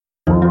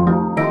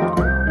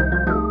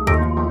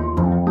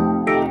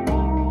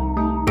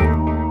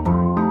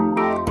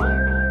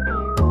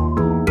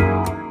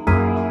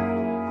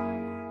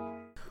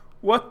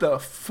What the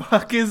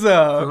fuck is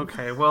up?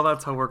 Okay, well,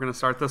 that's how we're going to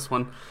start this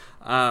one.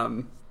 I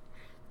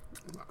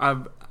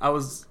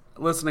was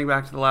listening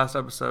back to the last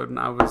episode, and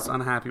I was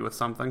unhappy with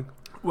something.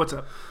 What's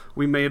up?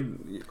 You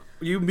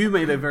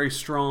made a very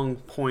strong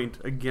point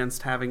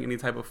against having any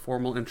type of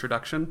formal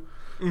introduction.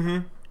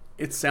 Mm-hmm.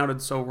 It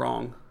sounded so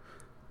wrong.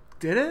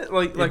 Did it?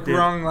 Did.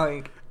 Wrong,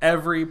 like...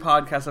 Every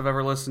podcast I've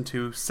ever listened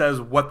to says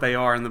what they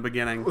are in the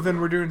beginning. Well, then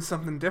we're doing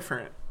something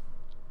different.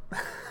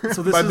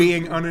 So By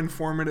being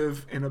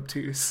uninformative and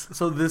obtuse.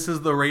 So this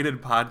is the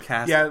rated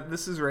podcast. Yeah,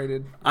 this is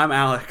rated. I'm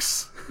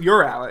Alex.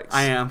 You're Alex.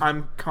 I am.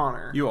 I'm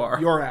Connor. You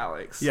are. You're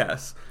Alex.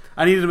 Yes.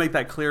 I needed to make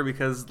that clear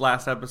because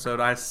last episode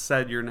I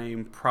said your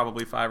name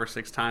probably 5 or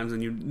 6 times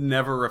and you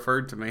never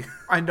referred to me.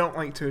 I don't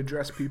like to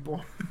address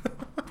people.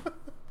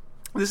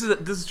 This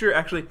is true.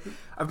 Actually,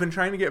 I've been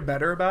trying to get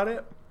better about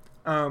it,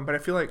 but I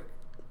feel like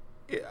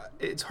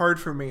it's hard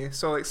for me.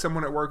 So like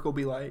someone at work will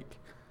be like,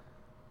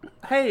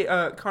 "Hey,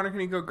 Connor, can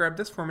you go grab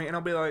this for me?" And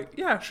I'll be like,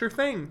 "Yeah, sure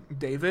thing,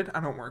 David." I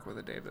don't work with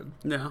a David.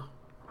 Yeah.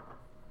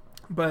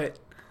 But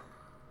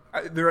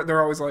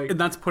they're always like... And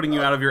that's putting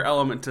you out of your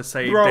element to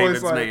say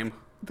David's name.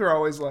 They're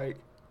always like,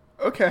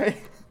 "Okay."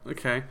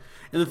 Okay.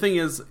 And the thing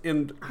is,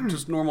 in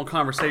just normal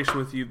conversation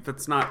with you,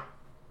 that's not...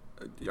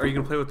 Are you going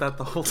to play with that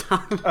the whole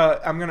time?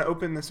 I'm going to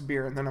open this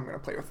beer and then I'm going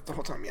to play with it the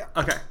whole time, yeah.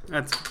 Okay.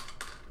 That's...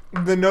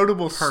 The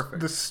notable...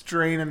 Perfect. The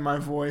strain in my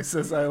voice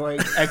as I,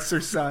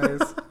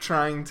 exercise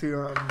trying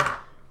to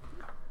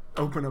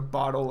open a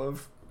bottle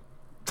of...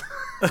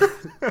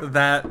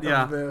 that,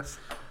 yeah. Of this.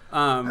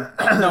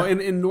 No,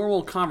 in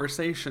normal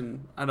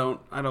conversation, I don't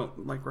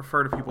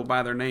refer to people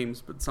by their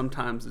names, but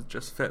sometimes it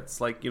just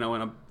fits, in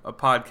a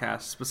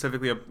podcast,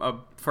 specifically a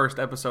first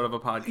episode of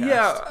a podcast.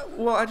 Yeah,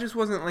 well, I just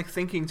wasn't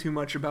thinking too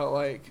much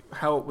about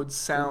how it would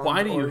sound.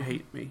 Why do you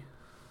hate me?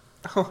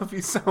 I love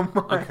you so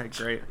much. Okay,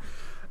 great.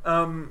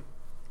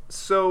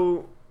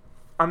 So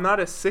I'm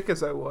not as sick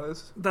as I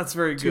was. That's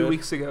very good. 2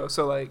 weeks ago,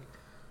 so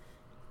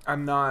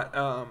I'm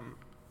not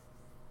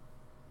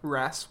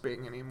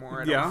rasping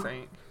anymore. I don't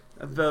think.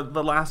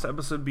 The last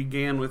episode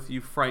began with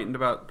you frightened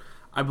about,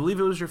 I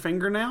believe it was your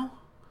fingernail?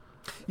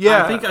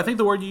 Yeah. I think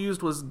the word you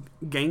used was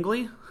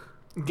gangly?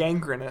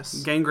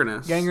 Gangrenous.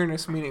 Gangrenous.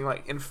 Gangrenous meaning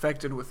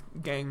infected with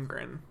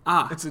gangrene.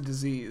 Ah. It's a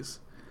disease.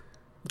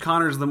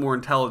 Connor's the more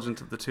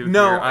intelligent of the two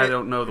here. I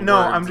don't know the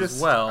words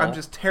as well. I'm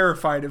just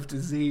terrified of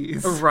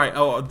disease. Oh, right.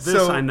 Oh,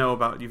 this I know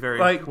about you very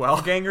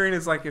well. Gangrene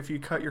is if you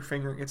cut your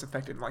finger, it gets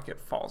infected and it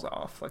falls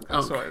off.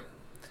 That's okay.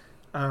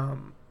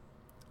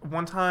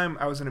 One time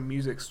I was in a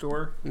music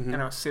store and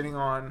I was sitting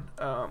on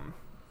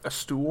a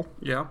stool.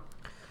 Yeah.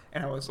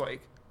 And I was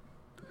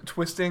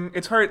twisting.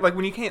 It's hard,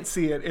 when you can't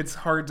see it, it's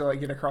hard to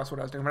get across what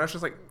I was doing. But I was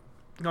just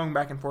going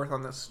back and forth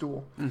on this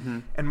stool. Mm-hmm.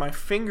 And my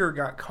finger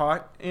got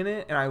caught in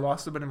it and I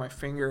lost a bit of my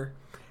finger.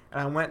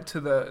 And I went to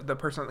the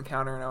person at the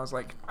counter and I was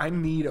like, I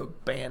need a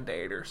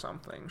Band-Aid or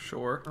something.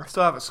 Sure. I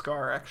still have a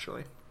scar,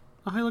 actually.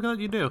 Oh, hey, look at that,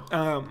 you do.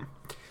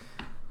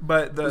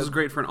 But this is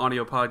great for an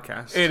audio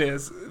podcast. It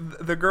is.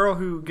 The girl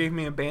who gave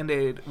me a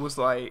Band-Aid was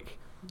like,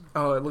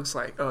 "Oh, it looks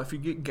if you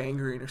get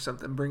gangrene or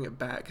something, bring it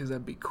back because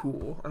that'd be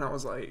cool." And I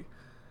was like,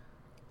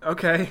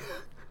 "Okay."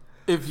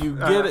 If you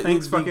get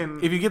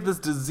if you get this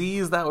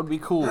disease, that would be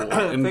cool.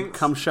 And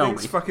come show me.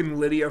 Thanks, fucking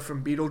Lydia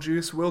from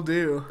Beetlejuice. Will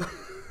do.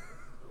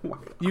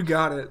 You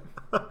got it.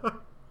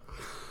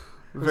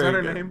 Was that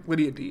her name?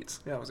 Lydia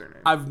Dietz. Yeah, that was her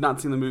name. I've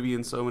not seen the movie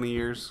in so many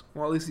years.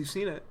 Well, at least you've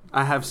seen it.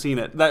 I have seen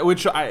it.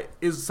 Which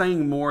is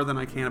saying more than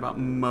I can about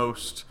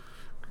most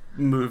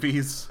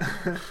movies.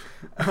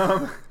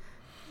 I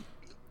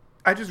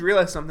just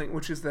realized something,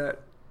 which is that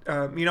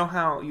you know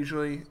how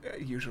usually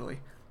you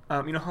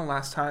know how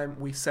last time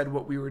we said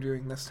what we were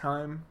doing this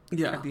time?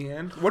 Yeah. At the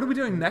end? What are we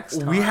doing next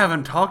time? We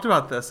haven't talked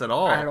about this at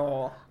all. At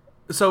all.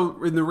 So,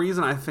 the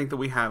reason I think that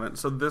we haven't,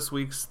 so this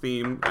week's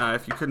theme,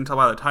 if you couldn't tell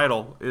by the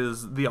title,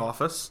 is The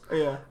Office.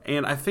 Yeah.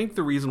 And I think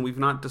the reason we've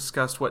not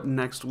discussed what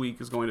next week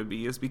is going to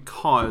be is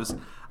because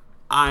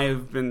I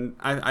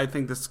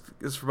think this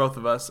is for both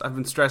of us, I've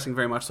been stressing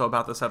very much so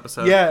about this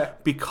episode. Yeah.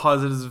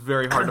 Because it is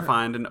very hard to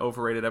find an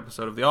overrated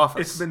episode of The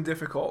Office. It's been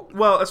difficult.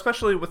 Well,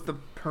 especially with the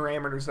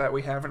parameters that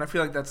we have, and I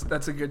feel like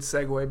that's a good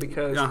segue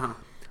because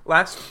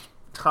last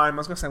time, I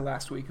was going to say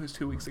last week, it was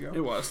 2 weeks ago.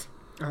 It was.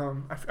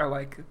 I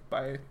like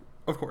by...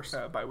 Of course.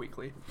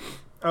 Bi-weekly.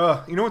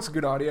 You know what's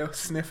good audio?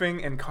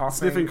 Sniffing and coughing.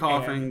 Sniffing,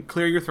 coughing,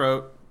 clear your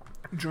throat.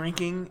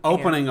 Drinking.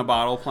 Opening a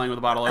bottle, playing with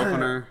a bottle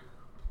opener.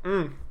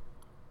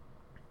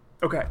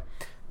 Okay.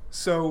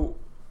 So,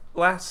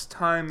 last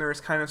time there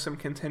was kind of some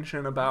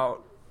contention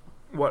about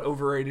what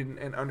overrated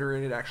and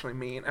underrated actually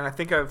mean. And I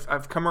think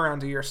I've come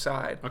around to your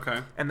side. Okay.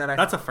 And then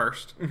that's a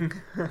first.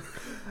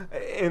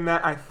 In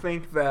that I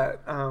think that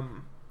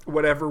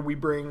whatever we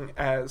bring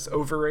as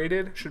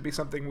overrated should be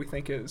something we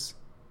think is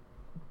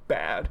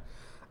bad.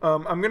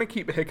 I'm going to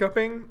keep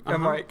hiccuping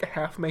and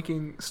half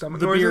making stomach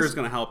noises. The beer is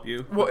going to help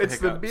you. Well, it's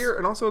the beer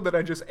and also that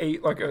I just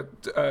ate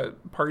a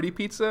party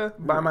pizza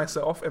by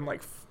myself and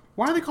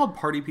Why are they called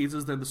party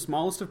pizzas? They're the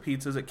smallest of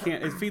pizzas.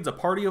 It feeds a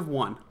party of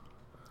one.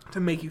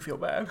 To make you feel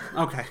bad.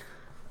 Okay.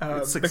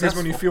 It's because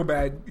when you successful. feel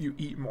bad, you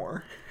eat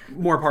more.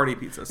 More party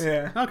pizzas.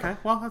 Yeah. Okay,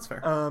 well, that's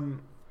fair.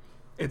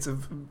 It's a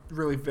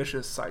really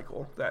vicious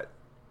cycle that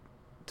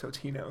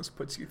Totino's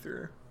puts you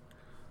through.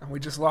 And we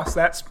just lost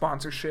that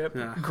sponsorship.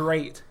 Yeah.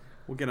 Great.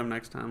 We'll get them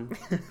next time.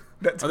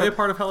 That's Are they a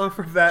part of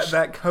HelloFresh?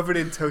 that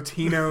coveted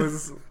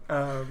Totino's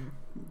Podcast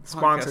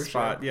sponsorship?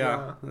 spot.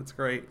 Yeah, that's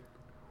great.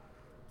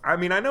 I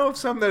mean, I know of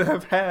some that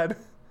have had.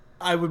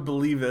 I would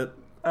believe it.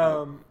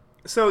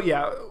 So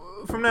yeah,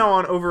 from now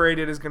on,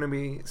 overrated is going to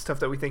be stuff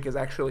that we think is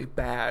actually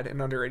bad,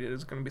 and underrated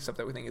is going to be stuff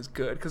that we think is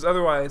good. Because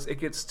otherwise, it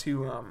gets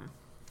too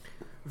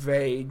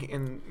vague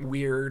and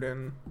weird.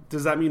 And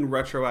Does that mean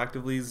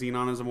retroactively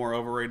Xenon is a more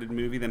overrated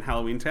movie than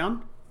Halloween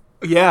Town?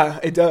 yeah,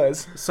 it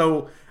does.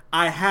 So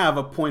I have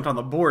a point on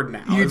the board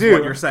now. You is do.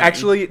 What you're saying.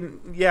 Actually,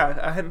 yeah,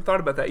 I hadn't thought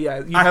about that. Yeah,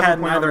 you I have a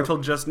hadn't point either on until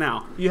just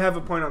now. you have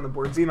a point on the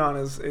board. Xenon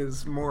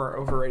is more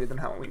overrated than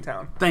Halloween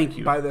Town Thank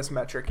you. by this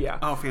metric. Yeah.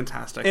 Oh,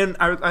 fantastic. And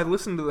I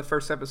listened to the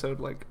first episode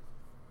like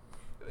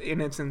in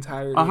its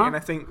entirety, Uh-huh. and I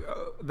think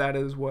that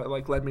is what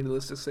like led me to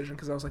this decision,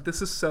 because I was like,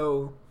 this is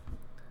so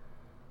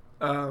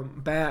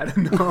bad.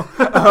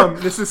 No,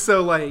 this is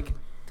so like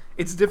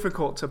it's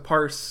difficult to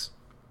parse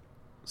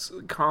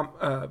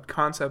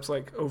concepts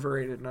like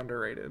overrated and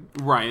underrated.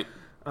 Right.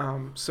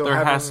 So There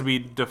having, has to be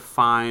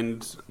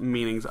defined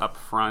meanings up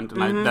front,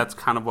 and that's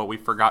kind of what we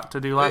forgot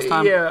to do last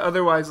time. Yeah.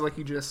 Otherwise, like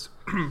you just.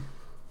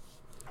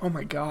 Oh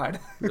my god.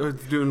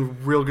 It's doing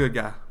real good,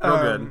 guy. Real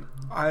good.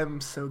 I'm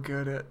so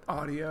good at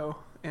audio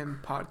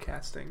and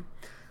podcasting.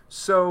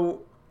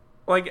 So,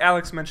 like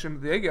Alex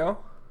mentioned, there you go.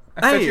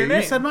 I said Hey, your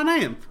name. you said my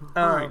name.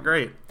 All right,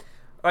 great.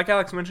 Like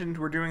Alex mentioned,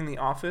 we're doing The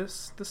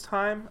Office this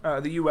time,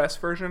 the U.S.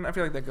 version. I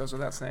feel like that goes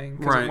without saying,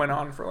 because Right. it went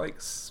on for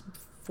like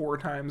 4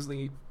 times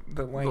the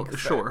length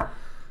Sure.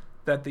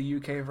 that the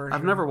UK version.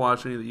 I've never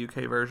watched any of the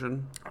UK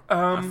version.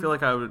 I feel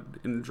like I would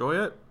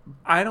enjoy it.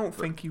 I don't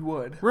think you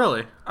would.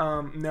 Really?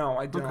 No,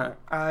 I don't.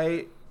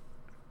 Okay.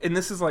 And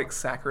this is like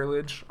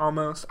sacrilege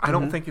almost. I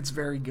don't think it's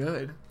very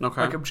good. Okay.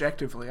 Like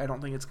objectively, I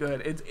don't think it's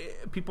good.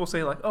 People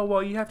say like, oh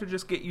well, you have to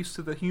just get used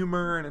to the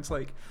humor, and it's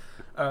like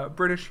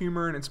British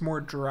humor, and it's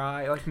more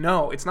dry. Like,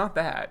 no, it's not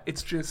that.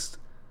 It's just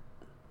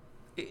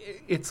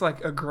it's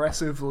like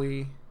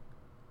aggressively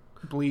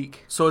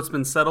bleak. So it's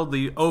been settled.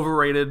 The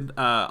overrated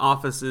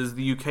Office is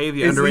the UK. The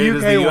It's the underrated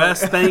is UK the one.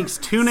 US. Thanks.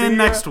 Tune See in ya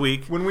next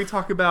week. when we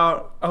talk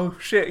about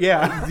shit,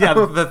 yeah. Yeah,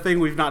 the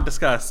thing we've not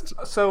discussed.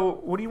 So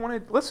what do you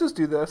want to? Let's just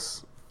do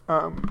this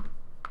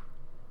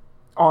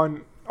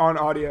on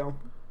audio.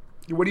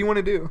 What do you want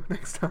to do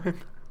next time?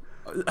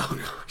 Oh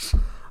gosh.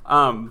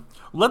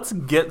 Let's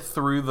get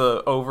through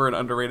the over and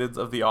underrateds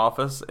of The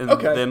Office and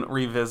Okay. then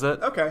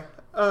revisit. Okay.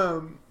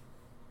 All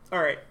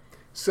right.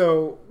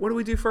 So what do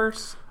we do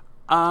first?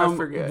 I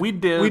forget. We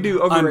did. We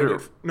do overrated.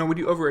 under- No, we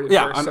do overrated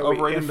Yeah, first. So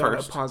overrated we end on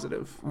first. a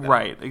positive.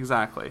 Right.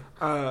 Exactly.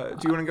 Do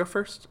you want to go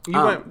first?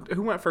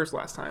 Who went first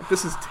last time?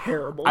 This is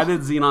terrible. I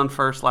did Xenon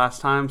first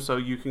last time, so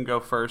you can go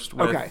first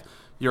with Okay.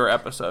 your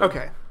episode.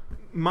 Okay.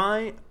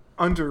 My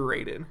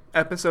underrated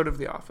episode of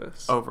The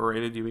Office.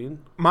 Overrated, you mean?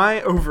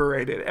 My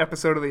overrated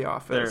episode of The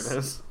Office. There it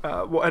is.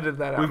 We'll edit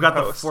that out. We've got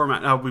in the post.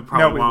 format. No, we No,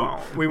 probably we won't.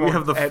 won't. We won't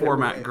have the edit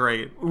format it.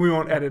 great. We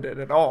won't edit it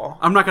at all.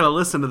 I'm not going to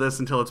listen to this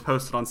until it's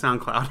posted on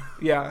SoundCloud.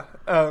 Yeah.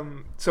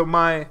 So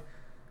my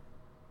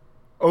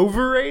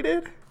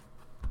overrated,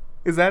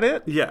 is that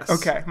it? Yes.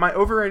 Okay. My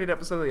overrated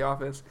episode of The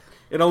Office.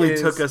 It only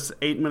Is- took us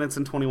 8 minutes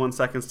and 21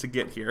 seconds to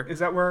get here. Is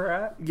that where we're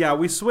at? Yeah,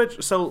 we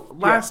switched. So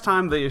last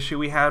time the issue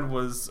we had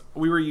was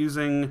we were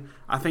using,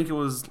 I think it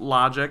was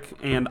Logic,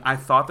 and I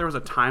thought there was a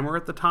timer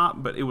at the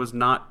top, but it was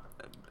not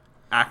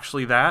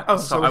actually that. Oh,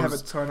 so I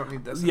was, so I don't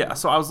need this. yeah,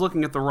 so I was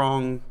looking at the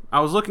wrong. I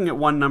was looking at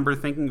one number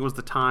thinking it was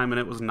the time, and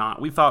it was not.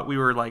 We thought we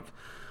were like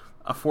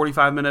a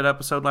 45-minute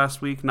episode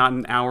last week, not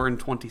an hour and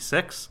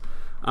 26.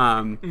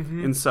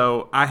 And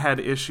so I had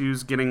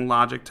issues getting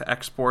Logic to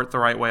export the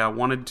right way I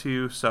wanted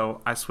to, so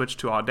I switched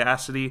to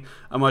Audacity,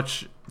 a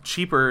much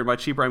cheaper, by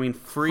cheaper I mean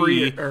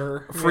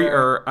freer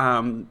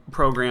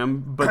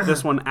program, but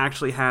this one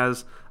actually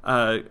has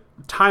a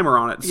timer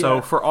on it. So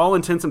Yeah. for all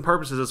intents and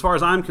purposes, as far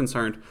as I'm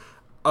concerned,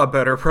 a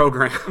better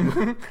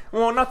program.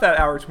 Well, not that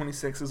hour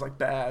 26 is like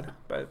bad,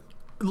 but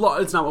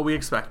It's not what we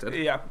expected.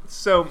 yeah.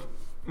 So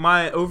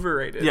my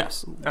overrated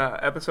Yes.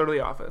 episode of The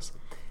Office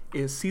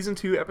is season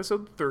 2,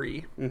 episode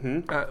 3.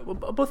 Well,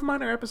 both of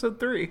mine are episode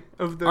 3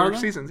 of Are the they?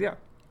 seasons. Yeah.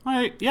 All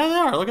right. Yeah, they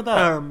are. Look at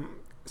that.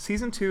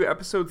 Season 2,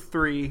 episode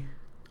 3,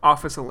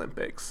 Office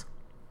Olympics.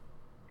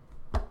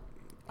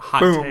 Hot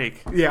Boom.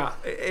 take. Yeah,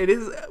 it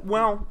is.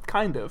 Well,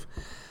 kind of.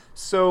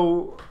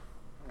 So,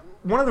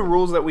 one of the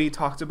rules that we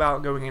talked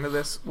about going into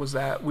this was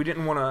that we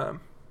didn't want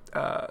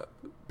to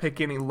pick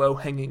any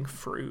low-hanging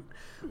fruit.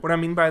 What I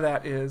mean by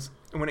that is,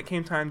 when it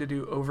came time to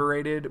do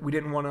overrated, we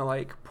didn't want to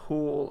like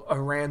pull a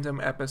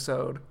random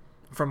episode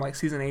from like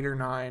season 8 or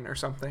 9 or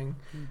something.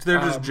 They're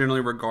just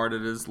generally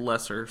regarded as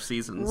lesser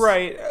seasons.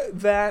 Right.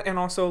 That, and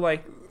also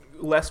like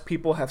less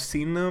people have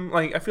seen them.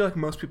 Like I feel like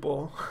most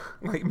people,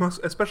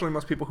 especially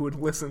most people who would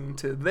listen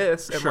to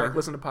this and Sure. like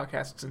listen to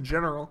podcasts in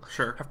general,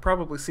 Sure. have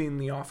probably seen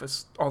The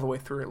Office all the way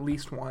through at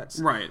least once.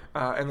 Right.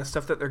 And the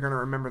stuff that they're going to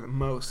remember the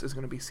most is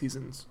going to be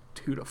seasons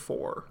 2 to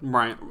 4,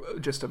 Right.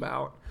 just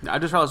about. I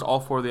just realized all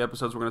 4 of the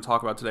episodes we're going to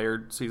talk about today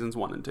are seasons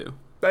 1 and 2.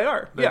 They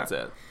are. That's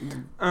yeah. it.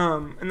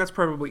 And that's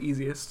probably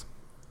easiest.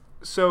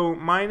 So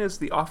mine is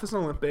The Office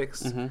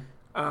Olympics.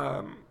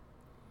 Mm-hmm.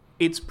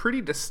 It's pretty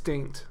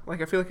distinct.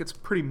 Like I feel like it's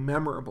pretty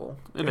memorable,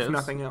 It if is.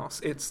 nothing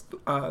else. It's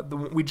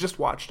we just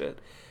watched it,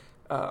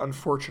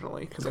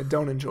 unfortunately, because I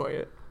don't enjoy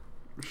it.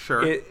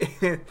 Sure.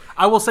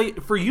 I will say,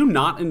 for you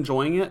not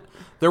enjoying it,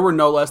 there were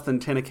no less than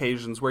 10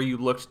 occasions where you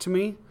looked to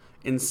me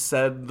and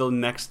said the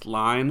next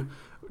line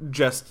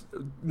just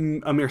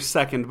a mere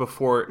second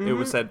before it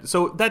was said.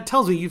 So that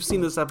tells me you've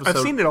seen this episode.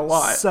 I've seen it a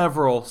lot.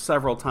 Several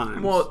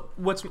times. Well,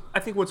 I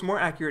think what's more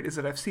accurate is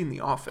that I've seen The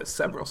Office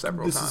several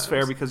times. This is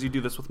fair because you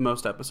do this with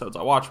most episodes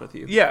I watch with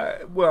you.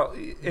 Yeah, well,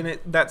 and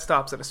that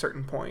stops at a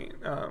certain point.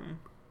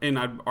 And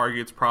I'd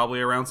argue it's probably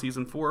around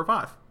season 4 or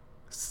 5.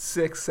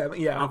 6, 7,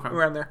 yeah, Okay.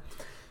 around there.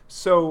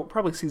 So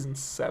probably season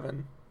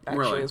 7 actually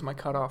Really? is my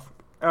cutoff.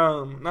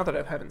 Not that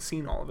I haven't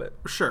seen all of it.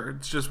 Sure,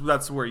 it's just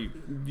that's where you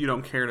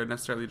don't care to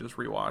necessarily just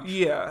rewatch.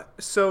 Yeah.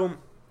 So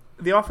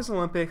The Office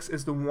Olympics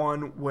is the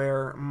one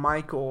where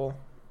Michael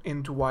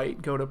and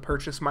Dwight go to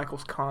purchase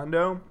Michael's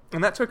condo,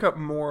 and that took up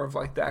more of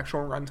like the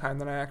actual runtime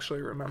than I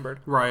actually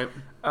remembered. Right.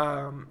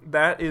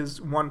 That is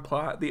one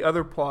plot. The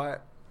other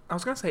plot, I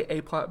was gonna say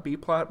A plot, B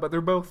plot, but they're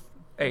both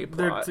A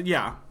plot.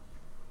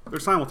 They're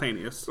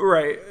simultaneous.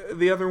 Right.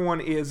 The other one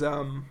is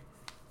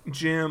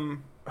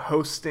Jim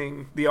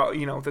hosting the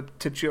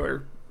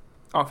titular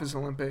Office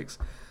Olympics,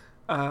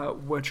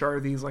 which are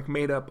these like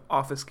made up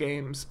office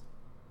games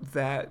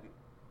that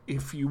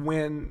if you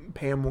win,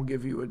 Pam will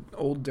give you an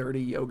old dirty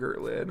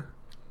yogurt lid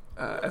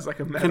as like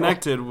a medal.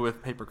 Connected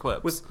with paper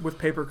clips. with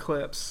paper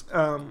clips.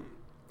 And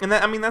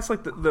that, I mean, that's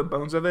like the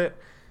bones of it.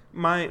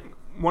 One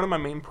of my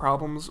main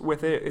problems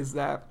with it is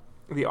that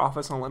the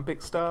Office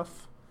Olympic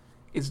stuff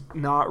is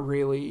not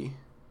really,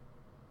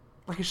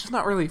 like, it's just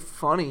not really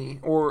funny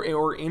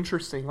or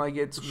interesting. Like,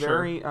 it's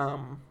very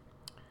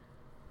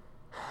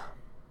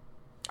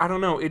I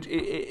don't know.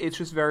 It's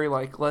just very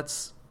like,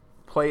 let's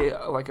play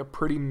like a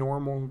pretty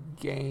normal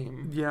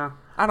game. Yeah.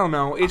 I don't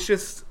know. It's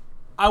just,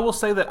 I will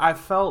say that I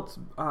felt,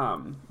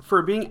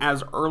 for being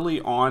as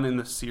early on in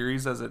the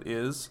series as it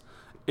is,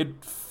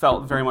 it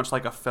felt very much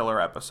like a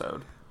filler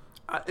episode.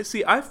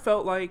 I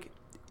felt like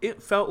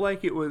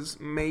it was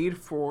made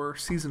for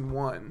season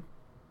 1.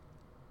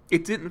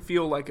 It didn't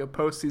feel like a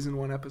post-season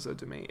 1 episode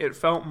to me. It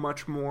felt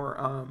much more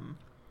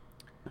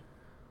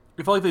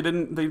I feel like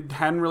they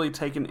hadn't really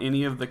taken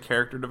any of the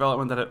character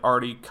development that had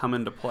already come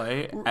into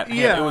play.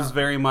 Yeah. It was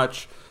very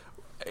much,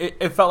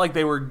 it felt like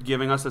they were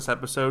giving us this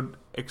episode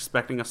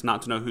expecting us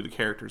not to know who the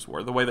characters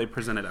were, the way they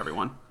presented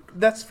everyone.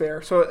 That's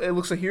fair. So it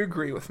looks like you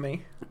agree with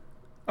me.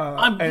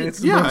 And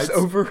it's most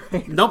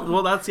overrated. Nope.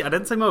 Well, I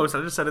didn't say most. I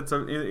just said it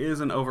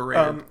isn't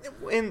overrated.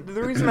 And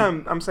the reason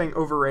I'm saying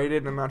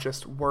overrated and not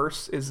just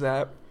worse is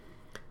that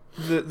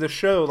the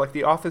show, like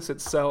The Office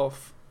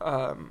itself,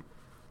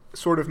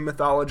 sort of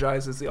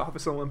mythologizes the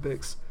Office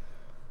Olympics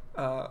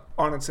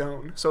on its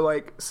own. So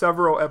like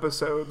several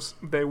episodes,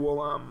 they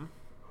will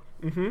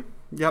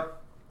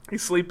Yep. You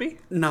sleepy?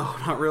 No,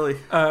 not really.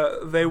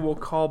 They will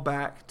call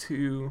back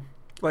to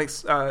like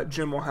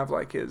Jim will have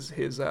like his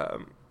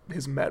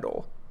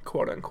medal,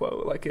 quote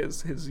unquote, like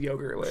his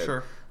yogurt lid.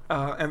 Sure.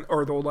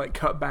 Or they'll like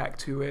cut back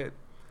to it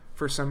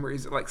for some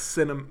reason, like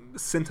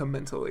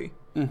sentimentally.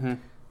 Mm-hmm.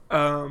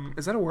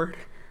 Is that a word?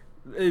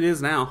 It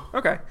is now.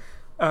 Okay.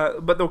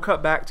 But they'll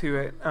cut back to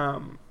it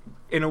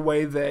in a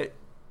way that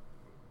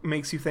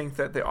makes you think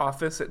that the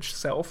Office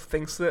itself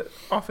thinks that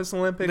Office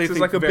Olympics They is think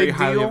like a very big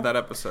highly deal. of that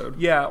episode.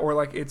 Yeah, or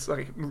like it's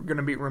like going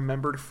to be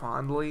remembered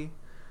fondly,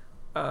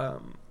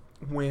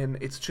 when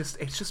it's just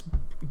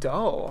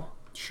dull.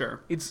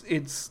 Sure.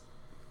 It's.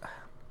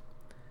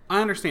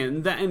 I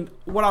understand that, and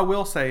what I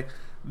will say,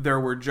 there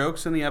were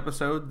jokes in the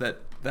episode that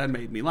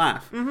made me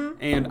laugh,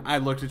 and I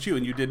looked at you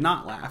and you did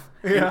not laugh.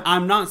 Yeah. And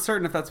I'm not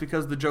certain if that's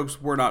because the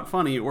jokes were not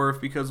funny or if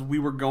because we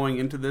were going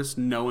into this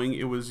knowing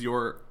it was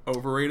your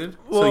overrated,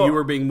 so Well, you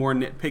were being more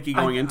nitpicky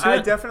going into I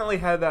it. definitely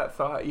had that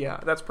thought. Yeah,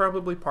 that's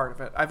probably part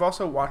of it. I've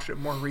also watched it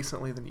more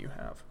recently than you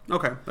have.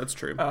 Okay, that's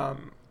true.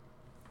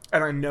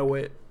 And I know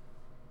it.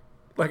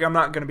 Like, I'm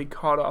not going to be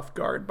caught off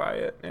guard by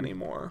it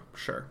anymore.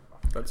 Sure,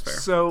 that's fair.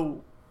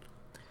 So,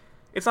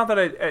 it's not that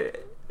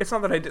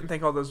I didn't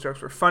think all those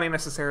jokes were funny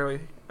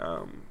necessarily.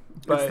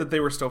 But it's that they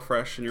were still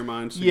fresh in your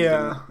mind. So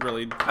Yeah. you didn't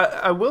really.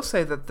 I will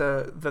say that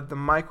the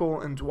Michael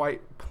and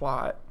Dwight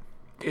plot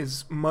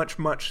is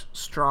much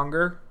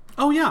stronger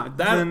Oh yeah,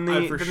 that than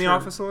for the sure.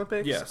 Office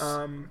Olympics. Yes.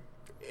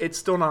 It's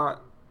still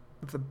not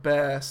the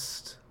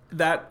best.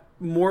 That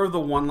more of the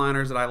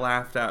one-liners that I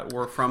laughed at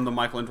were from the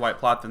Michael and Dwight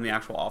plot than the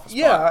actual Office plot.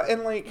 Yeah,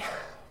 and like,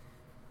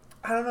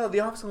 I don't know, the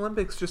Office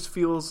Olympics just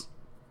feels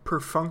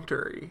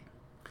perfunctory.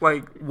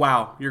 Like,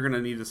 Wow, you're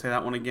gonna need to say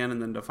that one again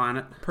and then define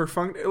it.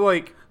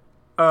 like,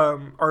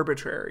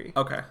 arbitrary.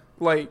 Okay.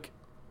 Like,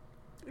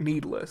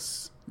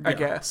 needless, I Yeah.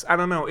 guess. I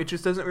don't know. It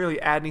just doesn't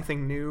really add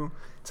anything new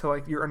to,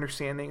 like, your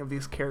understanding of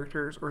these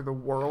characters or the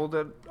world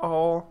at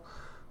all.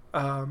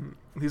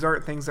 These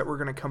aren't things that we're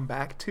going to come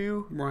back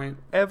to Right.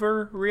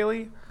 ever,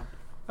 really.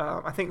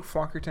 I think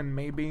Flonkerton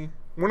maybe.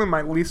 One of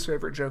my least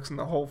favorite jokes in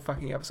the whole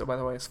fucking episode, by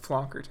the way, is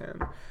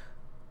Flonkerton.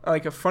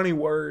 Like, a funny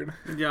word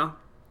Yeah.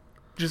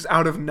 just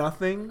out of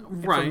nothing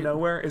and Right. from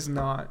nowhere is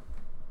not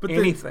But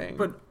anything.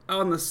 But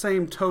on the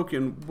same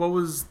token, what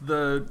was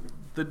the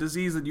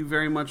disease that you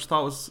very much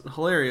thought was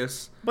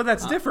hilarious? But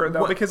that's different,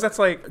 though, what- because that's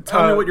like...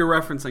 Tell me what you're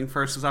referencing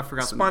first, because I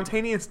forgot the name.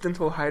 Spontaneous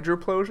dental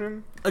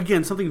hydroplosion.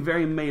 Again, something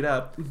very made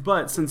up,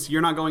 but since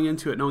you're not going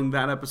into it knowing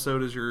that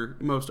episode is your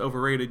most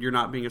overrated, you're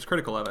not being as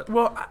critical of it.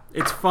 Well,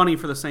 It's funny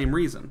for the same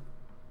reason.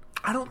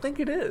 I don't think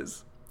it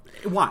is.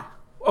 Why?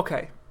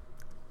 Okay.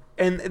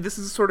 And this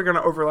is sort of going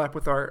to overlap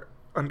with our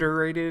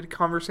underrated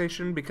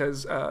conversation,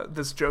 because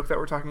this joke that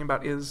we're talking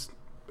about is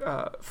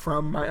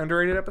from my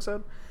underrated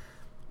episode.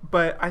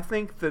 But I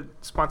think the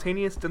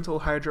spontaneous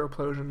dental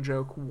hydroplosion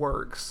joke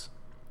works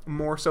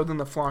more so than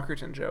the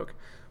Flonkerton joke,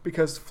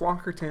 because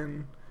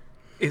Flonkerton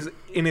is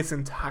in its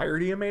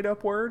entirety a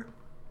made-up word,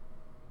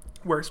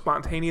 where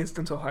spontaneous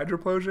dental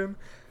hydroplosion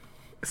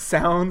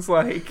sounds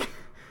like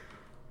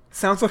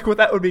what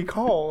that would be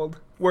called,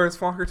 whereas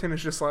Flonkerton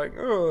is just like,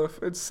 oh,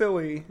 it's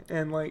silly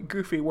and like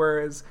goofy,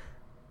 whereas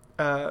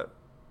the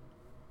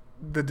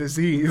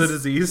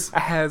disease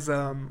has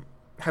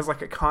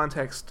like a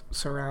context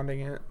surrounding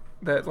it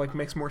that like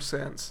makes more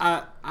sense.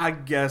 I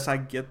guess I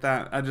get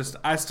that.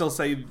 I still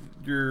say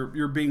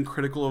you're being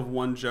critical of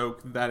one joke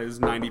that is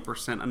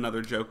 90%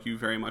 another joke you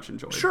very much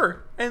enjoyed.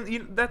 Sure,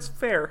 and that's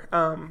fair.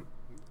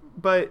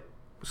 But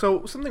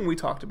so something we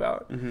talked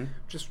about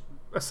just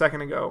a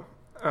second ago,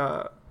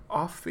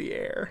 off the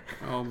air.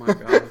 Oh my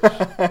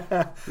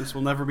gosh. This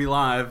will never be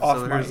live, Off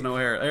so there's mic. no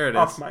air. There it is.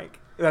 Off mic.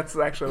 That's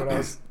actually what I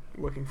was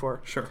looking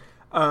for. Sure.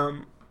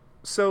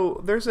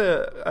 So there's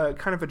a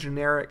kind of a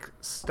generic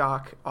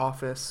stock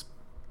office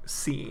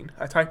scene,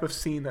 a type of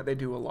scene that they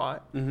do a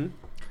lot. Mm-hmm.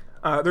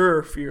 There are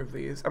a few of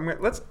these.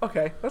 Let's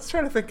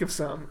try to think of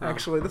some. Oh.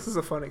 Actually, this is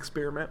a fun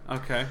experiment.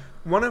 Okay.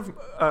 One of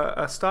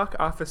a stock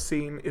office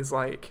scene is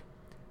like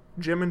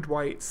Jim and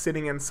Dwight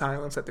sitting in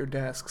silence at their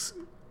desks,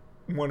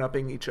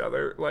 one-upping each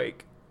other.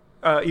 Like,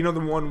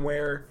 the one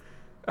where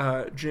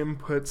Jim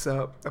puts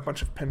up a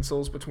bunch of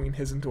pencils between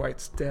his and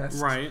Dwight's desks,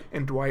 Right.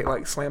 and Dwight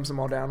like slams them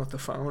all down with the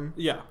phone.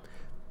 Yeah.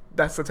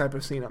 That's the type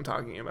of scene I'm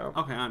talking about.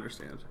 Okay, I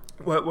understand.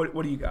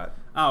 What do you got?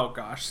 Oh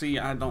gosh, see,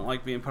 I don't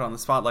like being put on the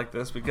spot like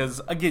this because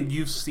again,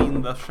 you've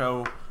seen the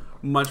show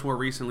much more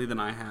recently than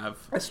I have.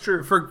 That's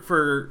true.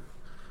 For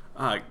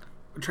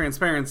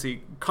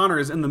transparency, Connor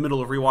is in the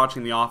middle of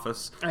rewatching The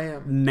Office. I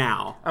am.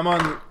 Now. I'm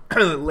on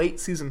late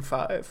season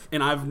 5.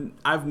 And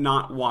I've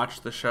not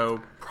watched the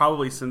show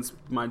probably since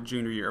my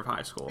junior year of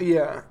high school.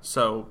 Yeah.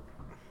 So,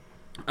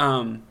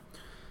 something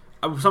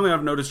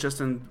I've noticed just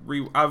in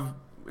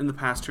the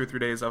past 2 or 3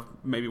 days, I've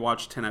maybe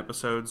watched 10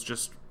 episodes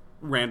just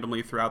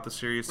randomly throughout the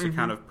series to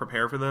kind of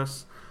prepare for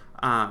this.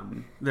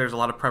 There's a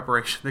lot of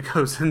preparation that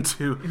goes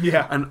into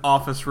an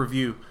Office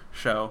review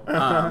show.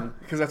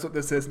 Because that's what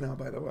this is now,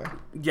 by the way.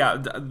 Yeah,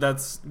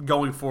 that's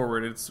going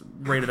forward. It's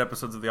rated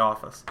episodes of The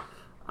Office.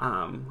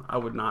 I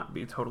would not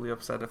be totally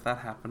upset if that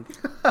happened.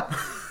 That's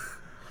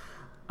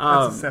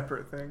a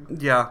separate thing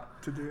Yeah.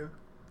 to do.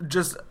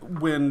 Just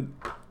when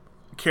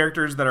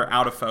characters that are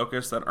out of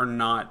focus, that are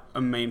not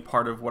a main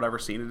part of whatever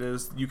scene it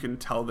is, you can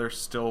tell they're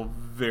still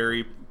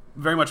very,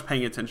 very much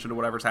paying attention to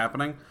whatever's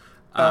happening.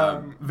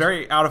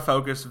 Very out of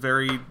focus,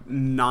 very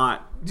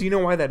not... Do you know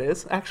why that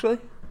is, actually?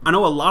 I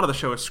know a lot of the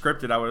show is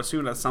scripted. I would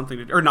assume that's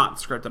something to... Or not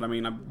scripted, I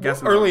mean, I'm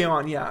guessing... Early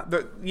on, yeah.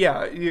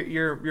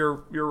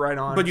 You're right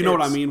on. But you know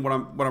what I mean, what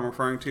I'm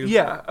referring to?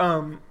 Yeah.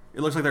 It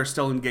looks like they're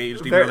still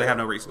engaged, even though they have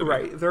no reason to be.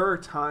 Right. There are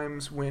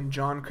times when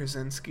John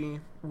Krasinski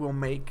will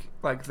make,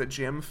 like, the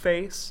Jim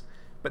face,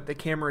 but the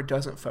camera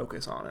doesn't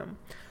focus on him.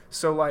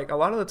 So, like, a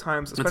lot of the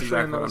times, especially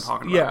exactly in what those... I'm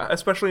talking about. Yeah,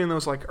 especially in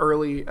those, like,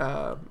 early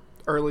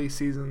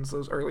seasons,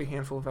 those early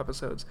handful of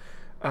episodes,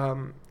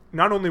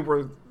 not only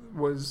were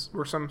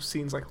some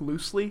scenes, like,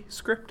 loosely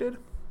scripted,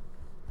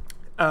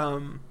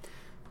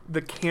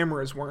 the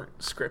cameras weren't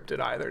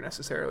scripted either,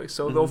 necessarily.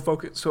 So they'll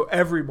focus... So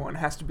everyone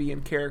has to be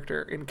in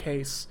character in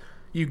case...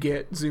 you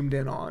get zoomed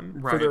in on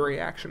for the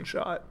reaction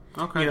shot.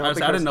 Okay. You know, I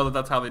didn't know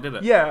that's how they did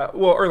it. Yeah,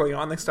 well, early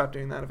on, they stopped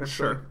doing that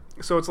eventually. Sure.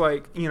 So it's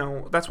like,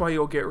 that's why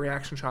you'll get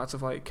reaction shots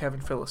of, like,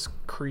 Kevin Phillips,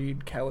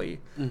 Creed, Kelly,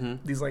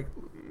 these, like,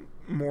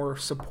 more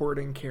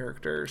supporting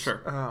characters.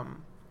 Sure.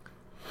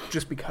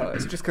 Just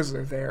because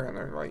they're there and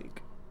they're,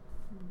 like...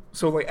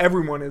 So, like,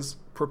 everyone is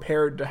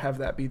prepared to have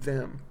that be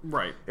them.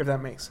 Right. If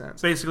that makes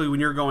sense. Basically,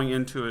 when you're going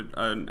into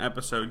an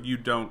episode, you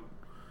don't...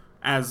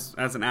 As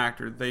an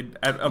actor, they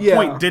at a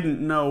point didn't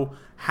know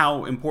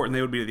how important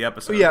they would be to the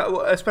episode. Yeah,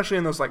 well, especially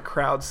in those, like,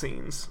 crowd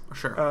scenes.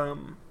 Sure.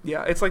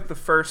 Yeah, it's like the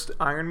first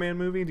Iron Man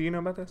movie. Do you know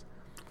about this?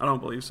 I don't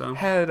believe so.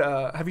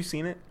 Have you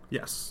seen it?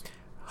 Yes.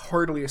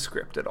 Hardly a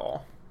script at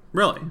all.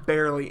 Really?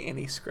 Barely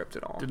any script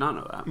at all. Did not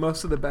know that.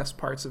 Most of the best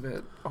parts of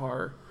it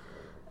are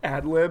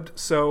ad-libbed.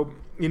 So,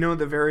 not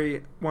the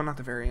very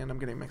end, I'm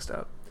getting mixed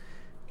up.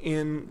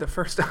 In the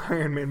first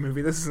Iron Man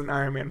movie, this is an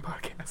Iron Man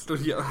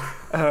podcast. Yeah.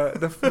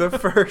 The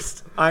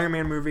first Iron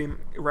Man movie,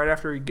 right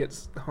after he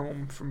gets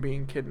home from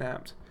being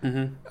kidnapped,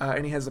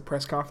 and he has a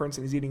press conference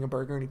and he's eating a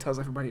burger and he tells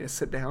everybody to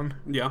sit down.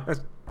 Yeah.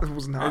 That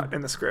was not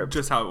in the script.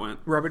 Just how it went.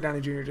 Robert Downey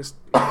Jr. just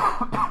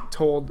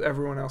told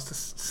everyone else to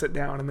sit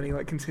down, and then he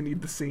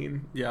continued the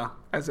scene. Yeah.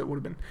 As it would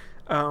have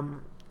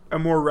been. A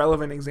more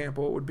relevant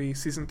example would be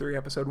season 3,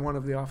 episode 1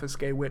 of The Office,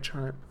 Gay Witch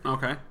Hunt.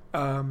 Okay.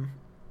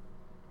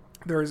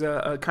 There's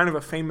a kind of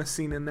a famous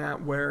scene in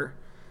that where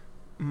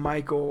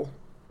Michael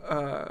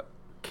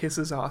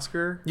kisses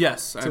Oscar.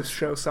 Yes. To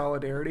show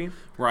solidarity.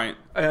 Right.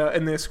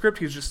 In the script,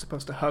 he's just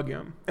supposed to hug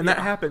him. And that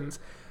happens.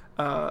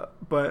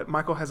 But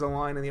Michael has a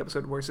line in the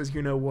episode where he says,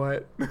 "You know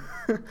what?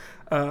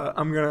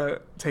 I'm going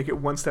to take it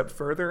one step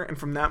further." And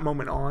from that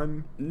moment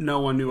on, no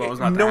one knew what was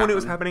about to happen. No one knew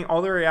what was happening.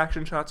 All the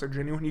reaction shots are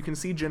genuine. You can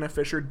see Jenna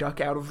Fisher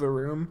duck out of the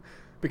room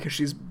because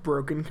she's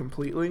broken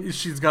completely.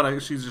 She's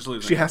just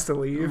losing. She has to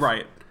leave.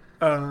 Right.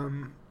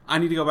 I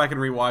need to go back and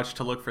rewatch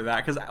to look for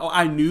that because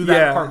I knew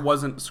that part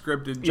wasn't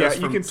scripted just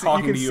from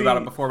talking to you about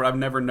it before, but I've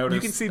never noticed.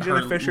 You can see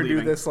Jenna Fisher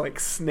do this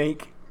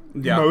snake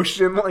yeah.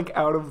 motion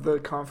out of the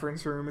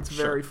conference room. It's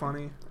very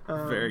funny.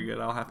 Very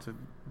good. I'll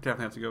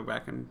definitely have to go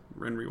back and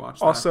rewatch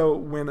that. Also,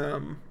 when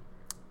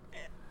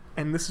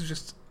and this is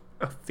just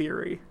a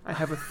theory. I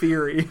have a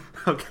theory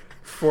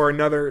for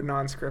another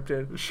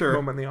non-scripted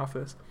moment in The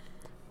Office.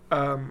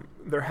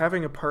 They're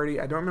having a party.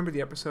 I don't remember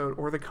the episode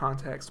or the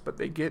context, but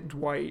they get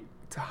Dwight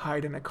to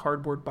hide in a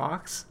cardboard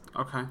box.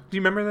 Okay. Do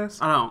you remember this?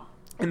 I don't.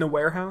 In the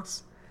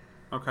warehouse.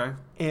 Okay.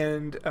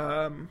 And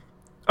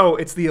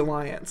it's the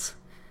Alliance.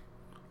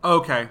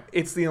 Okay.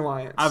 It's the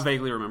Alliance. I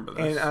vaguely remember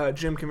this. And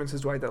Jim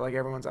convinces Dwight that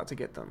everyone's out to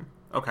get them.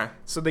 Okay.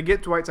 So they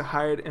get Dwight to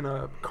hide in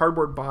a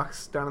cardboard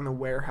box down in the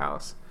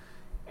warehouse,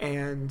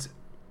 and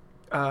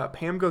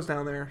Pam goes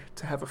down there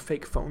to have a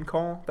fake phone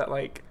call that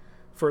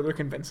further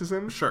convinces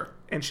him. Sure.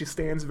 And she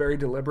stands very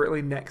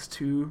deliberately next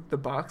to the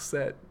box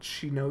that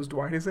she knows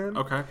Dwight is in.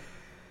 Okay.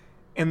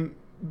 And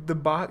the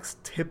box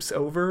tips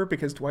over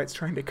because Dwight's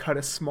trying to cut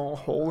a small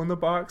hole in the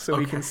box so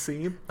he can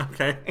see.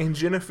 Okay. And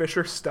Jenna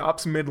Fisher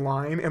stops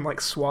mid-line and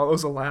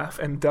swallows a laugh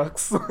and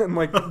ducks and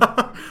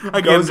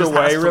Again, goes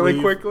away really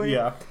leave. quickly.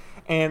 Yeah.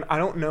 And I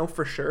don't know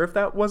for sure if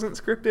that wasn't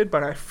scripted,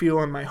 but I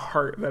feel in my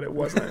heart that it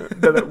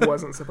wasn't that it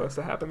wasn't supposed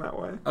to happen that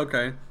way.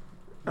 Okay.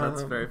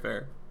 That's very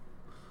fair.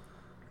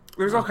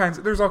 There's all kinds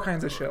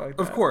of shit like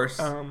that. Of course.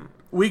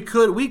 We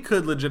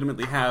could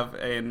legitimately have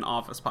an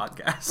Office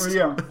podcast.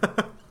 Yeah.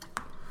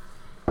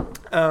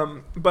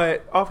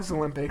 But Office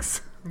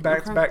Olympics,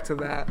 back to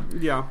that.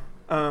 Yeah.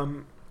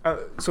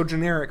 So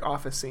generic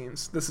Office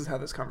scenes. This is how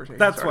this conversation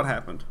That's started. what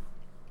happened.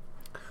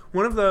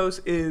 One of those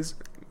is,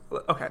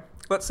 okay,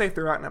 let's say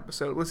throughout an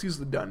episode, let's use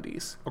the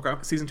Dundies. Okay.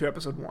 Season 2,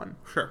 episode 1.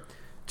 Sure.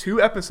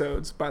 2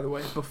 episodes, by the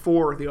way,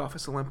 before the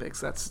Office Olympics.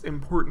 That's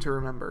important to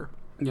remember.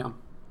 Yeah.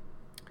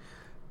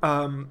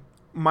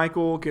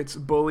 Michael gets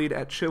bullied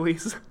at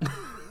Chili's,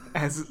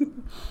 as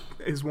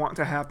is wont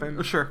to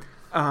happen. Sure.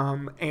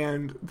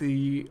 And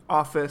the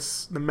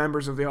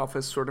members of the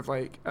office sort of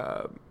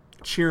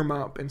cheer him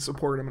up and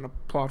support him and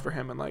applaud for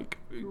him and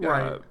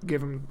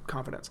give him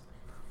confidence.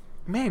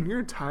 Man, you're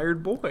a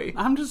tired boy.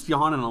 I'm just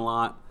yawning a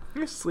lot.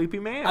 You're a sleepy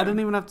man. I didn't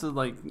even have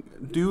to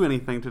do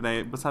anything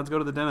today besides go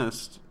to the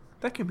dentist.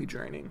 That can be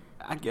draining.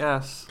 I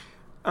guess.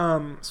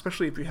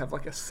 Especially if you have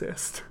a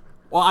cyst.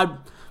 Well,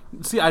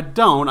 I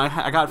don't.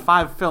 I got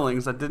 5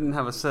 fillings. I didn't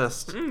have a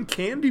cyst.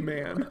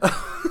 Candyman.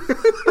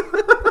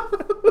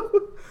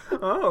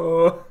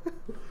 Oh,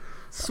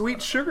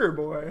 sweet sugar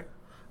boy.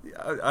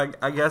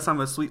 I guess I'm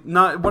a sweet.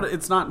 But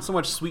it's not so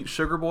much sweet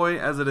sugar boy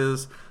as it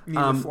is. Need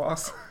to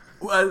floss.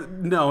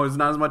 No, it's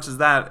not as much as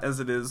that as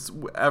it is.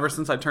 Ever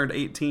since I turned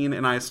 18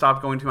 and I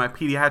stopped going to my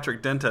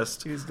pediatric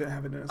dentist, You just didn't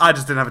have a dentist. I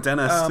just didn't have a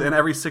dentist. And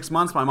every 6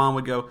 months, my mom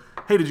would go,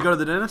 "Hey, did you go to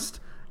the dentist?"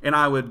 And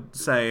I would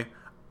say,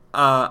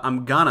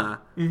 "I'm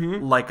gonna,"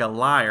 like a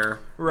liar,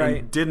 Right.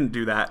 and didn't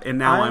do that. And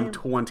now I'm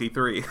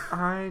 23.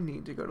 I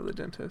need to go to the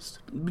dentist.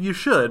 You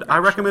should. I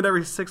recommend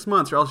every 6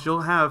 months, or else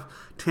you'll have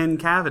 10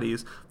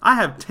 cavities. I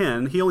have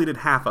 10. He only did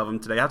half of them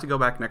today. I have to go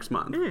back next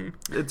month.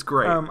 It's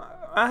great.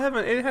 I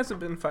haven't. It hasn't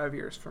been 5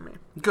 years for me.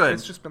 Good.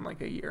 It's just been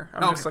a year.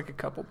 I'm just a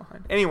couple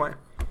behind. Anyway,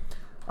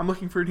 I'm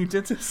looking for a new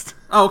dentist.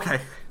 Oh,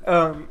 okay.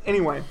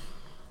 Anyway,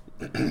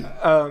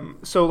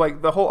 so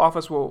the whole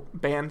office will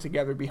band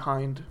together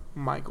behind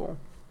Michael.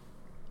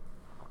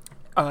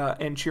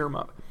 And cheer him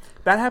up.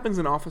 That happens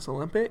in Office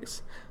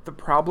Olympics. The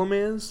problem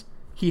is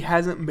he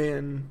hasn't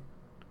been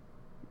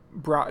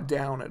brought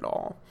down at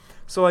all.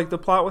 So the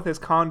plot with his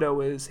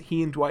condo is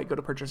he and Dwight go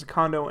to purchase a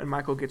condo, and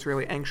Michael gets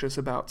really anxious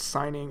about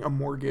signing a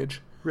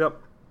mortgage.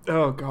 Yep.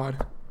 Oh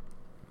God.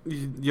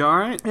 You all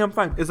right? Yeah, I'm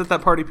fine. Is it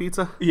that party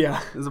pizza?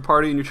 Yeah. Is a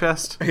party in your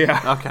chest?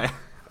 Yeah. Okay.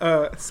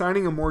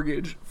 Signing a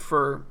mortgage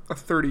for a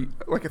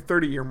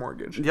 30-year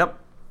mortgage. Yep.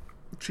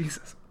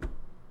 Jesus.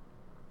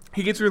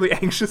 He gets really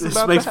anxious This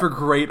about makes that. for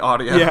great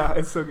audio. Yeah,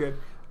 it's so good.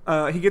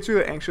 He gets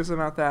really anxious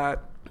about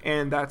that,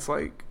 and that's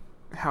like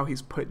how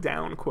he's put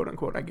down, quote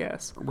unquote, I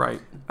guess.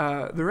 Right.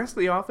 The rest of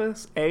the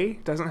office, A,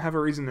 doesn't have a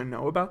reason to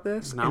know about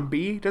this, No. and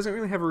B, doesn't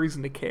really have a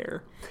reason to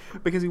care.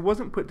 Because he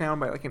wasn't put down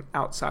by like an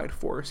outside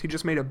force. He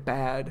just made a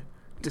bad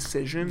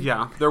decision.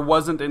 Yeah. There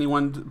wasn't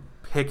anyone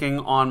picking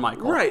on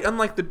Michael. Right,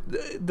 unlike the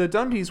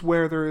Dundies,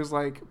 where there is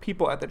like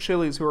people at the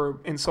Chili's who are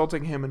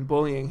insulting him and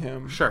bullying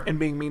him, Sure. and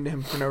being mean to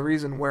him for no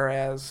reason.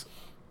 Whereas,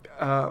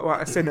 well,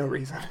 I say no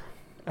reason,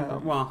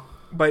 Well,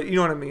 but you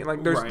know what I mean.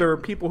 Like, Right. there are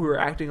people who are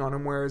acting on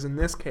him, whereas in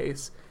this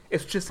case,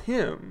 it's just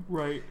him,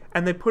 right.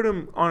 and they put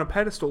him on a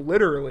pedestal,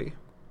 literally,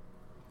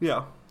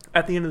 Yeah.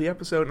 at the end of the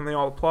episode, and they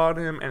all applaud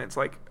him, and it's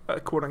like a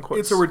quote unquote.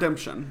 It's a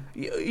redemption.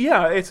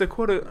 Yeah, it's a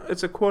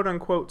quote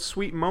unquote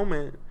sweet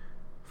moment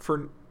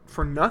for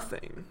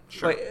nothing.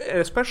 Sure. Like,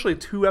 especially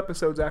 2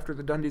 episodes after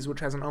the Dundies, which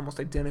has an almost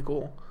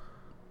identical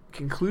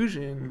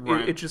conclusion.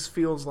 Right. It just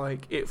feels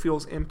like it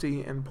feels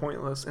empty and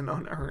pointless and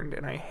unearned,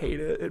 and I hate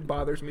it. It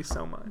bothers me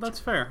so much. That's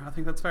fair. I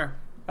think that's fair.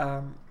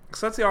 So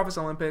that's the Office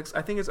Olympics.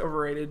 I think it's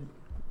overrated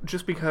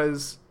just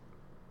because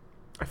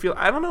I feel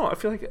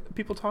like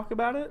people talk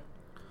about it.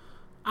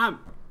 I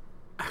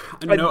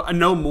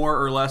know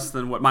more or less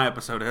than what my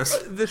episode is.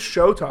 This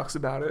show talks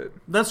about it.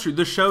 That's true.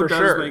 The show For does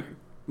sure. make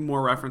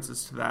more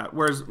references to that,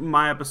 whereas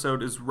my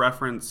episode is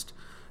referenced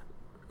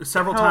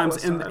several times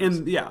Countless in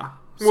times. yeah.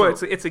 Well,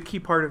 So- it's a key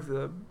part of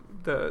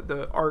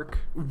the arc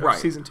of Right.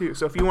 season 2.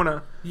 So if you want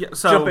to yeah,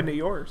 so, jump into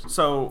yours,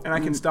 So and I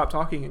can stop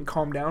talking and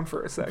calm down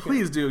for a second.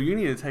 Please do. You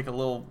need to take a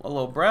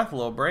little breath, a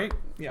little break.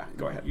 Yeah,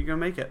 go ahead. You're gonna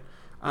make it.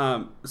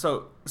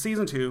 So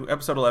season 2,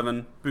 episode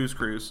 11, Booze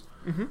Cruise.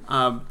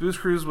 Booze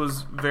Cruise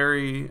was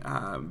very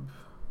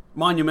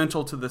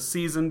monumental to the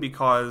season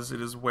because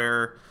it is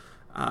where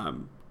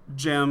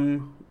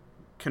Jim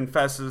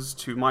confesses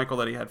to Michael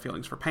that he had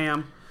feelings for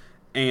Pam,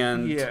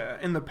 and Yeah,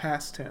 in the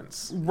past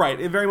tense. right,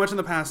 very much in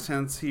the past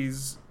tense.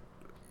 He's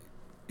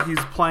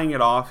playing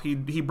it off. He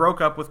broke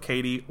up with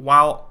Katie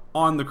while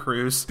on the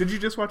cruise. Did you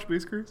just watch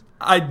Booze Cruise?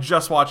 I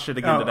just watched it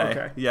again Oh, today.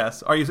 okay.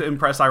 Yes. Are you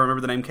impressed I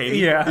remember the name Katie?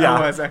 Yeah,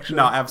 I was actually.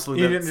 No,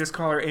 absolutely. You didn't just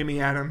call her Amy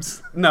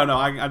Adams. No,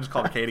 I just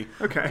called her Katie.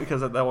 Okay.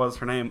 Because that was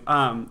her name.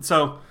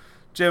 So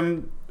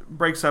Jim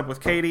breaks up with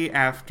Katie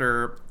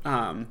after,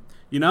 I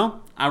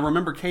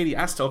remember Katie.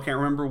 I still can't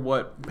remember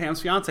what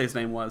Pam's fiance's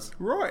name was.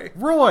 Roy.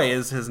 Roy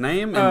is his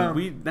name.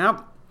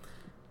 And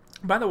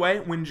By the way,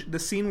 when the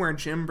scene where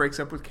Jim breaks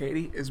up with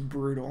Katie is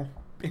brutal,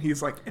 and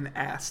he's like an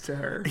ass to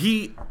her.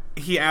 He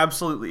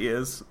absolutely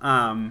is.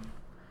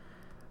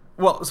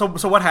 Well, so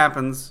what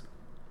happens?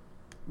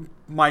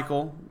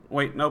 Michael.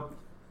 Wait, nope.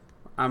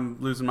 I'm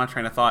losing my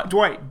train of thought.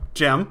 Dwight.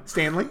 Jim.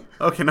 Stanley.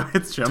 Okay, no,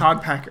 it's Jim.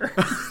 Todd Packer.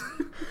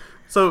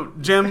 So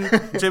Jim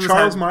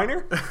Charles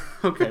Minor.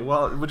 Okay,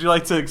 well, would you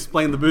like to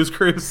explain the Booze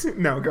Cruise?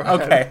 No, go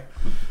ahead. Okay.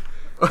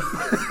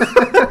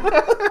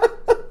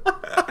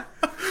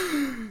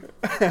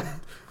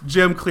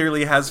 Jim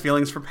clearly has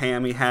feelings for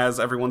Pam.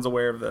 Everyone's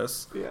aware of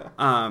this. Yeah.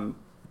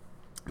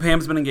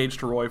 Pam's been engaged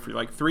to Roy for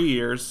like 3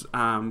 years.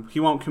 He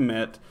won't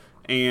commit,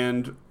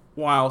 and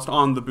whilst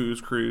on the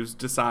Booze Cruise,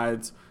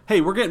 decides, "Hey,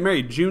 we're getting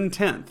married June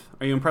 10th."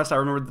 Are you impressed? I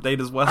remember the date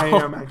as well. I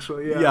am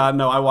actually. Yeah. Yeah,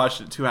 no, I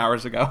watched it 2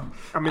 hours ago.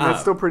 I mean,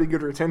 that's still pretty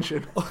good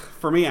retention.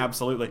 For me,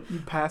 absolutely. You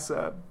pass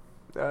the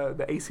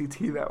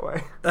ACT that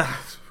way.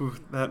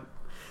 That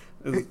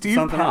is Do you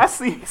something pass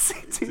else.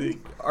 the ACT?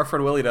 Our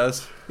friend Willie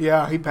does.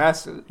 Yeah, he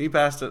passed it. He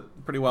passed it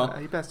pretty well.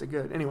 He passed it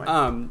good. Anyway.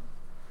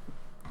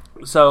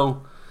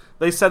 So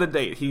they set a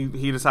date.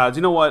 He decides,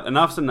 you know what,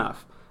 enough's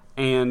enough.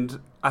 And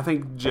I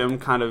think Jim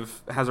kind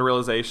of has a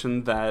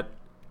realization that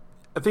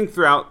I think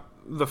throughout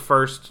the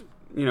first,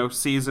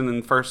 season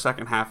and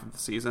second half of the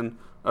season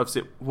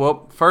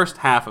first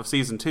half of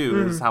season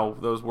 2 is how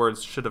those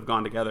words should have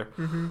gone together.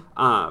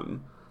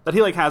 That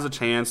he has a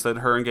chance, that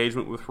her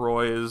engagement with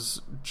Roy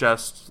is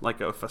just like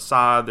a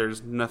facade.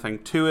 There's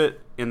nothing to it,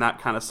 and that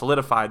kind of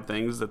solidified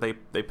things, that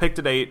they picked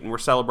a date and were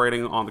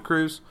celebrating on the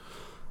cruise.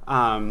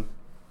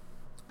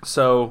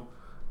 So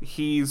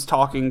he's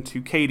talking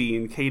to Katie,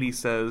 and Katie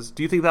says,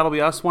 "Do you think that'll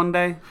be us one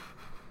day?"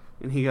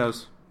 And he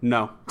goes,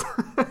 "No."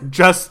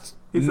 Just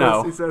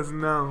no. He says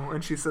no,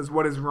 and she says,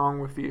 "What is wrong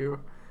with you?"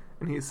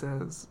 And he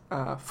says,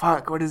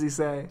 "Fuck." What does he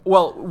say?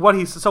 Well, what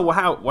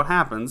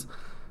happens?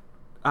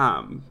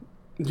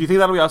 Do you think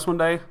that'll be us one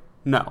day?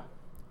 No.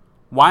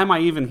 Why am I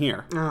even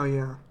here? Oh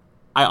yeah.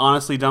 I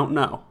honestly don't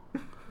know.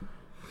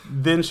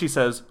 Then she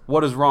says,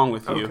 "What is wrong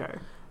with you?" Okay.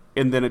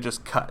 And then it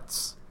just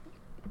cuts.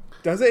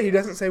 Does it? He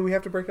doesn't say we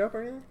have to break up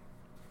or anything?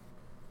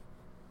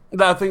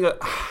 I think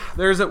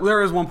there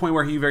is one point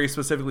where he very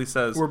specifically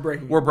says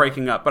We're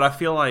breaking up, but I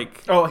feel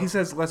like he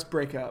says let's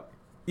break up.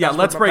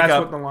 Let's break up.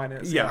 That's what the line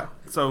is. Yeah.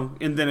 So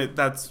and then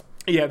that's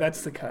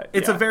the cut.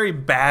 It's a very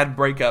bad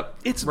breakup.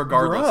 It's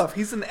regardless. rough.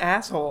 He's an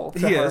asshole to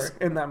He her is.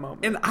 in that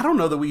moment. And I don't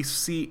know that we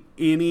see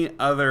any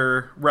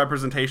other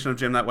representation of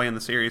Jim that way in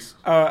the series.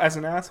 As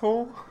an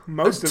asshole,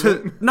 most of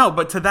it. No,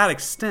 but to that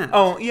extent.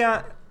 Oh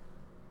yeah.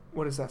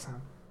 What does that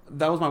sound?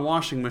 That was my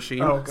washing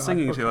machine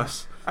singing to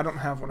us. I don't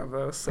have one of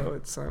those, so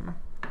it's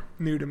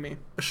new to me.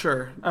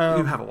 Sure.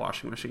 You have a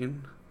washing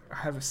machine. I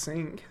have a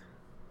sink.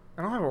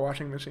 I don't have a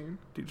washing machine.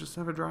 Do you just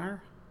have a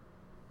dryer?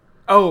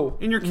 Oh,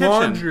 in your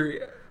kitchen.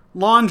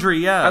 Laundry,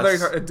 yes. I thought you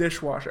called it a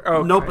dishwasher. Oh,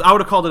 okay. Nope, I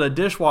would have called it a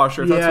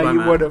dishwasher if that's what I meant.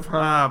 Yeah, you would have, huh?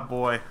 Ah,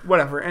 boy.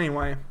 Whatever,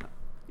 anyway.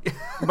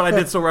 But I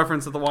did still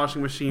reference that the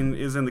washing machine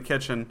is in the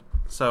kitchen,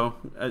 so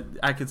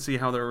I could see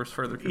how there was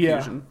further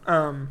confusion.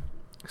 Yeah.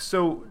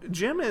 So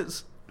Jim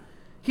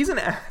he's an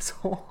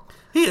asshole.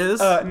 He is.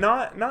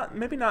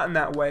 Maybe not in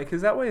that way,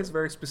 because that way is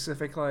very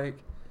specific, like,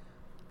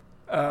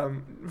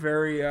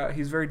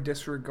 he's very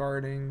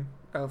disregarding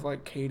of,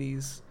 like,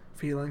 Katie's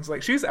feelings.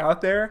 Like, she's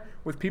out there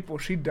with people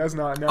she does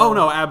not know. Oh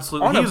no,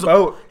 absolutely. On a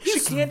boat.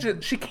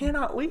 She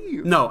cannot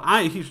leave. No,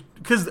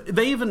 because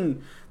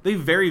they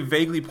very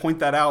vaguely point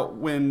that out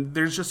when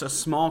there's just a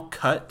small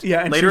cut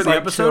and later she's, in the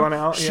like, episode.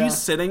 out, she's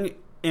sitting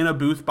in a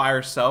booth by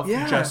herself,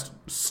 just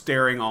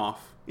staring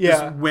off.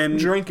 Yeah, when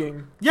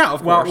drinking. Yeah,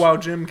 of course. While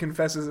Jim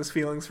confesses his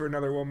feelings for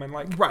another woman,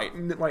 like right,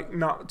 like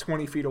not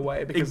 20 feet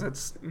away, because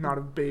it's not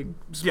a big.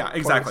 Yeah,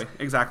 place.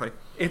 exactly.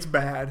 It's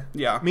bad.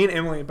 Yeah, me and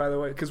Emily, by the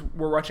way, because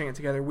we're watching it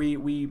together, we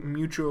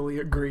mutually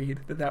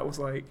agreed that was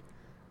like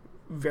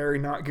very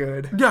not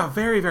good. Yeah,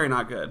 very, very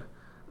not good.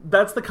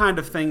 That's the kind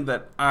of thing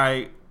that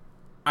I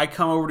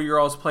come over to your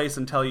all's place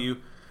and tell you,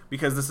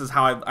 because this is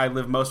how I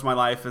live most of my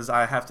life, is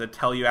I have to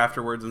tell you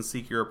afterwards and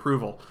seek your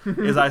approval.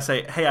 Is I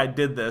say, hey, I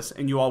did this,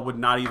 and you all would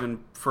not even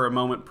for a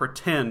moment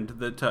pretend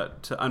that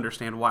to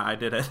understand why I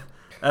did it.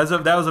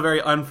 That was a very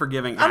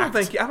unforgiving act.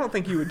 I don't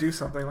think you would do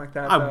something like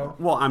that, though.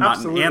 Well, I'm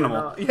Absolutely not an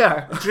animal. Not.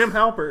 Yeah, Jim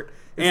Halpert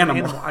is animal.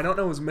 An animal. I don't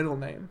know his middle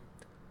name.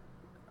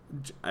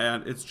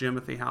 It's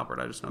Jimothy Halpert.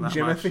 I just know that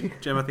Jimothy?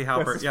 much. Jimothy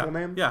Halpert. That's his full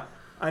name? Yeah.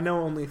 I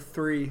know only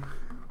 3.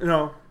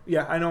 No.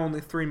 Yeah, I know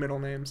only 3 middle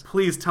names.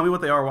 Please tell me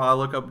what they are while I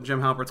look up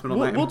Jim Halpert's middle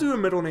name. We'll do a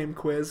middle name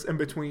quiz in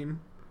between.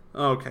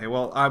 Okay,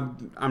 well,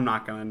 I'm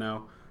not gonna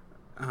know.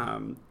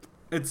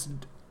 It's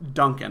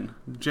Duncan.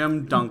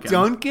 Jim Duncan.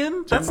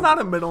 Duncan? That's not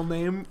a middle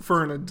name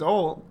for an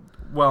adult.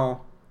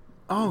 Well,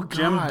 God.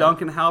 Jim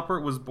Duncan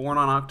Halpert was born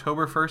on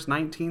October 1st,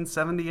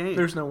 1978.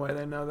 There's no way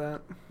they know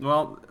that.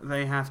 Well,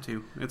 they have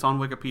to. It's on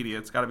Wikipedia.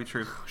 It's got to be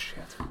true. Oh,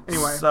 shit.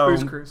 Anyway,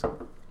 Booze Cruise.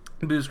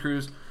 Booze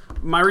Cruise.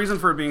 My reason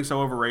for it being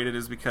so overrated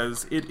is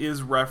because it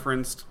is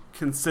referenced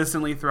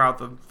consistently throughout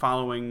the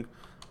following,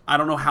 I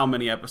don't know how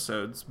many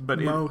episodes, but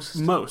most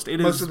of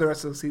the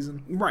rest of the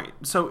season. Right.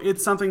 So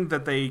it's something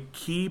that they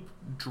keep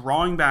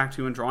drawing back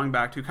to,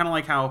 kind of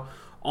like how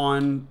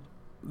on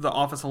the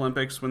Office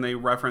Olympics, when they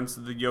reference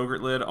the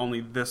yogurt lid, only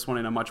this one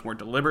in a much more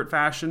deliberate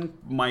fashion.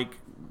 Mike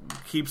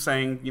keeps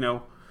saying,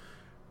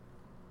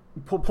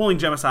 pulling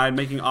Jem aside,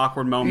 making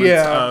awkward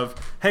moments of,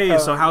 hey,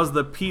 so how's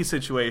the P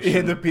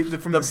situation? Yeah,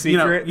 from the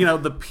secret.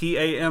 The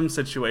PAM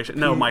situation.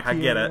 No, Mike, I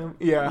get it.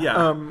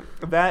 Yeah.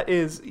 That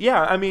is,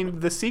 I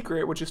mean, The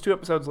Secret, which is 2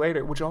 episodes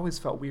later, which always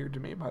felt weird to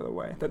me, by the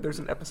way, that there's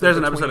an episode There's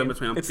an episode in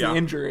between. It's the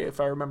injury, if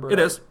I remember right.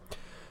 It is.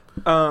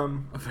 A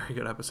very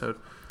good episode.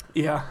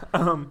 Yeah.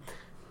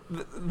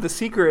 The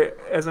Secret,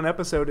 as an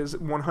episode, is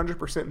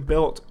 100%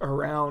 built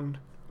around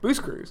Booze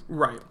Cruise.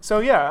 Right. So,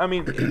 I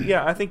mean,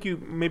 I think you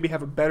maybe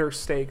have a better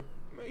stake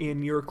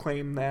in your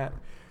claim that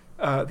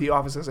The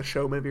Office as a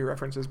show maybe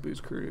references Booze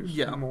Cruise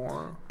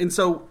more. And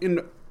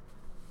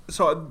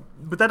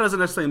but that doesn't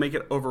necessarily make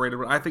it overrated.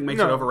 What I think makes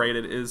it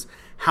overrated is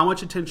how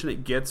much attention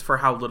it gets for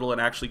how little it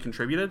actually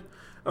contributed.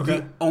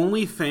 Okay. The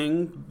only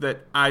thing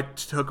that I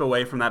took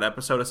away from that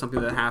episode as something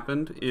that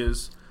happened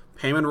is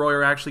Pam and Roy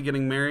are actually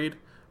getting married.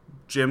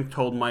 Jim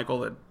told Michael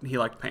that he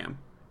liked Pam.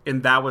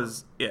 And that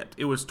was it.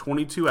 It was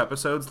 22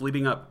 episodes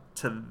leading up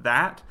to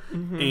that.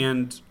 Mm-hmm.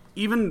 And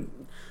even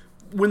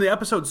when the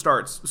episode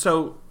starts,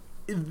 so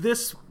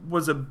this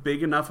was a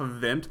big enough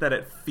event that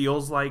it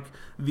feels like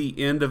the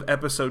end of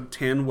episode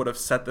 10 would have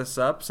set this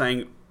up,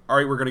 saying, all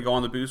right, we're going to go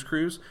on the Booze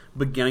Cruise.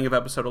 Beginning of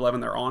episode 11,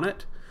 they're on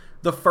it.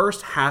 The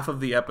first half of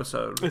the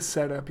episode is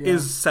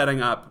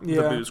setting up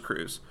the Booze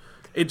Cruise.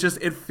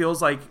 It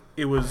feels like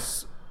it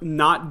was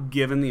not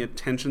given the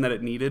attention that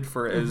it needed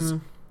for as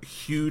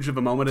huge of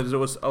a moment as it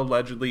was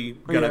allegedly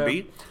going to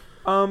be.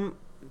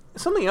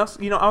 Something else,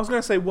 I was going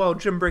to say, well,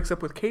 Jim breaks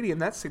up with Katie, and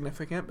that's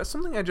significant. But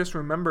something I just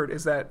remembered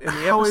is that in the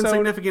How episode...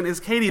 insignificant is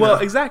Katie, Well,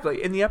 though?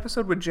 exactly. In the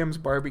episode with Jim's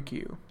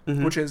barbecue,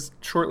 which is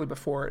shortly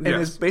before, and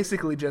is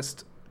basically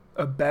just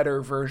a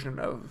better version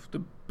of the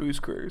Booze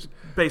Cruise.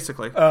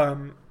 Basically.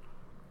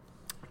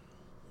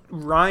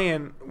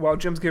 Ryan, while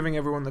Jim's giving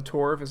everyone the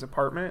tour of his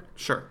apartment...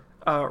 Sure.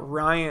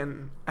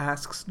 Ryan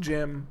asks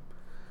Jim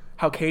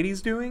how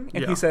Katie's doing,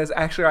 and he says,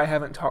 actually, I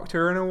haven't talked to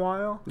her in a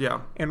while.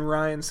 Yeah. And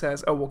Ryan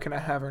says, oh, well, can I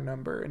have her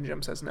number? And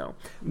Jim says no.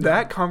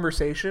 That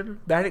conversation,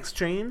 that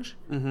exchange,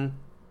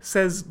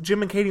 says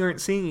Jim and Katie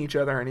aren't seeing each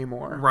other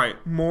anymore. Right.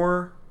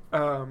 More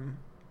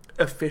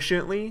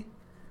efficiently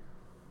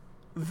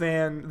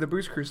than the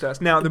Booze Cruise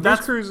does. Now, the Booze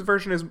Cruise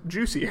version is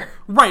juicier.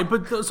 Right,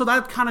 but so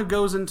that kind of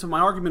goes into my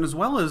argument as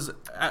well as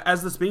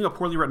this being a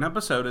poorly written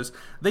episode, is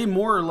they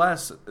more or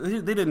less,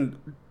 they didn't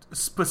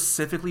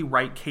specifically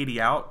write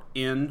Katie out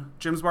in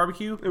Jim's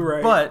barbecue,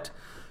 Right. but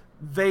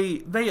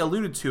they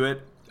alluded to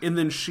it, and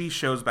then she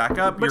shows back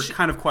up. But You're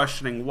kind of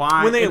questioning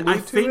why. When they And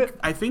allude to it-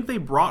 I think they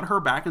brought her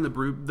back in the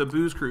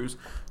Booze Cruise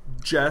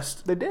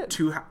just They did.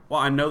 well,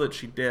 I know that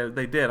she did.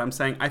 They did. I'm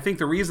saying I think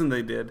the reason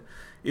they did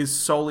is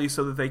solely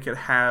so that they could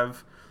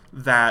have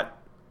that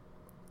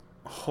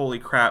holy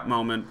crap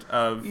moment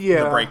of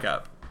Yeah. the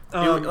breakup.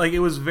 It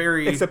was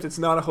very... Except it's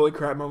not a holy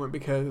crap moment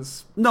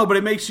because... No, but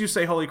it makes you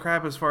say holy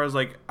crap as far as,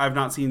 like, I've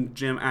not seen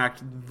Jim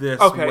act this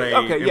way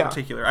in yeah.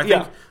 particular. I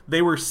Yeah. think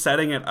they were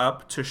setting it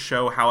up to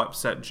show how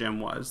upset Jim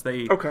was.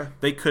 They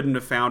couldn't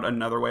have found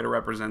another way to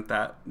represent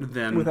that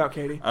than... Without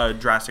Katie. A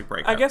drastic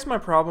breakup. I guess my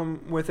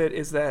problem with it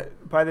is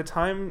that by the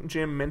time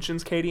Jim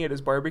mentions Katie at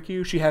his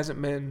barbecue, she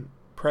hasn't been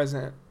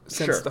present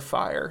since Sure. the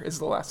fire is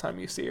the last time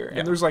you see her. Yeah.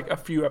 And there's like a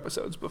few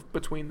episodes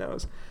between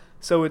those.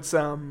 So it's...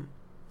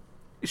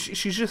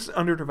 she's just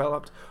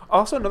underdeveloped.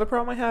 Also, another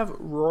problem I have,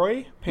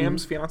 Roy,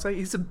 Pam's fiance,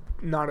 he's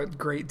not a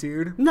great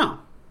dude. No.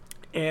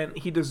 And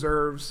he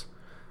deserves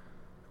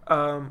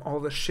all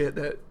the shit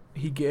that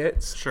he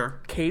gets. Sure.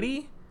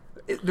 Katie,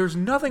 there's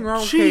nothing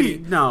wrong with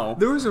Katie. No.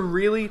 There was a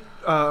really...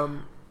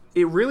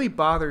 it really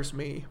bothers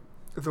me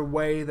the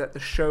way that the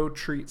show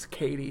treats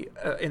Katie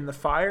in The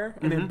Fire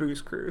and in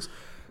Booze Cruise.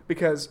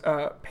 Because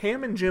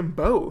Pam and Jim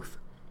both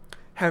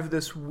have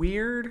this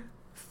weird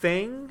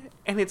thing,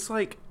 and it's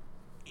like...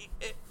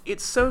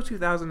 It's so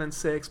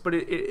 2006, but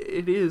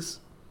it's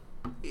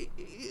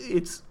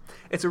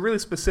a really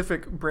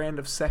specific brand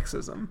of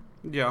sexism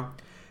Yeah.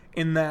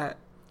 in that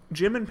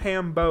Jim and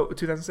Pam both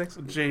 2006.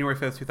 January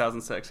 5th,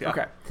 2006, yeah.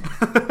 Okay.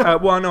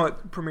 Well, I know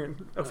it premiered in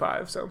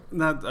 2005, so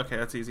Okay,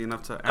 that's easy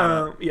enough to add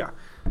up. yeah.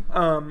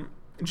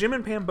 Jim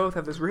and Pam both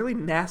have this really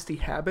nasty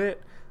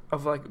habit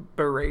of like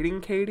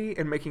berating Katie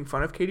and making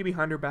fun of Katie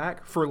behind her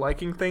back for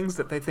liking things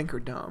that they think are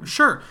dumb.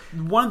 Sure.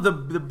 One of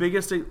the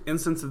biggest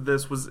instance of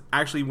this was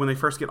actually when they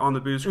first get on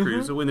the Booze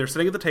Cruise, when they're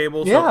sitting at the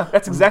table. Yeah, So,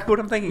 that's exactly what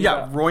I'm thinking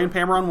about. Roy and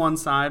Pam are on one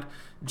side,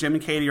 Jim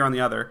and Katie are on the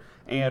other.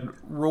 And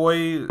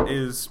Roy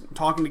is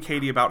talking to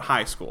Katie about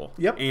high school.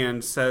 Yep.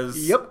 And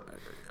says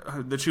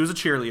that she was a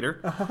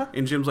cheerleader.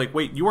 And Jim's like,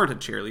 wait, you weren't a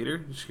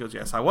cheerleader? And she goes,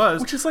 yes, I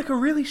was. Which is like a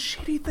really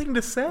shitty thing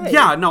to say.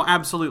 Yeah, no,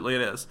 absolutely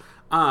it is.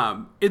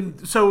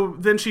 And so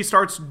then she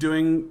starts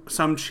doing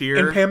some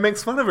cheer. And Pam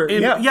makes fun of her.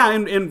 And, yeah.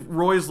 and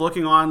Roy's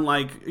looking on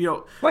like,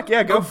 Like,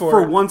 yeah, go for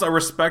for it. once a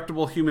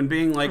respectable human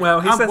being. Like, Well,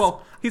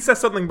 he says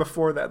something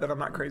before that I'm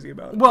not crazy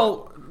about.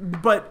 well,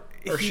 but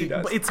Or she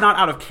does. but it's not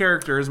out of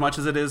character as much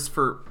as it is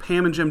for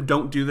Pam and Jim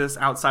don't do this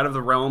outside of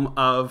the realm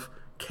of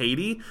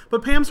Katie.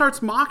 But Pam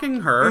starts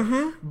mocking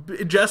her,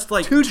 just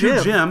like to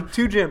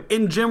Jim.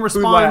 And Jim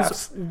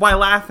responds by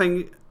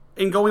laughing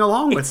and going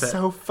along with it. It's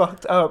so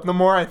fucked up. The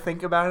more I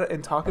think about it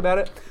and talk about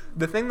it,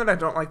 the thing that I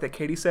don't like that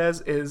Katie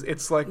says is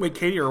it's like... Wait,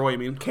 Katie or Roy, you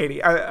mean?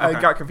 Katie. I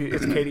got confused.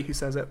 It's Katie who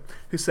says it.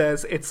 Who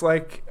says it's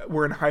like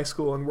we're in high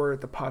school and we're at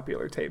the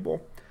popular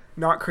table.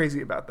 Not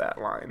crazy about that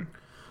line.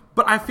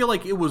 But I feel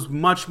like it was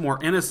much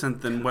more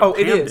innocent than what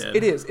Pam it is. did.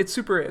 It is. It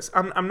super is.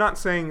 I'm not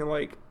saying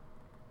like...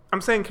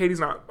 I'm saying Katie's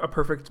not a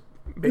perfect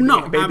baby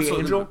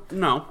angel.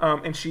 No.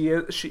 And she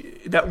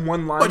that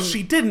one line... But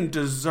she didn't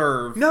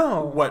deserve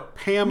what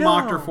Pam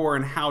mocked her for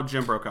and how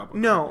Jim broke up with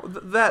her. No,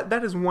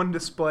 that is one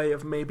display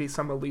of maybe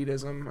some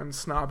elitism and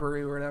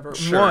snobbery or whatever.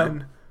 Sure.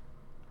 One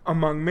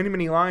among many,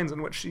 many lines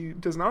in which she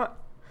does not.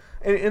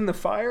 In The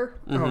Fire?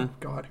 Oh,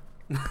 God.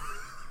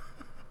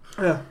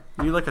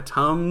 You like a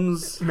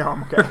Tums? No,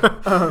 I'm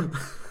okay.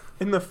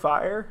 In The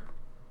Fire...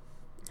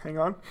 Hang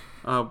on.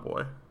 Oh,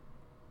 boy.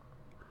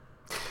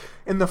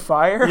 In The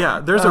Fire? Yeah,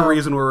 there's a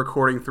reason we're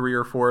recording 3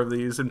 or 4 of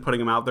these and putting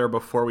them out there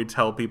before we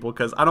tell people,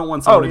 because I don't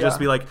want someone to just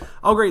be like,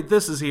 oh, great,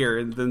 this is here,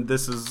 and then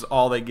this is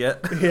all they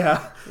get.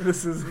 Yeah,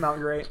 this is not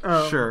great.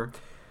 Sure.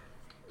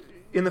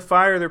 In The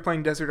Fire, they're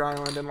playing Desert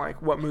Island, and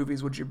like, what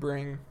movies would you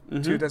bring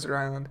to Desert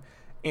Island?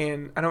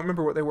 And I don't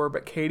remember what they were,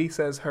 but Katie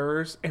says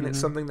hers, and it's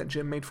something that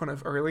Jim made fun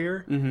of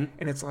earlier. And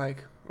it's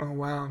like, oh,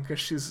 wow,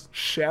 because she's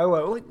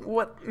shallow. Like,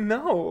 what?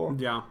 No.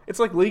 Yeah. It's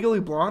like Legally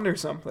Blonde or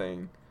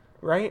something,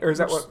 right? Or is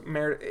that what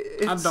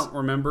Meredith... I don't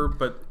remember,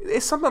 but...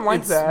 It's something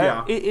like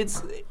that. Yeah.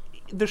 It's...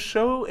 The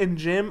show and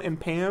Jim and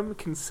Pam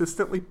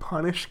consistently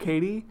punish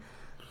Katie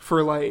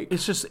for like...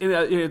 It's just...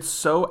 It's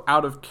so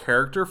out of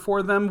character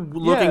for them.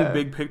 Looking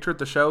big picture at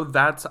the show,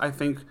 that's, I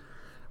think,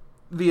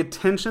 the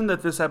attention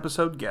that this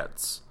episode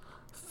gets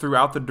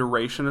throughout the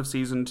duration of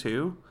season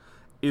 2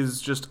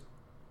 is just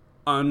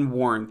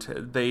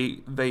unwarranted. They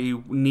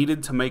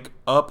needed to make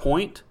a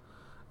point,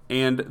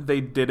 and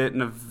they did it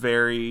in a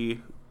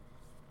very...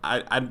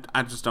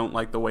 I just don't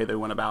like the way they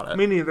went about it.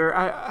 Me neither.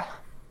 I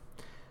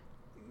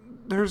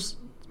just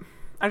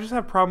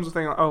have problems with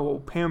thinking, oh, well,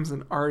 Pam's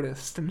an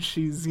artist, and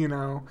she's,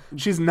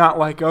 she's not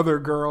like other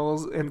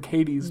girls, and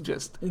Katie's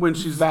just when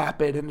she's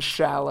vapid and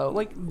shallow.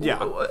 Like,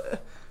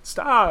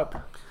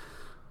 stop.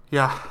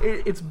 Yeah.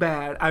 It's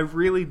bad. I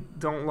really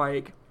don't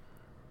like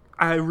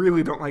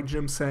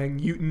Jim saying,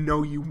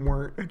 you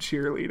weren't a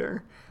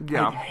cheerleader.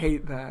 Yeah. I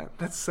hate that.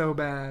 That's so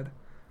bad.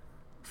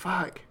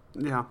 Fuck.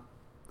 Yeah.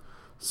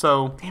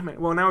 So Damn it.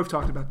 Well, now we've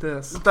talked about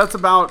this. that's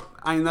about.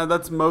 I mean,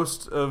 that's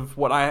most of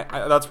what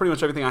that's pretty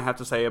much everything I have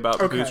to say about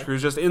the Booze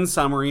Cruise. Just in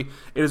summary,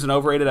 it is an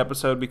overrated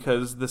episode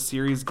because the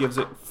series gives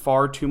it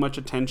far too much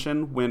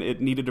attention when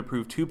it needed to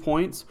prove 2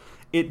 points.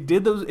 It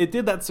did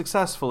that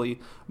successfully,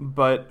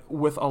 but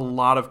with a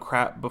lot of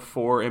crap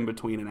before, in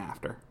between, and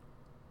after.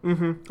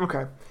 Mm-hmm.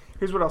 Okay.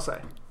 Here's what I'll say.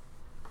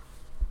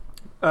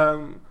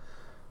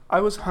 I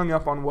was hung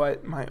up on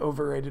what my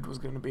overrated was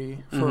going to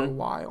be for a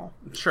while.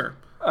 Sure.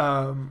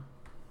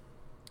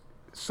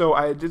 So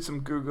I did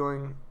some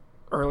Googling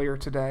earlier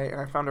today, and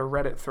I found a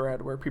Reddit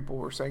thread where people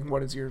were saying,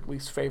 what is your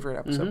least favorite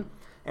episode?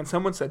 And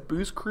someone said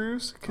Booze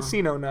Cruise,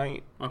 Casino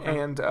Night,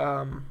 and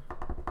I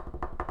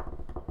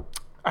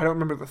don't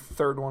remember the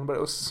third one, but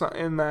it was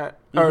in that,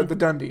 or the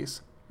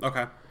Dundies.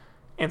 Okay.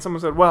 And someone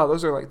said, wow,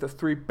 those are like the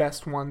 3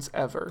 best ones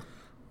ever.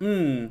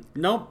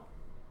 Nope.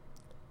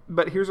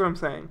 But here's what I'm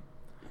saying.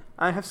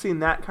 I have seen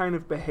that kind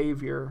of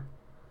behavior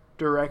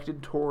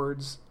directed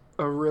towards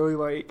a really,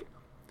 like,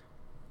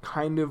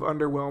 kind of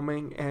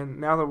underwhelming, and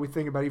now that we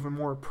think about it, even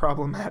more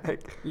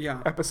problematic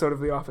episode of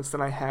The Office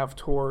than I have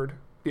toward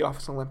The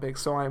Office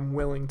Olympics, so I'm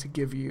willing to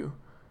give you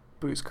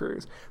Booze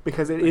Cruise.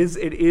 Because it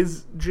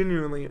is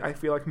genuinely, I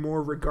feel like,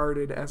 more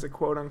regarded as a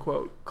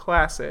quote-unquote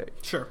classic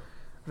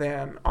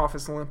than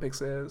Office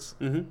Olympics is.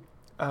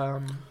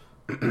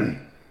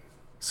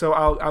 So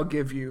I'll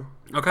give you...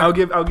 Okay.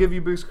 I'll give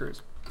you Booze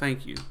Cruise.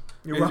 Thank you.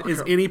 You're welcome.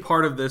 Is any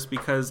part of this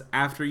because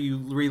after you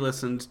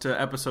re-listened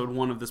to episode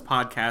 1 of this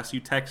podcast,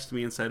 you texted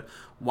me and said,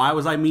 why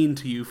was I mean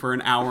to you for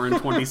an hour and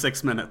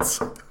 26 minutes?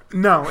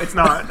 No, it's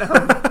not.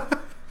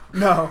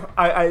 No,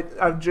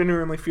 I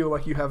genuinely feel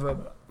like you have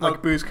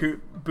Booze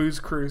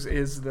Cruise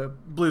is the...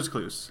 Blue's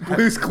Clues.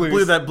 Blue's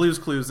Clues. That Blue's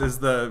Clues is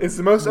the... It's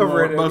the most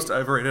overrated. Most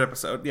overrated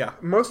episode, yeah.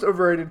 Most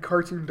overrated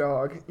cartoon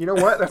dog. You know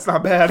what? That's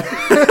not bad.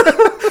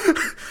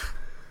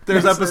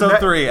 There's episode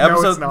 3.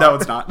 No,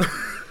 it's not.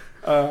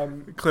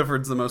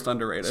 Clifford's the most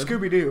underrated.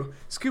 Scooby-Doo.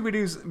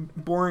 Scooby-Doo's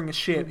boring as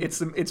shit.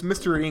 It's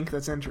Mystery Inc.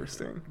 that's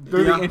interesting.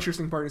 They're the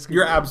interesting part of Scooby-Doo.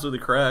 You're absolutely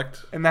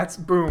correct. And that's,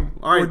 boom,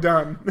 all right, we're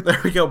done. There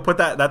we go. Put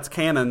that's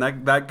canon.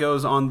 That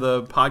goes on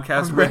the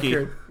podcast on wiki.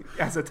 Record,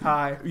 as a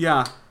tie.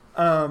 Yeah.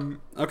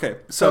 Okay.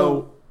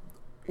 So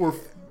we're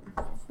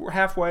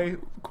halfway,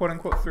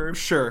 quote-unquote, through.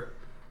 Sure.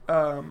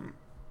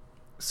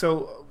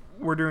 So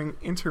we're doing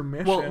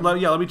intermission. Well,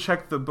 let me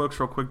check the books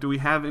real quick. Do we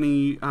have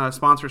any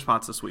sponsor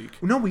spots this week?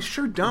 No, we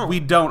sure don't. We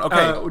don't.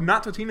 Okay.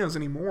 Not Totino's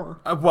anymore.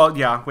 Well,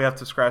 yeah, we have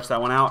to scratch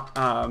that one out.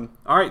 All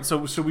right,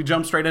 so should we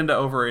jump straight into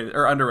overrated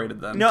or underrated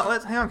then? No,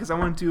 let's hang on because I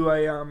want to do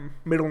a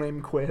middle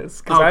name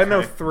quiz because I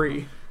know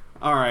 3.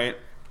 All right.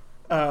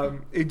 Do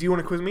you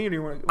want to quiz me or do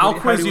you want? I'll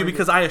quiz you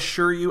because I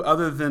assure you,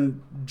 other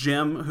than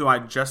Jim, who I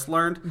just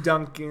learned,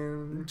 Jim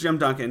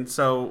Duncan.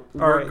 So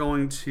we're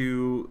going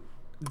to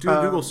do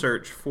a Google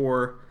search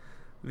for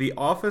The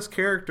Office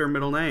character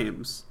middle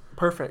names.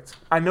 Perfect.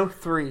 I know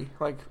 3.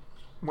 Like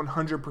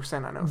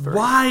 100% I know 3.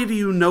 Why do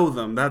you know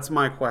them? That's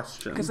my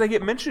question. Because they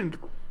get mentioned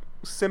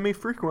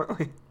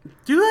semi-frequently.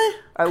 Do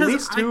they? At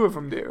least 2 of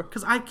them do.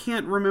 Because I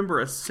can't remember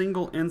a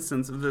single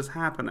instance of this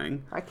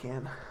happening. I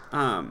can.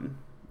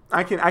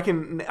 I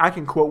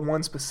can quote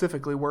one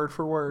specifically word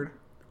for word.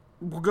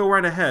 We'll go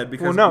right ahead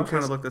because I'm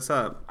trying to look this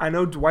up. I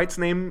know Dwight's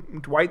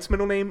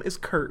middle name is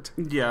Kurt.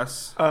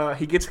 Yes.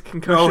 He gets a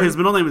concussion. Oh, his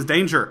middle name is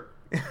Danger.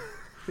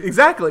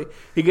 Exactly.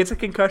 He gets a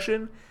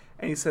concussion,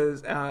 and he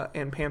says,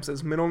 and Pam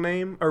says middle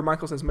name, or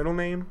Michael says middle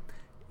name,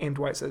 and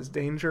Dwight says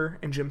Danger,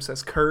 and Jim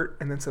says Kurt,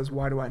 and then says,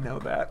 why do I know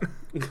that?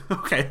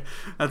 Okay,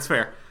 that's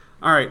fair.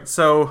 All right,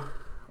 so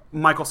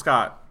Michael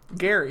Scott.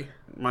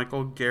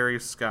 Michael Gary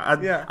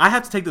Scott. I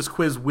have to take this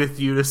quiz with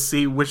you to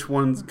see which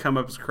ones come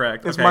up as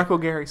correct. It's Michael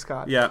Gary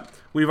Scott. Yeah.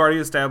 We've already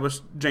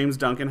established James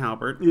Duncan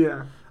Halpert.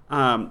 Yeah.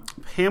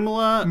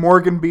 Pamela...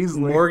 Morgan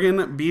Beasley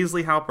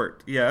Halpert.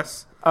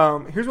 Yes.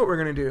 Here's what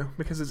we're going to do,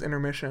 because it's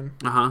intermission.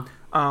 Uh-huh.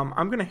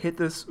 I'm going to hit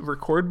this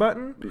record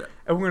button,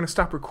 and we're going to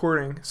stop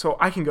recording so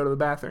I can go to the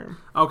bathroom.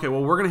 Okay,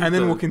 well, we're going to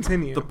hit we'll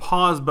continue. The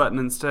pause button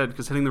instead,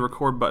 because hitting the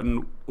record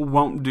button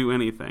won't do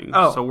anything.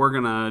 Oh. So we're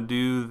going to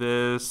do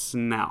this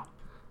now.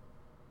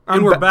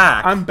 And we're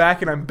back. I'm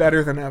back, and I'm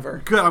better than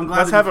ever. Good. I'm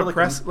glad.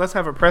 Let's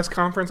have a press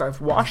conference. I've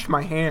washed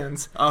my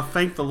hands.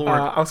 Thank the Lord.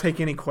 I'll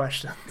take any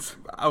questions.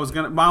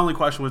 My only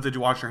question was, did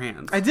you wash your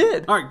hands? I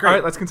did. All right, great. All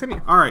right, let's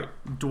continue. All right,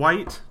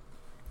 Dwight.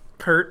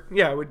 Kurt.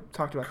 Yeah, we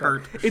talked about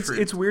Kurt. That.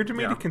 It's weird to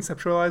me to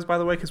conceptualize, by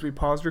the way, because we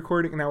paused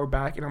recording and now we're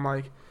back, and I'm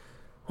like,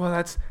 well,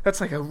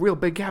 that's like a real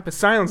big gap of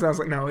silence. And I was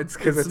like, no, it's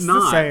because it's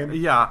not the same.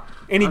 Yeah.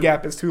 Any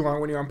gap is too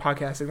long when you're on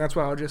podcasting. That's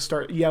why I'll just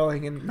start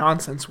yelling in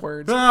nonsense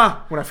words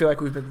when I feel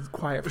like we've been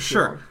quiet for too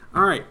long.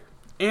 All right.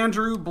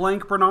 Andrew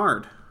Blank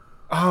Bernard.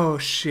 Oh,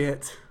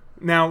 shit.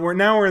 Now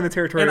we're in the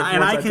territory of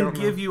ones I can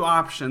give you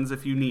options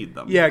if you need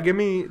them. Yeah, give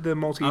me the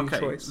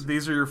multi-choice.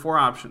 These are your 4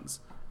 options.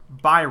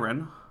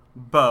 Byron,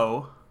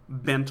 Bo,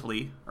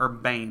 Bentley, or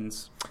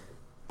Baines.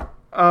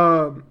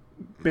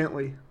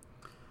 Bentley.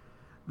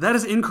 That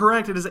is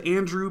incorrect. It is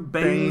Andrew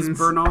Baines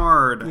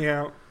Bernard.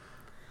 Yeah.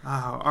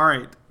 Oh, all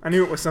right. I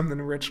knew it was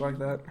something rich like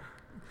that.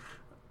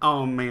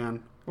 Oh,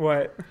 man.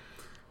 What?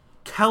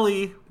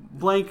 Kelly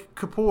blank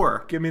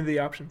Kapoor. Give me the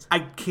options. I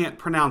can't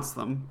pronounce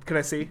them. Can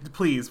I see?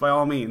 Please, by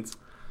all means.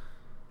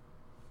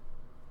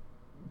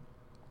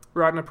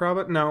 Ratna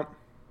Prabhat? No.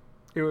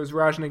 It was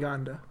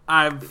Rajnigandha.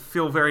 I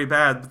feel very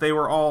bad. They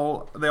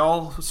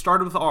all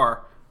started with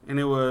R, and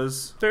it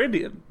was... They're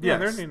Indian. Yeah,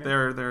 Yes, they're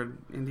Indian. they're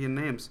Indian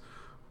names.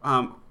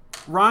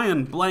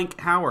 Ryan blank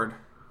Howard.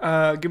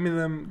 Give me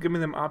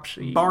them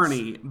options.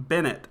 Barney,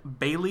 Bennett,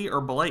 Bailey,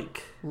 or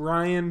Blake?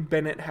 Ryan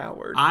Bennett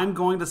Howard. I'm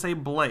going to say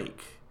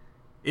Blake.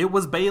 It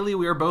was Bailey.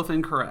 We are both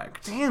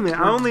incorrect. Damn it!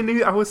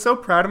 I was so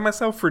proud of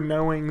myself for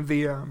knowing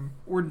the.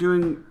 We're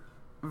doing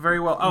very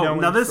well. Oh, Knowing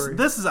now this free.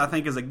 is I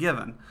think is a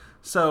given.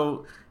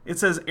 So it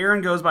says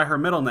Erin goes by her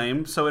middle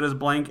name, so it is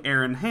blank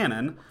Erin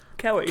Hannon.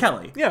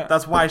 Kelly. Yeah,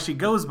 that's why she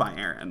goes by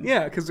Erin.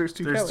 Yeah, because there's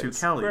two There's Kellys. two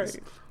Kellys. Right.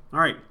 All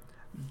right.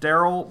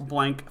 Daryl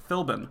blank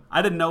Philbin.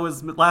 I didn't know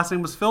his last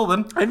name was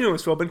Philbin I knew it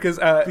was Philbin because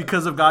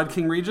because of God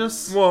King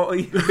Regis. well,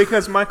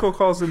 because Michael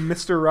calls him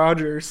Mr.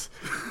 Rogers.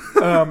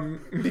 Do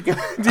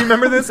you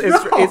remember this?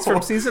 It's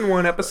from season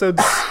 1, episode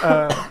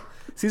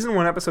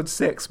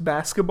 6,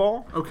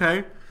 basketball.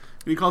 Okay.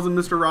 He calls him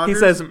Mr. Rogers. He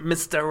says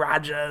Mr.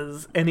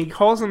 Rogers, and he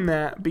calls him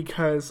that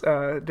because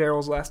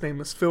Daryl's last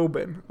name is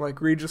Philbin, like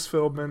Regis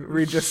Philbin.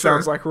 Regis Sure.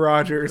 sounds like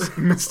Rogers.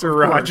 Mr.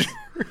 course. Rogers.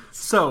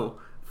 So,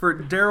 for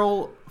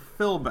Daryl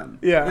Philbin,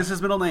 Yeah. is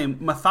his middle name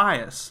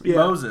Matthias, Yeah.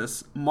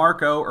 Moses,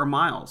 Marco, or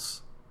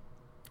Miles?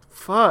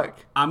 Fuck.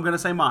 I'm going to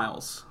say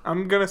Miles.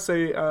 I'm gonna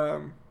say,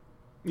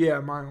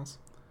 Miles.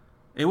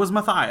 It was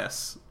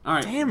Matthias. All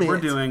right. Damn We're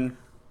it. doing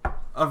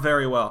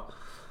very well.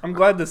 I'm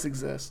glad this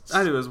exists.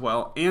 I do as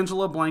well.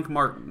 Angela blank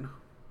Martin.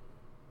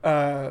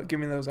 Give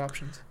me those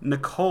options.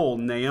 Nicole,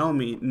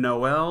 Naomi,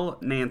 Noelle,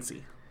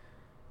 Nancy.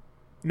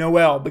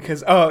 Noelle,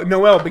 because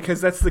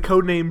that's the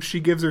code name she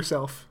gives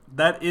herself.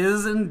 That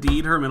is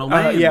indeed her middle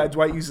name. Yeah,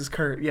 Dwight uses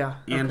Kurt. Yeah,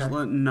 okay.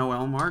 Angela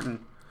Noelle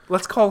Martin.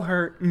 Let's call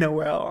her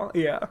Noelle.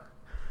 Yeah.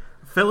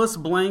 Phyllis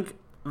blank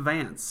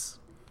Vance.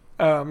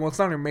 Well, it's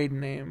not her maiden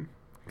name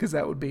because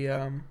that would be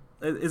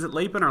Is it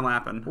Lapin or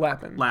Lappin?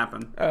 Lappin.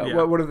 Lappin.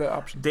 Yeah. What are the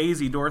options?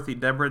 Daisy, Dorothy,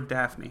 Deborah,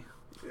 Daphne.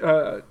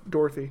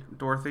 Dorothy.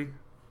 Dorothy?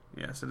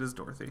 Yes, it is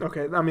Dorothy.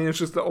 Okay, I mean it's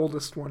just the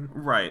oldest one.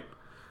 Right.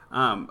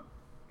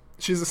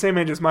 She's the same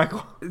age as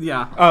Michael.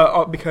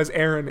 Yeah. Because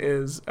Erin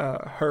is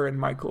her and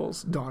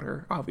Michael's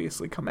daughter.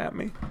 Obviously, come at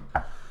me.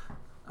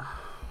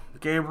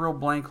 Gabriel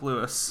blank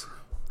Lewis.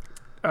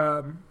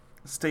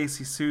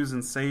 Stacy,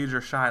 Susan, Sage,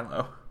 or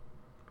Shiloh.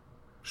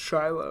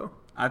 Shiloh.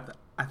 I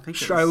think it's,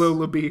 Shiloh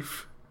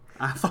LaBeef.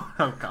 I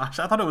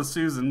thought it was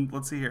Susan.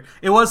 Let's see here.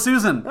 It was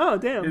Susan. Oh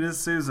damn! It is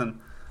Susan.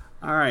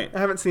 All right. I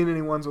haven't seen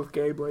any ones with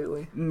Gabe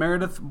lately.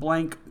 Meredith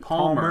blank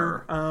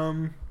Palmer.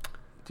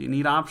 Do you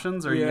need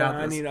options or you got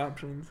this? I need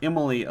options.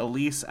 Emily,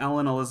 Elise,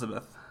 Ellen,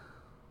 Elizabeth.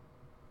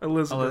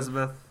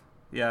 Elizabeth.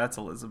 Yeah, that's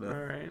Elizabeth.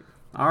 All right.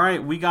 All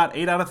right, we got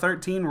 8 out of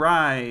 13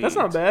 right. That's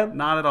not bad.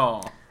 Not at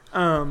all.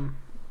 Have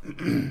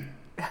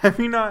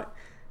you not?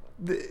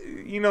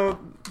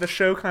 The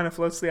show kind of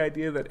floats the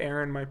idea that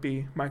Erin might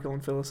be Michael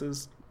and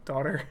Phyllis's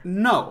daughter.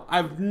 No,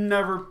 I've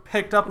never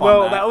picked up on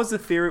Well, that. that was the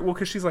theory. Well,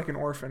 because she's like an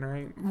orphan,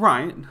 right?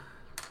 Right.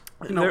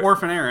 There-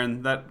 Orphan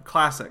Aaron, that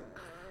classic.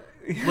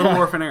 Little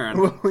Orphan Aaron.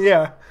 Well,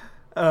 yeah.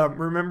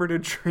 Remember to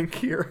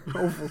drink your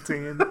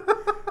Ovaltine.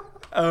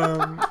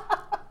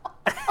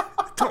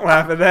 Don't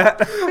laugh at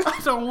that. I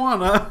don't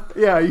wanna.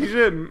 Yeah, you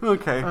shouldn't.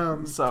 Okay.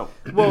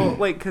 Well,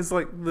 because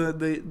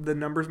the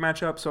numbers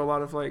match up, so a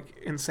lot of like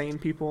insane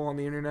people on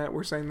the internet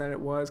were saying that it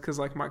was because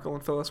like Michael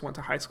and Phyllis went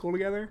to high school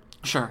together.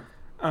 Sure.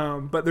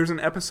 But there's an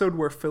episode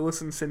where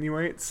Phyllis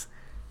insinuates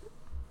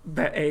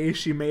that A,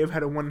 she may have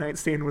had a one night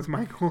stand with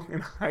Michael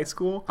in high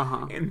school,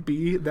 and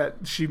B, that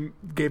she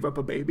gave up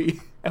a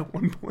baby at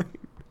one point.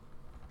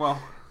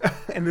 Well,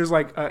 And there's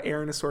like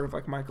Erin is sort of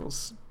like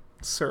Michael's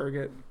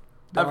surrogate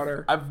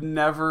daughter. I've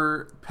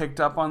never picked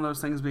up on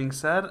those things being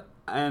said,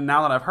 and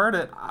now that I've heard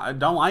it, I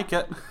don't like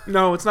it.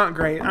 No, it's not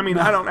great. I mean,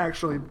 I don't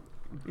actually,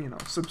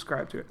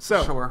 subscribe to it.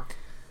 So, Sure.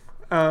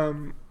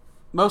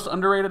 Most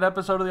underrated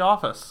episode of The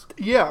Office.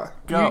 Yeah,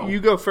 Go.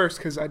 You go first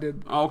because I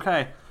did.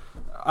 Okay.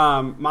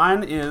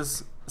 Mine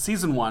is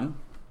season 1,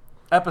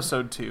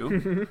 episode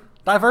 2,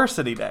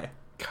 Diversity Day.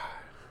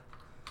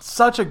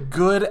 Such a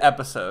good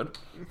episode.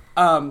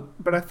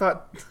 But I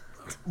thought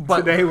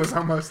today was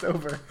almost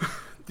over.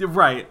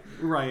 Right.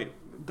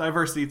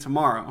 Diversity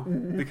tomorrow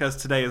because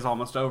today is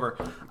almost over.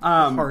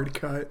 Hard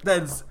cut.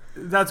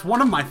 That's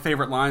one of my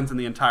favorite lines in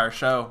the entire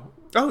show.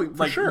 Oh,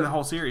 for sure. In the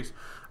whole series.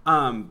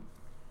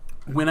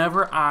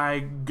 Whenever I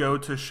go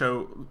to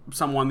show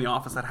someone The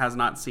Office that has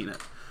not seen it,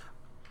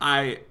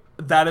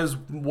 that is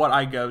what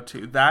I go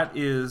to. That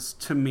is,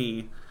 to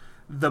me,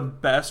 the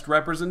best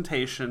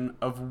representation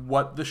of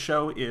what the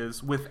show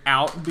is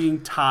without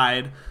being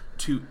tied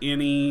to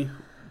any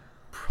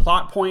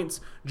plot points.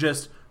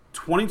 Just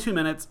 22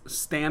 minutes,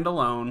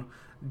 standalone.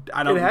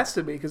 It has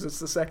to be because it's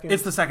the second.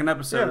 It's the second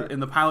episode, Yeah.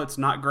 and the pilot's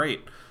not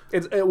great.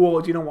 Well,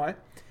 do you know why?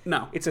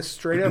 No. It's a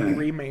straight up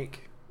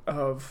remake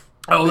of.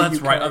 Oh, the that's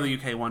UK. right. Oh, the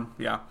UK one.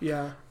 Yeah.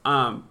 Yeah.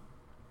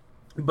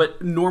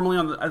 But normally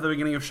at the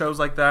beginning of shows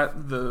like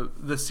that,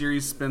 the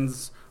series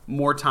spends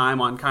more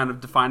time on kind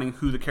of defining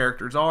who the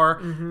characters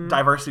are.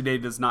 Diversity Day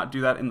does not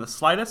do that in the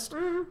slightest.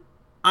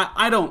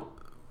 I don't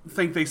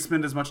think they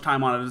spend as much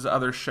time on it as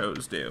other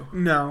shows do.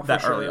 No,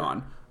 that for early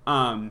sure.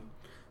 on.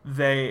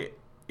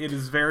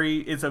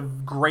 It's a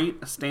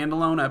great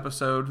standalone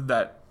episode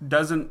that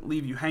doesn't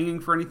leave you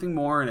hanging for anything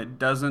more, and it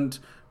doesn't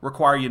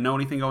require you to know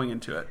anything going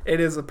into it. It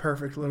is a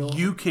perfect little...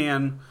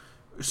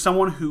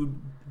 Someone who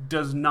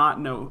does not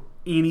know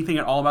anything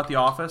at all about The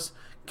Office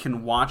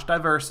can watch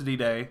Diversity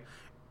Day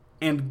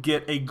and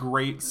get a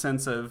great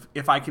sense of,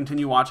 if I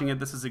continue watching it,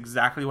 this is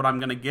exactly what I'm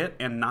going to get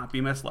and not be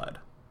misled.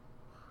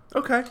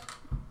 Okay.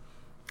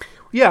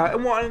 Yeah,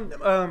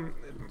 and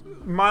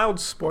mild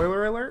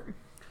spoiler alert.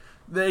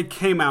 They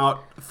came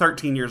out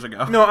 13 years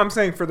ago. No, I'm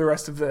saying for the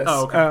rest of this.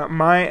 Oh, okay.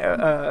 My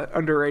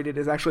underrated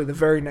is actually the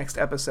very next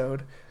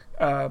episode,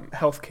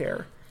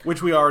 healthcare.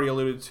 Which we already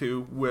alluded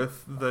to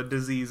with the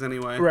disease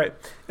anyway. Right.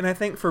 And I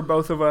think for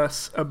both of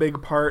us, a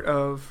big part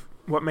of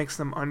what makes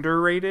them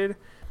underrated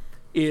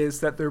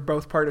is that they're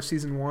both part of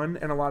season 1,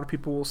 and a lot of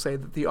people will say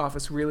that The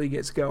Office really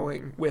gets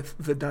going with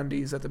the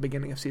Dundies at the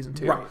beginning of season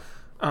 2. Right.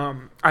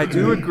 I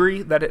do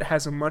agree that it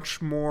has a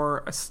much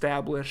more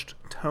established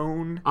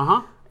tone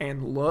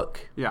and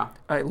look. Yeah.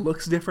 It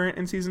looks different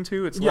in season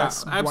 2. It's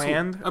less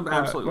bland,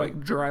 absolutely. like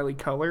dryly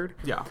colored.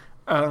 Yeah.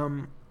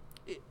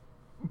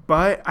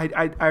 But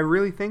I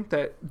really think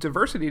that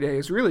Diversity Day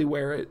is really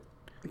where it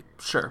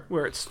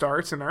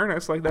starts in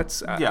earnest. Like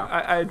that's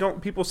I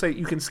don't. People say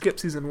you can skip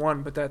season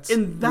 1, but that's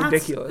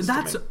ridiculous.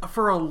 That's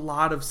for a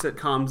lot of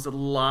sitcoms. A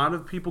lot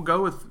of people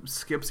go with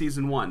skip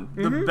season 1.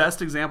 The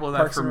best example of that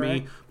Parks for and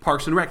me, Rec.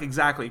 Parks and Rec,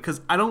 exactly. Because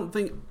I don't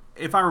think,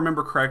 if I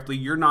remember correctly,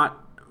 you're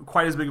not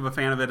quite as big of a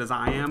fan of it as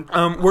I am.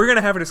 We're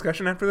gonna have a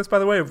discussion after this, by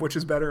the way, of which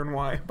is better and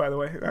why. By the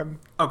way,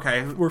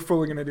 Okay, we're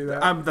fully gonna do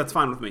that. that's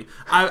fine with me.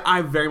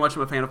 I very much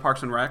am a fan of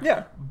Parks and Rec.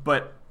 Yeah.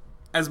 But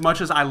as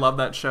much as I love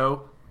that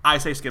show, I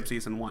say skip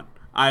season 1.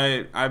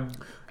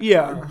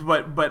 Yeah.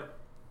 But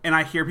and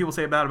I hear people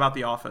say that about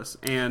The Office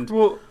and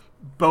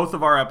both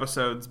of our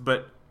episodes,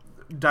 but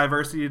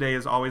Diversity Day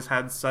has always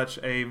had such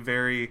a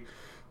very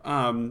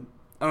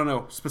I don't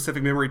know,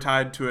 specific memory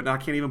tied to it. And I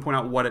can't even point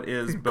out what it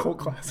is, but Cult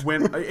classic.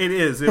 when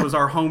it was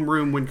our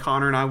homeroom when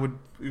Connor and I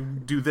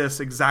would do this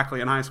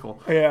exactly in high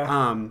school.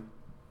 Yeah.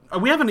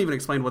 We haven't even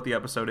explained what the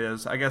episode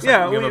is. I guess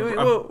Yeah. I can give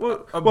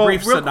a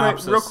brief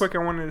synopsis. Real quick, I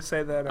wanted to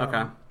say that.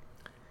 Okay.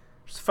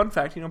 Just a fun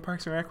fact,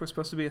 Parks and Rec was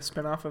supposed to be a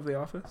spinoff of The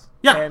Office.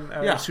 Yeah.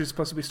 And she was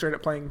supposed to be straight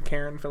up playing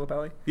Karen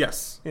Filippelli.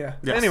 Yes. Yeah.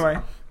 Yes. Anyway.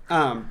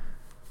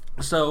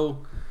 So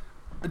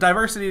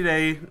Diversity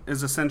Day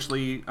is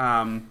essentially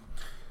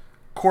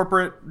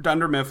corporate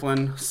Dunder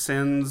Mifflin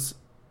sends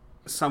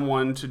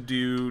someone to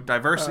do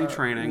diversity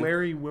training.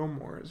 Larry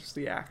Wilmore is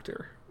the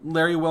actor.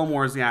 Larry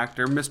Wilmore is the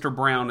actor. Mr.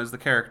 Brown is the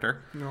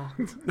character. No.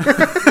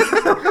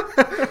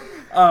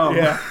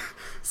 Yeah.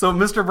 So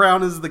Mr.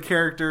 Brown is the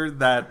character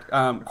that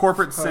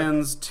corporate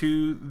sends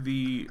to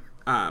the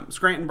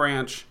Scranton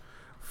branch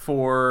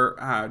for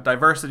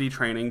diversity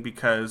training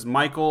because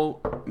Michael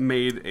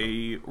made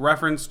a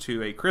reference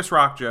to a Chris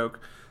Rock joke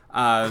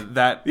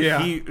that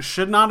he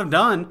should not have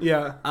done.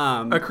 Yeah.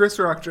 A Chris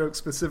Rock joke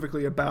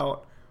specifically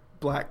about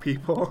black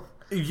people.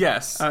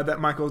 Yes. That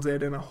Michael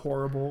did in a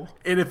horrible...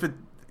 And if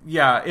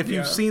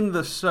you've seen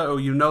the show,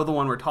 you know the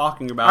one we're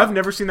talking about. I've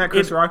never seen that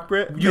Chris Rock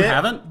bit. You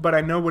haven't? But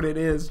I know what it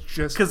is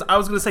just... Because I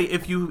was going to say,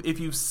 if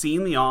you've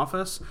seen The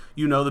Office,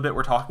 you know the bit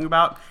we're talking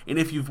about. And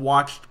if you've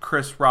watched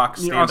Chris Rock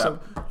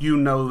stand-up, you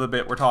know the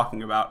bit we're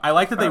talking about. I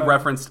like that they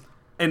referenced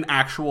an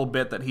actual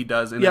bit that he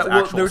does in his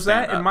actual there's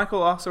stand-up. that, and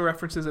Michael also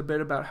references a bit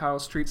about how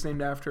streets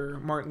named after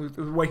Martin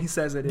Luther... The way he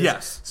says it is,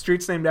 yes,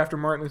 streets named after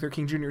Martin Luther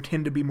King Jr.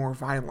 tend to be more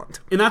violent.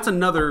 And that's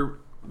another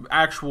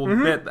actual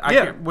bit.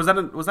 Was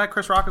that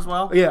Chris Rock as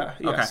well? Yeah.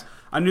 Okay. Yes.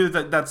 I knew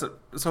that's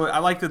so I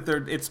like that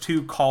it's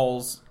two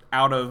calls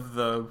out of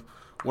the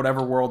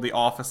whatever world The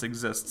Office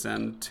exists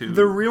in to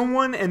the real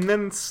one, and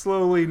then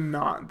slowly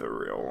not the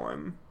real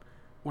one.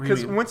 What do you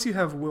mean? Because once you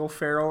have Will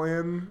Ferrell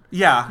in,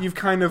 you've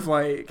kind of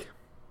like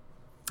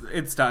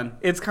it's done.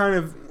 It's kind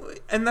of,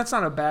 and that's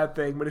not a bad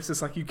thing, but it's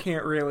just like you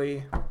can't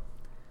really.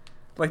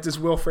 Like, does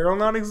Will Ferrell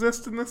not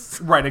exist in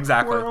this? Right.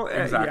 Exactly. World?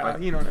 Exactly. Yeah,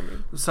 you know what I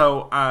mean.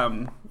 So,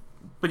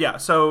 but yeah,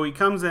 so he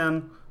comes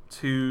in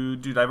to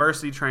do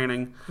diversity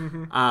training.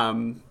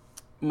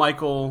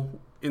 Michael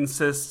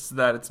insists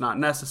that it's not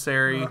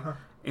necessary,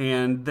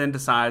 and then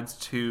decides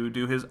to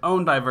do his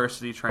own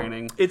diversity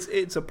training.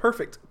 It's a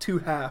perfect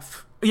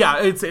 2.5.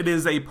 Yeah, it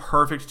is a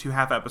perfect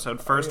 2.5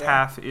 episode. First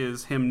half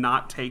is him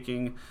not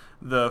taking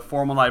the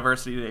formal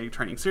diversity day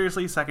training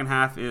seriously. Second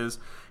half is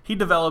he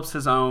develops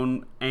his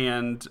own,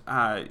 and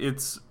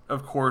it's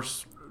of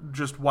course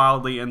just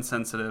wildly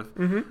insensitive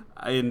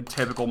in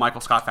typical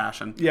Michael Scott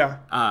fashion.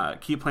 Yeah.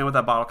 Keep playing with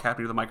that bottle cap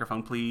near the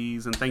microphone,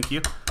 please, and thank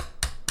you.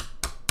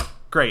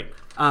 Great.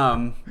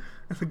 I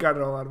got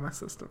it all out of my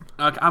system.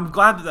 I'm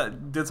glad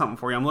that did something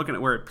for you. I'm looking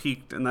at where it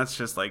peaked, and that's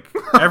just like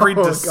every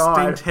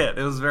distinct hit.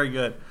 It was very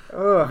good.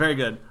 Very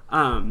good.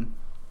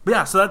 But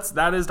yeah, so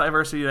that is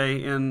Diversity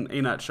Day in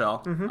a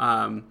nutshell.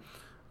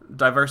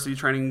 Diversity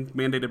training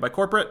mandated by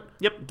corporate.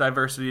 Yep.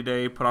 Diversity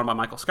Day put on by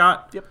Michael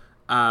Scott. Yep.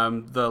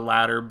 The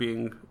latter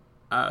being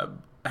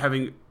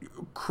having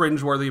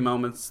cringeworthy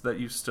moments that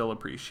you still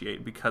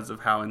appreciate because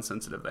of how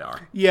insensitive they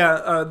are.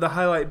 Yeah, the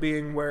highlight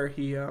being where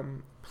he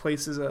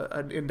places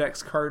an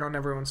index card on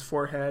everyone's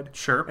forehead.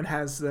 Sure. And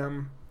has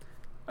them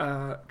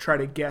try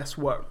to guess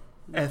what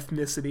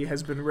ethnicity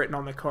has been written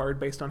on the card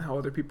based on how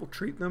other people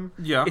treat them.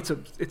 Yeah.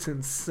 It's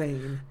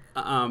insane.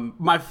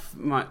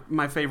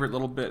 My favorite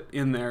little bit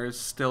in there is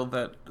still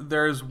that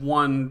there's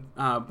one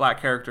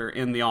black character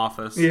in the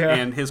office,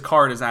 and his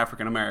card is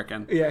African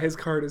American. Yeah, his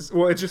card is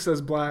it just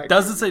says black.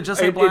 Does it say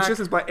just say black? It just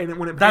says black, and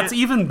when it that's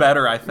even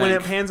better, I think. When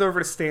it pans over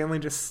to Stanley,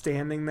 just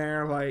standing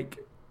there, like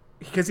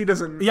because he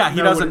doesn't. Yeah,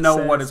 he doesn't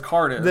know what his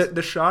card is.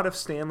 The shot of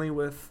Stanley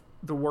with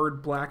the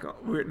word black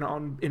written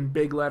on in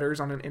big letters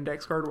on an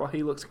index card while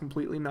he looks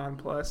completely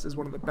nonplussed is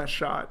one of the best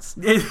shots.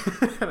 It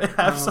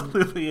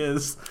absolutely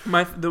is.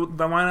 The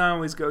one I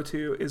always go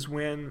to is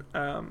when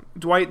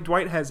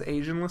Dwight has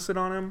Asian listed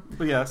on him.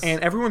 Yes.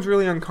 And everyone's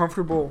really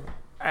uncomfortable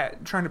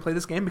at trying to play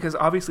this game because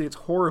obviously it's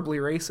horribly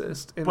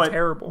racist and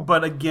terrible.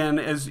 But again,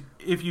 as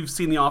if you've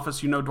seen The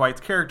Office, you know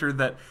Dwight's character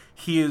that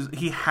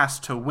he has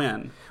to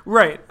win.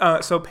 Right.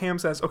 So Pam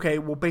says, okay,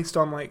 well, based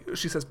on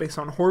based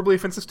on horribly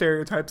offensive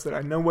stereotypes that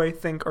I no way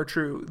think are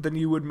true, then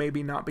you would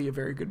maybe not be a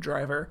very good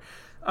driver.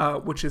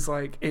 Which is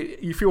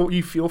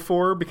you feel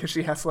for her because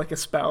she has to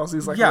espouse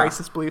these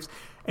racist beliefs.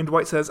 And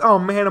Dwight says, "Oh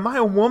man, am I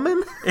a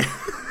woman?"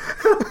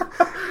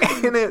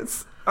 And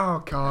it's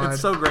oh god,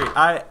 it's so great.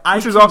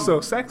 Which is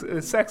also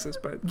sexist,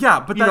 but yeah,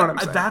 but you know what I'm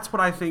saying. That's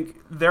what I think.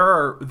 There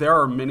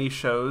are many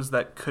shows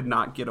that could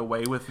not get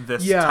away with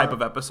this type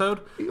of episode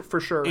for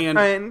sure,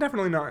 and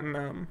definitely not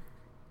in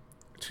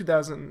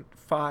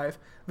 2005.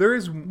 There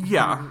is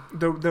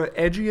the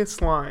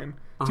edgiest line.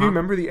 Do you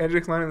remember the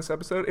edgiest line in this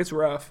episode? It's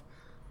rough.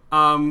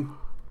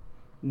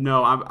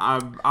 No,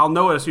 I'll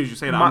know it as soon as you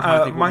say it. I'm trying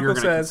to think what you're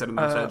going to consider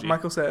most edgy.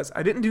 Michael says,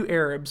 "I didn't do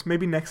Arabs.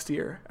 Maybe next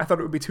year. I thought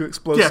it would be too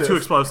explosive." Yeah, too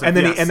explosive. And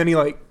then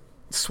he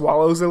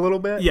swallows a little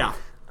bit. Yeah.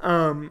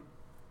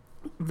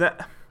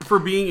 That for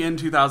being in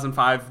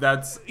 2005,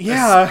 that's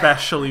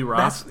especially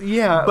rough.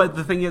 But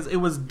the thing is, it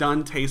was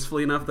done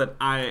tastefully enough that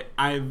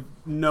I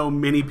know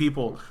many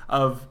people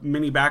of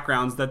many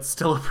backgrounds that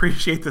still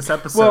appreciate this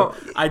episode. Well,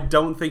 I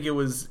don't think it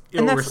was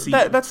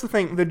ill-received. That's the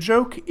thing. The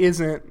joke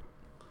isn't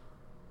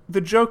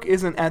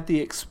at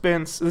the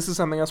expense. This is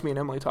something else me and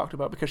Emily talked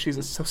about because she's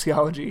a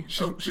sociology.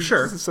 She's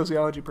a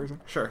sociology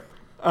person. Sure.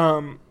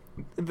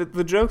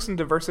 The jokes in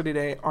Diversity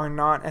Day are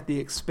not at the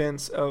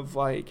expense of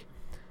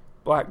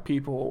black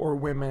people or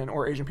women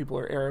or Asian people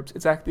or Arabs.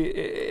 It's at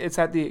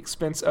the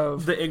expense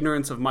of the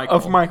ignorance of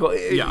Michael.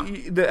 Yeah.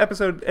 The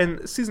episode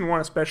and season 1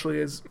 especially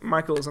is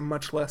Michael is a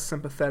much less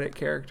sympathetic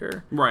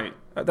character. Right.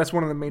 That's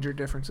one of the major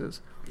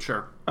differences.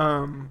 Sure.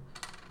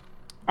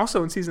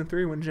 Also in season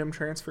 3 when Jim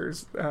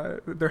transfers,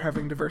 they're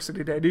having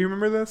Diversity Day. Do you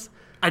remember this?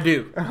 I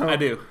do. I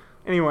do.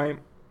 Anyway,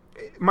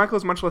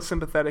 Michael's much less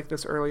sympathetic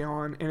this early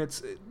on,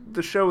 and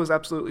the show is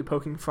absolutely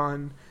poking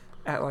fun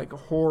at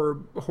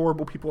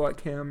horrible people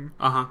like him.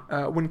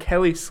 When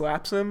Kelly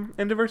slaps him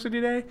in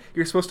Diversity Day,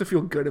 you're supposed to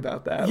feel good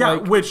about that. Yeah,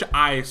 which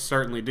I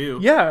certainly do.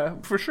 Yeah,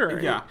 for sure.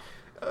 Yeah.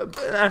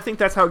 I think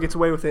that's how it gets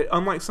away with it.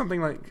 Unlike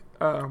something like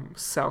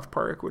South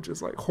Park, which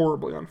is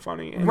horribly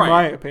unfunny, in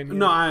my opinion.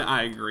 No,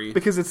 I agree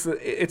because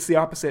it's the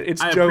opposite.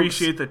 It's I jokes.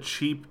 Appreciate the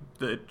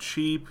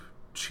cheap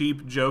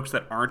jokes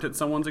that aren't at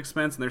someone's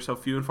expense, and they're so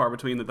few and far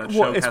between that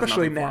show has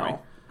especially nothing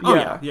now.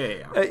 For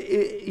me.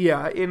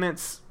 Yeah, and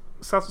it's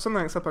something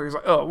like South Park is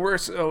oh, we're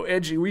so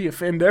edgy, we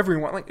offend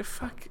everyone.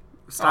 Fuck,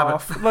 stop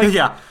off.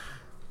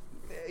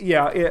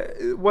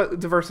 It. What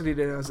Diversity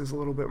Day does is a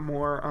little bit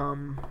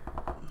more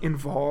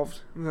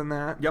involved than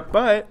that. Yep.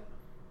 But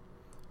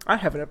I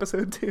have an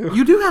episode too.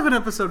 You do have an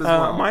episode as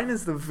well. Mine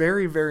is the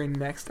very, very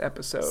next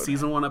episode.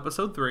 Season 1,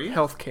 episode 3.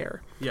 Healthcare.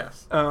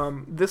 Yes.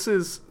 This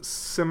is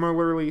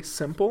similarly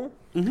simple.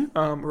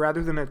 Mm-hmm.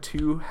 Rather than a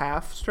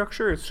 2-half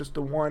structure, it's just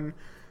the one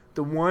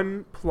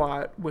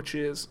plot, which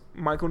is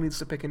Michael needs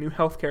to pick a new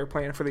healthcare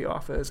plan for the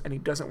office, and he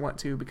doesn't want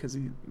to because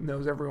he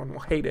knows everyone will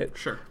hate it.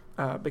 Sure.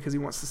 Because he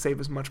wants to save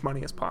as much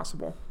money as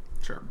possible.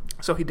 Sure.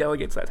 So he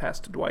delegates that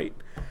task to Dwight.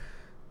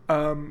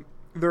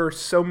 There are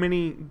so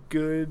many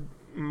good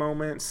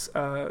moments.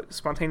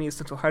 Spontaneous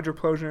dental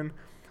hydroplosion.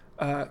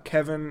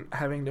 Kevin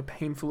having to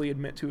painfully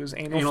admit to his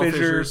anal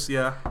fissures.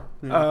 Yeah.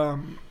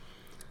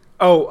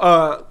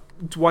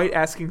 Dwight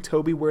asking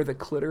Toby where the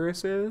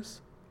clitoris is.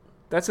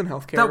 That's in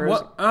healthcare.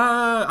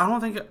 I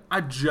don't think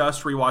I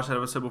just rewatched that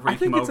episode before you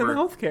came over. I think it's in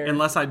healthcare.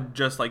 Unless I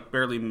just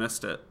barely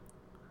missed it.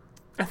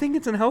 I think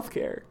it's in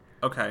healthcare.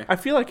 Okay. I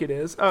feel like it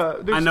is.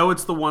 I know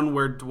it's the one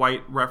where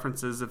Dwight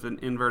references if an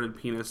inverted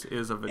penis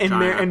is a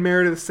vagina. And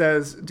Meredith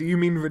says, "Do you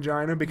mean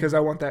vagina? Because I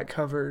want that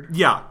covered."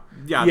 Yeah.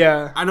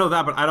 Yeah. I know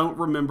that, but I don't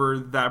remember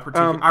that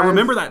particular. I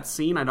remember that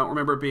scene. I don't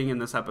remember it being in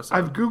this episode.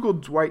 I've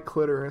googled Dwight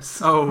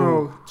clitoris.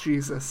 Oh.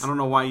 Jesus. I don't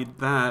know why you did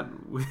that.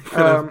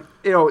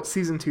 It's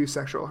season 2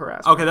 sexual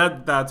harassment.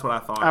 Okay, that's what I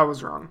thought. I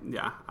was wrong.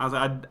 Yeah,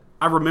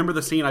 I remember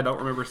the scene. I don't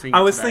remember seeing.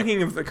 I was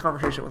thinking of the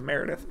conversation with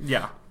Meredith.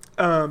 Yeah.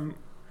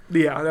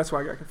 Yeah, that's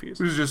why I got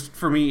confused. It was just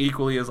for me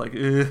equally as like.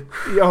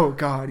 Oh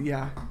God,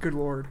 yeah. Good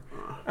Lord.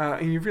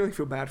 And you really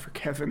feel bad for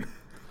Kevin.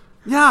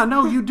 Yeah,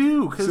 no, you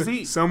do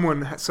because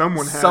someone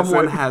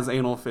has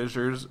anal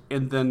fissures,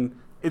 and then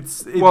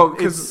it's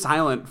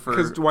silent for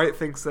because Dwight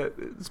thinks that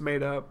it's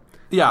made up.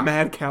 Yeah,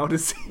 mad cow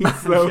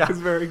disease though yeah. is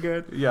very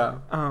good. Yeah,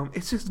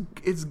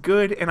 it's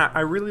good, and I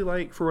really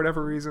like, for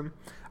whatever reason,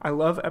 I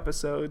love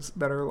episodes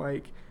that are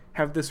like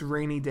have this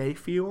rainy day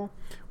feel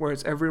where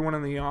it's everyone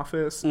in the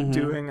office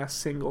doing a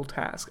single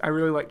task. I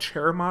really like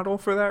Chair Model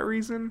for that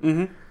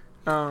reason.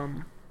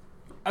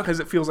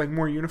 Because it feels like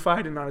more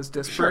unified and not as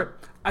disparate. Sure.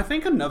 I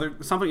think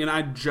something, and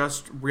I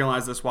just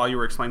realized this while you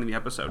were explaining the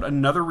episode,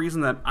 another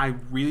reason that I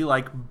really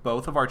like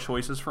both of our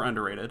choices for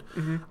underrated,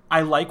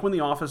 I like when The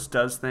Office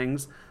does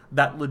things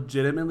that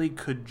legitimately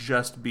could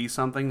just be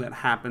something that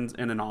happens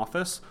in an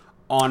office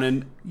on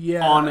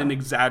an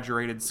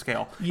exaggerated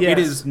scale. Yes. It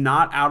is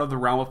not out of the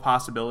realm of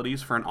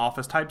possibilities for an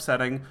office-type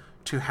setting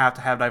to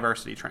have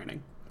diversity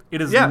training.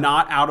 It is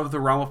not out of the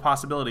realm of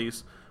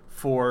possibilities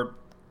for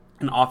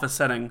an office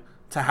setting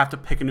to have to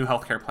pick a new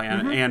healthcare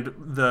plan and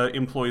the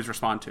employees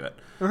respond to it.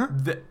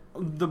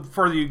 The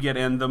further you get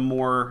in, the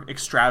more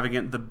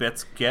extravagant the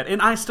bits get.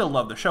 And I still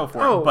love the show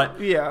for it. But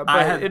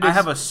I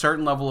have a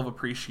certain level of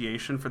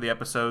appreciation for the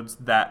episodes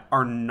that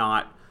are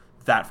not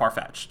that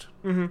far-fetched.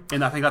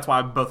 And I think that's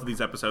why both of these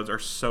episodes are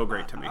so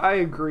great to me. I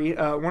agree.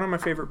 One of my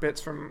favorite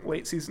bits from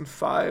late season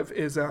 5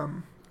 is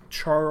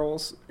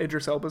Charles,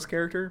 Idris Elba's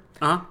character,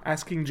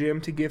 asking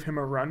Jim to give him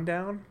a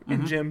rundown,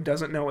 and Jim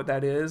doesn't know what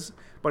that is,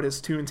 but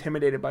is too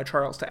intimidated by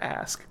Charles to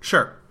ask.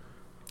 Sure.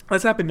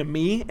 That's happened to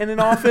me in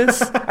an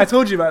office. I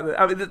told you about that.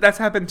 I mean, that's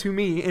happened to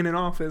me in an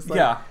office.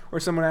 Where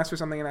someone asked for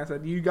something and I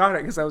said, "You got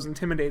it," because I was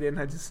intimidated and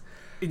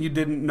and you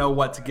didn't know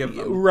what to give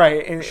them.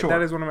 Right, and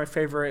that is one of my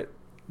favorite.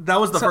 That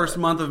was the first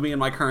month of me in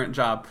my current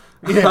job.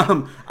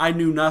 Yeah. I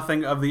knew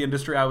nothing of the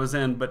industry I was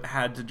in, but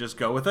had to just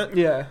go with it.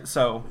 Yeah.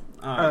 So,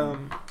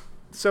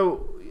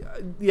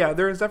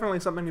 there is definitely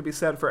something to be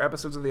said for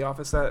episodes of The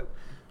Office that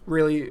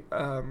really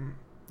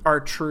are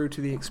true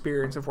to the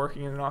experience of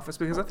working in an office,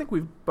 because I think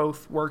we've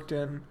both worked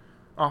in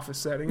office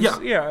settings.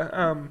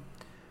 Yeah.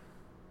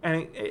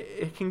 And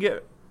it can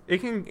get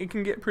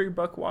pretty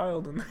buck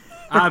wild. And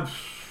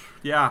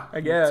yeah, I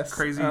guess it's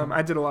crazy.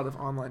 I did a lot of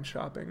online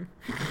shopping.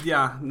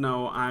 Yeah,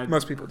 no,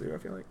 most people do. I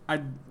feel like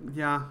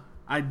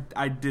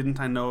I didn't.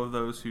 I know of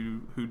those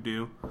who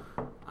do.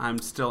 I'm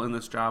still in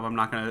this job. I'm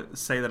not going to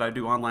say that I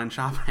do online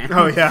shopping.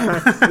 Oh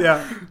yeah,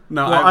 yeah.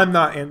 No, well, I'm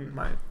not in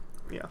my.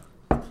 Yeah.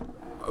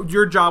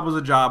 Your job was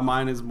a job.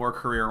 Mine is more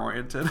career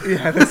oriented.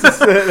 Yeah,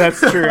 that's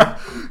true.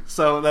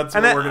 So that's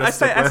what we're going to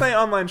stick with. I say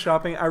online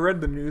shopping. I read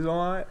the news a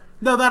lot.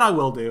 No, that I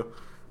will do.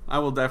 I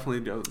will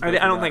definitely do. I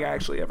don't think I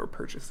actually ever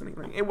purchased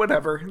anything.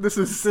 Whatever. This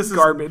is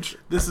garbage.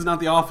 This is not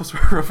The Office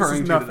we're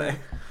referring to today.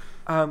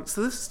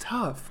 So this is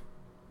tough.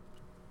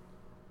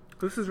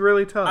 This is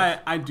really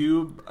tough. I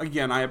do.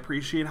 Again, I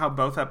appreciate how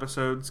both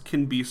episodes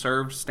can be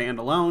served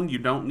standalone. You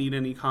don't need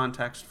any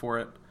context for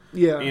it.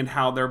 Yeah. And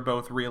how they're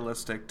both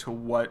realistic to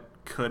what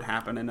could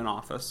happen in an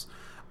office.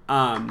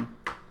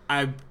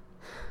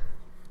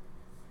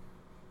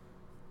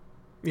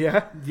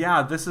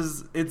 Yeah,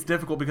 it's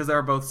difficult because they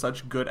are both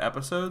such good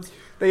episodes.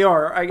 They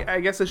are. I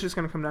guess it's just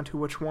going to come down to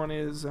which one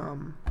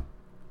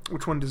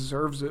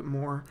deserves it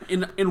more.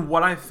 In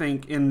what I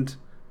think, and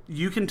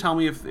you can tell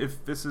me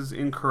if this is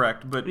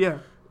incorrect, but yeah,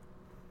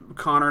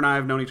 Connor and I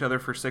have known each other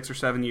for 6 or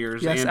 7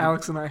 years. Yes,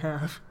 Alex and I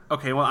have.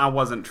 Okay, well, I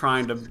wasn't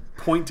trying to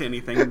point to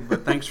anything,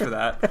 but thanks for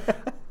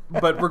that.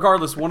 But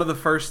regardless, one of the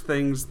first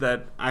things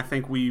that I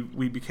think we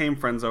became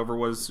friends over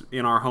was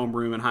in our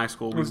homeroom in high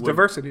school. It was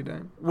Diversity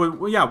Day.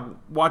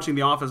 Watching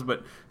The Office,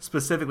 but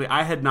specifically,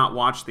 I had not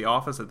watched The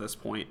Office at this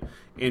point,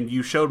 and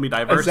you showed me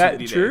Diversity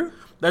Day. Is that true?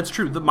 That's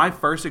true. My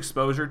first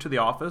exposure to The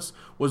Office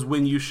was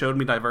when you showed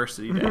me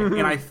Diversity Day,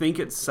 and I think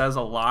it says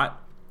a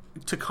lot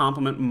to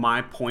complement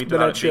my point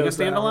about it being a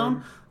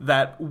standalone,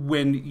 that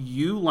when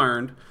you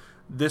learned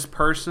this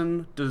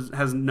person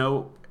has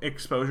no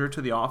exposure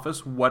to The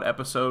Office, what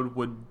episode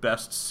would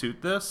best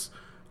suit this?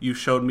 You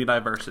showed me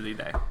Diversity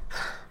Day.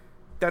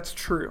 That's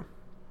true.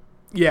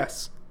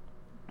 Yes.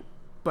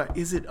 But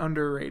is it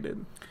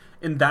underrated?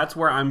 And that's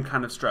where I'm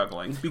kind of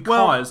struggling.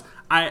 Because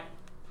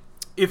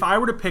if I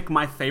were to pick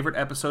my favorite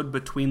episode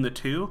between the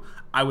two,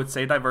 I would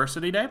say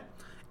Diversity Day.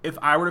 If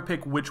I were to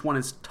pick which one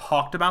is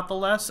talked about the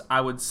less,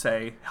 I would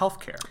say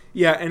Healthcare.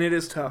 Yeah, and it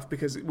is tough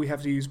because we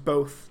have to use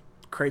both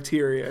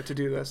criteria to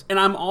do this. And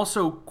I'm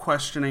also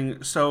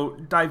questioning, so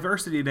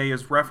Diversity Day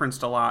is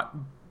referenced a lot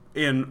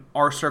in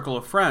our circle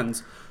of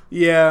friends,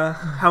 Yeah.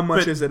 How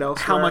much But is it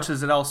elsewhere? How much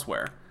is it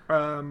elsewhere?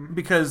 Um,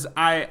 Because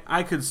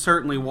I could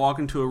certainly walk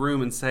into a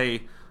room and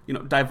say,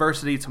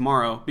 diversity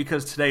tomorrow,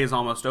 because today is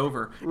almost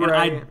over. And I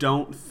Right.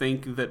 don't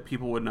think that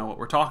people would know what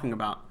we're talking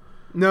about.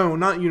 no,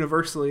 not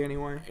universally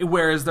anyway.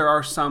 Whereas there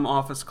are some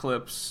office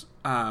clips.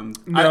 No,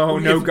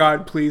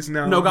 God, please,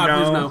 no. No, God,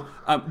 please, no.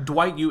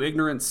 Dwight, you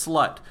ignorant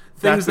slut.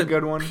 That's Things a that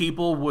good one.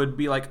 people would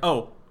be like,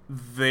 oh,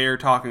 they're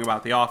talking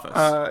about The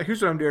Office.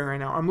 Here's what I'm doing right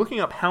now. I'm looking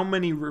up how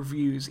many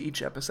reviews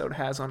each episode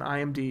has on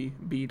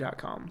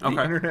IMDb.com, the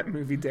Okay. Internet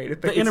Movie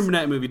Database. The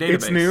Internet Movie Database.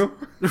 It's new.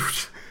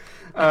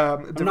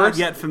 I'm not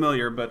yet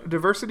familiar, but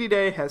Diversity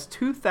Day has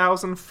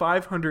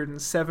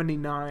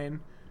 2,579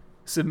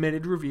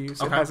 submitted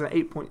reviews. Okay. It has an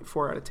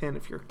 8.4 out of 10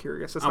 if you're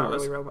curious. It's I not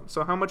was. really relevant.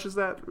 So how much is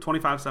that?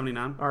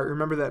 $25.79. All right,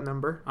 remember that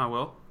number. I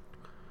will.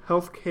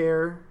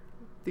 Healthcare,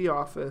 The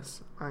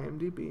Office,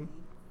 IMDb,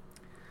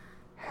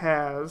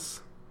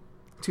 has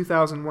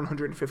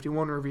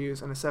 2,151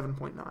 reviews and a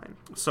 7.9.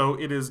 So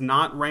it is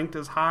not ranked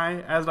as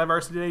high as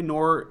Diversity Day,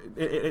 nor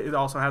it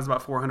also has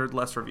about 400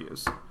 less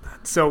reviews.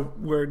 So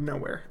we're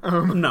nowhere.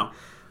 No.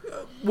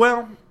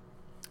 Well,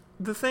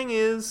 the thing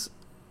is,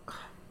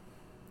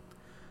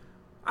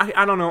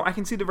 I don't know. I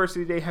can see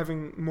Diversity Day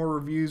having more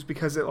reviews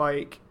because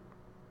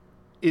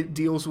it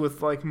deals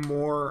with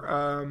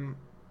more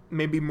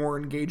maybe more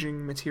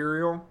engaging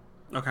material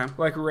Okay.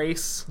 like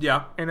race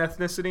Yeah. and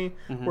ethnicity,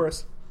 Mhm.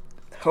 whereas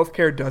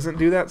healthcare doesn't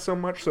do that so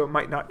much, so it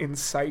might not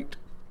incite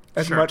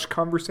as Sure. much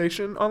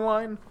conversation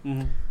online.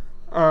 hmm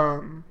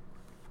And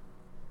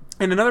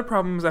another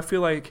problem is I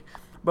feel like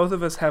both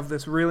of us have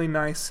this really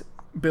nice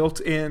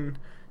built-in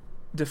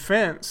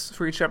defense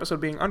for each episode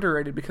being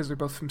underrated because they're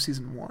both from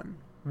season 1.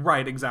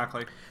 Right,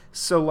 exactly.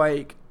 So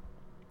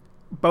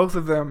both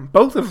of them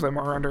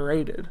are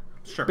underrated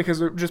Sure. because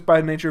they're just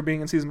by nature of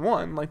being in season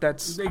 1.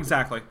 That's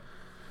Exactly.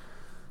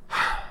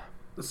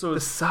 So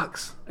this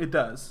sucks. it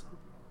does.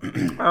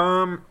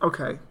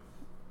 Okay.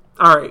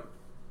 All right.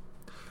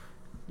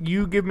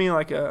 You give me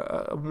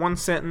a one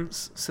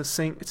sentence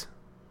succinct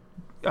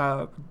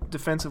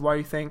defense of why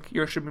you think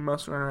yours should be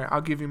most underrated.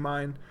 I'll give you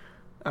mine,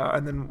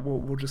 and then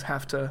we'll just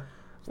have to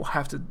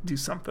do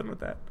something with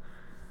that.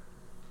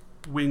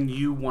 When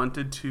you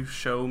wanted to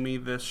show me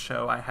this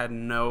show I had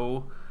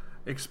no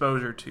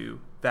exposure to,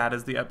 that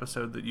is the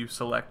episode that you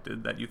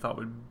selected that you thought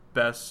would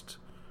best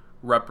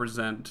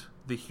represent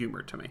the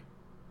humor to me.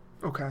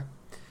 Okay.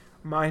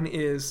 Mine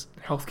is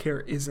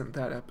healthcare isn't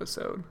that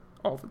episode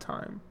all the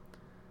time,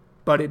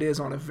 but it is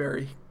on a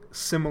very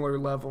similar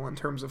level in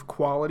terms of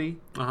quality.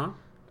 Uh-huh.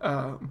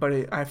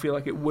 But I feel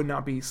like it would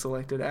not be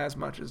selected as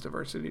much as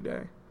Diversity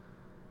Day.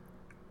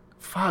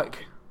 Fuck.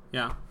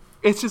 Yeah,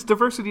 It's just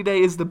Diversity Day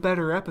is the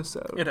better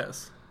episode. it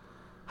is.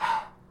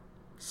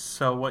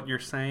 So what you're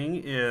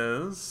saying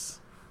is...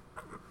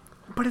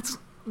 But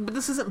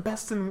this isn't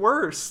best and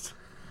worst.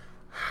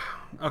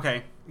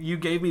 Okay, you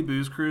gave me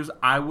Booze Cruise.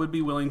 I would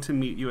be willing to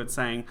meet you at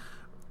saying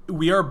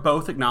we are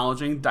both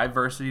acknowledging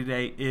Diversity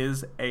Day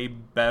is a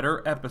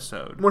better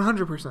episode.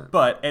 100%.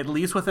 But at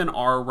least within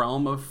our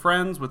realm of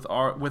friends,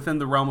 within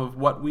the realm of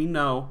what we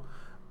know,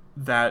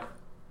 that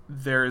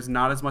there is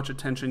not as much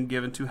attention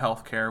given to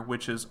healthcare,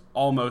 which is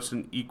almost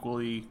an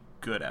equally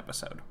good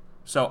episode.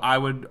 So I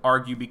would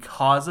argue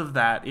because of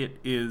that, it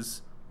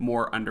is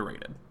more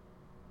underrated.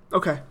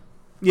 Okay.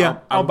 Yeah,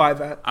 I'll buy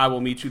that. I will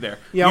meet you there.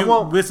 Yeah,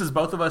 well- this is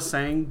both of us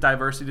saying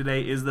Diversity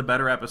Today is the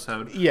better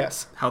episode.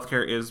 Yes.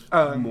 Healthcare is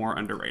more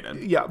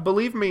underrated. Yeah,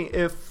 believe me,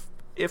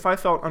 if I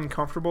felt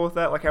uncomfortable with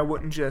that, I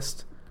wouldn't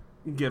just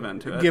Give in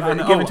to it. give in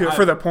to it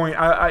for the point.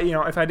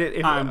 If I did,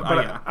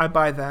 yeah. I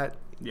buy that.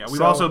 Yeah, we've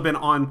So- also been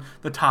on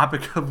the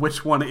topic of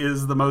which one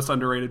is the most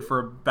underrated for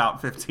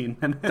about 15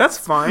 minutes. That's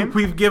fine.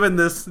 We've given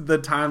this the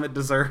time it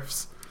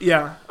deserves.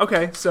 Yeah.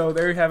 Okay. So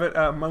there you have it.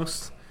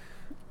 Most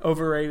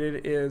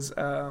overrated is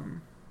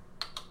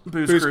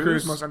Booze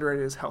Cruise. Most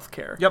underrated is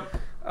healthcare. Yep.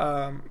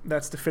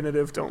 That's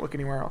definitive. Don't look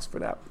anywhere else for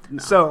that.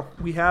 No. So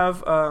we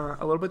have a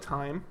little bit of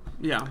time.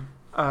 Yeah.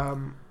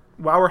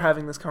 While we're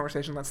having this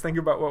conversation, let's think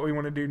about what we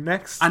want to do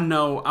next. I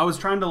know. I was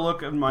trying to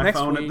look at my Next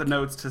phone week. at the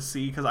notes to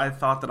see because I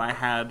thought that I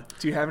had.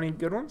 Do you have any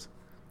good ones?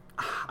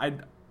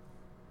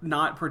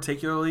 Not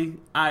particularly.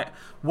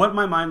 What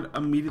my mind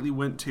immediately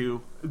went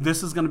to,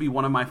 this is going to be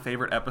one of my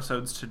favorite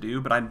episodes to do,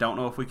 but I don't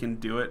know if we can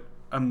do it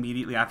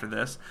immediately after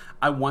this.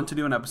 I want to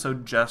do an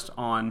episode just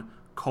on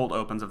cold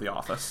opens of The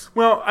Office.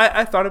 Well,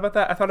 I thought about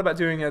that. I thought about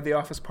doing The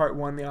Office Part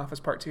 1, The Office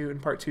Part 2,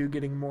 and Part 2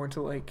 getting more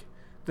into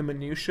the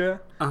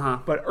minutia. Uh-huh.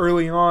 But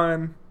early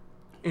on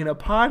in a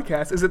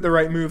podcast, is it the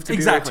right move to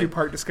do a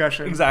two-part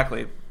discussion?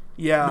 Exactly.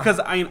 Yeah. Because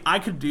I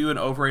could do an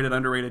overrated,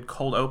 underrated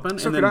cold open.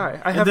 So and could then, I.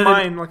 I and have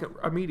then mine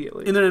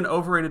immediately. And then an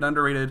overrated,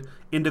 underrated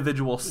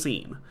individual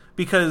scene.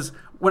 Because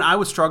when I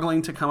was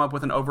struggling to come up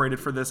with an overrated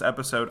for this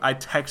episode, I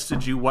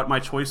texted you what my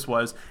choice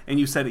was, and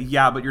you said,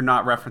 yeah, but you're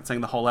not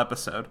referencing the whole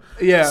episode.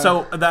 Yeah.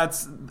 So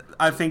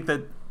I think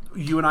that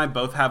you and I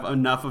both have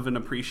enough of an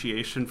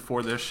appreciation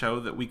for this show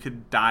that we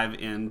could dive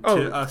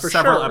into for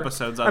several sure.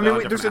 episodes of I it. mean, on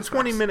there's a different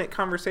aspects. 20-minute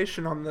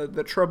conversation on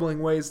the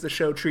troubling ways the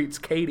show treats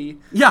Katie.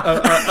 Yeah,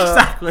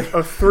 exactly.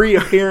 A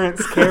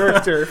 3-appearance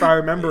character, if I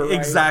remember right.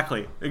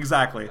 Exactly.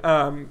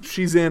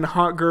 She's in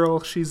Hot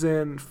Girl, she's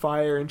in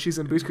Fire, and she's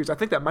in Booze Cruise. I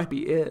think that might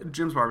be it.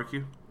 Jim's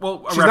Barbecue.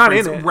 Well, She's not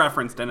in it.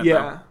 Referenced in it,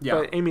 Yeah, though. Yeah.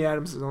 but Amy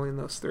Adams is only in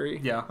those 3.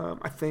 Yeah.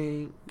 I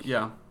think.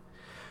 Yeah.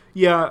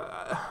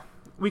 Yeah,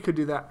 we could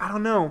do that. I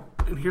don't know.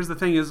 And here's the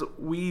thing is,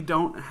 we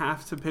don't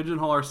have to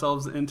pigeonhole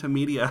ourselves into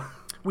media.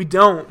 We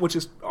don't, which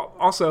is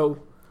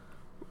also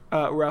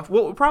rough.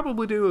 What we'll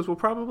probably do is we'll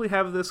probably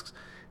have this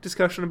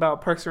discussion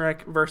about Parks and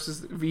Rec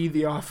versus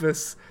The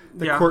Office,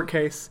 the court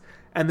case,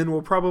 and then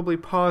we'll probably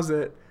pause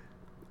it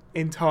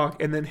and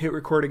talk and then hit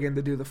record again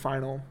to do the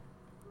final.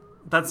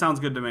 That sounds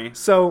good to me.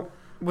 So,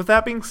 with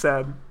that being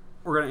said,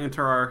 we're going to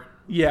enter our...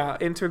 Yeah,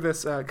 enter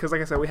this, because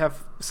like I said, we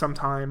have some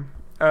time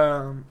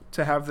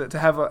to have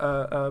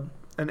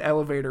an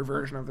elevator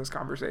version of this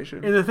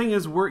conversation. And the thing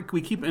is,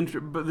 we keep...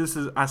 but this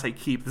is... I say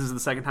keep. This is the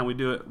second time we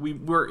do it.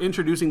 We're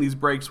introducing these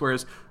breaks,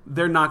 whereas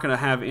they're not going to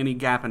have any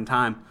gap in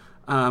time.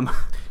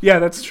 Yeah,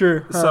 that's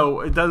true.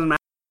 So, it doesn't matter.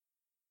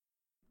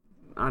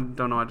 I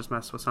don't know. I just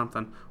messed with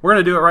something. We're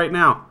going to do it right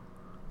now.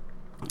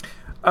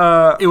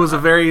 It was a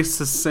very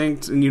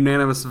succinct and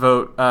unanimous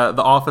vote.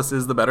 The Office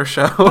is the better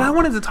show. But I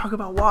wanted to talk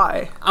about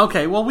why.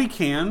 Okay, well, we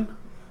can.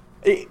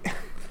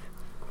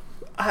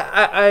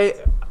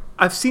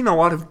 I've seen a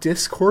lot of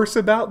discourse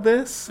about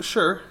this.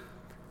 Sure.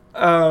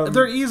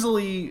 They're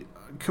easily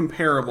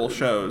comparable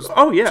shows.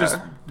 Oh, yeah. Just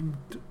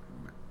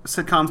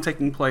sitcoms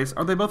taking place.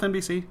 Are they both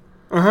NBC?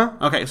 Uh-huh.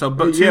 Okay, so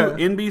two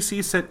NBC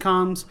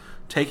sitcoms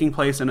taking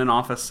place in an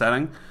office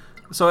setting.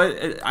 So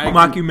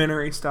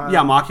mockumentary style. Yeah,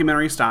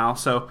 mockumentary style.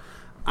 So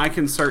I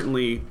can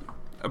certainly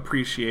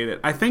appreciate it.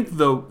 I think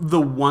the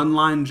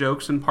one-line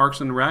jokes in Parks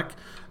and Rec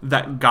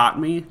that got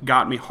me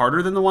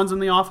harder than the ones in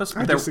The Office.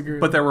 I disagree.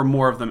 But there were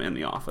more of them in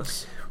The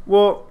Office.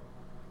 Well,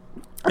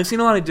 I've seen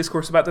a lot of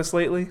discourse about this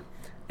lately,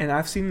 and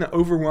I've seen the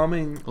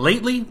overwhelming...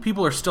 Lately,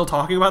 people are still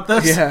talking about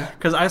this? Yeah.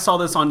 Because I saw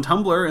this on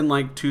Tumblr in,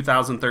 like,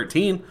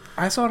 2013.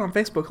 I saw it on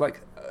Facebook,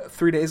 like,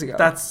 3 days ago.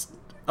 That's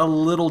a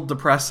little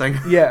depressing.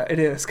 Yeah, it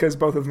is, because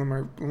both of them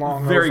are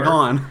Very over.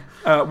 gone.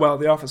 Well,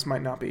 The Office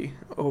might not be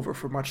over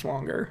for much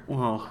longer.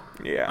 Well,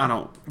 yeah. I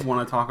don't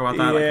want to talk about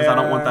that because I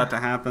don't want that to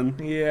happen.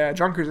 Yeah,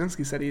 John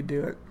Krasinski said he'd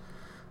do it.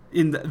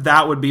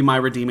 That would be my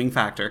redeeming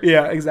factor.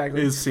 Yeah,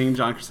 exactly. Is seeing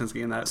John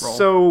Krasinski in that role.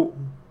 So,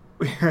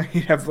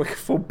 he'd have like a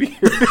full beard.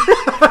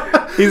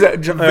 He's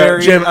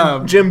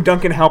Jim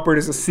Duncan Halpert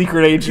is a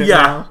secret agent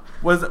now.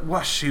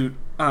 Shoot.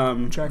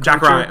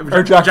 Jack Ryan.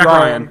 Or Jack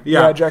Ryan.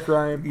 Yeah, Jack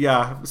Ryan.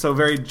 Yeah, so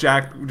very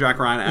Jack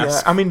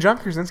Ryan-esque. Yeah, I mean, John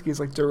Krasinski is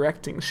like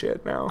directing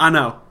shit now. I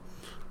know.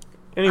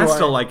 Anyway, I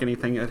still like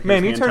anything that his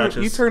man, hand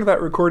touches. you turned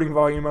that recording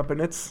volume up, and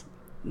it's...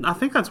 I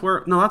think that's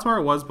where... No, that's where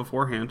it was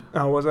beforehand.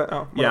 Oh, was it?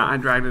 Oh, yeah, I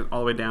dragged it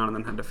all the way down and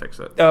then had to fix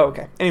it. Oh,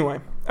 okay.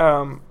 Anyway,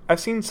 I've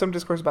seen some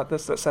discourse about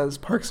this that says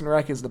Parks and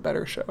Rec is the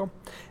better show.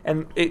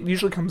 And it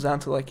usually comes down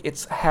to, like,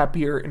 it's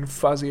happier and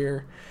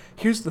fuzzier.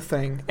 Here's the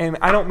thing, and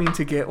I don't mean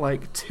to get,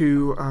 like,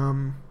 too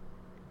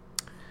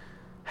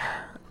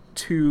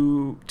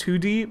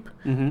deep.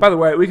 Mm-hmm. By the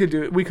way, we could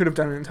have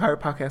done an entire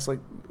podcast, like,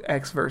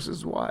 X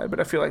versus Y, but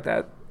I feel like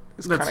that's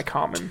kind of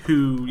common.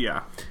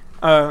 Yeah.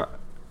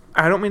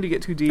 I don't mean to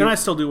get too deep. And I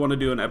still do want to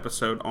do an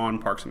episode on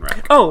Parks and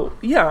Rec. Oh,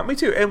 yeah, me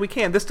too. And we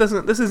can. This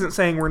isn't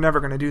saying we're never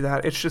going to do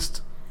that. It's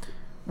just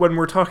when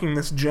we're talking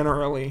this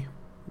generally,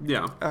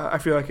 yeah, I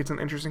feel like it's an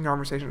interesting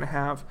conversation to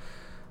have.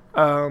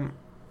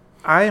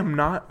 I am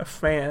not a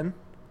fan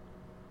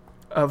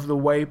of the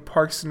way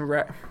Parks and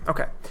Rec...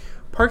 Okay.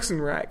 Parks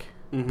and Rec,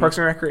 mm-hmm. Parks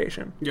and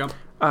Recreation, yep.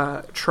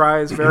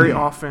 Tries very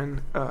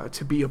often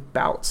to be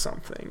about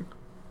something.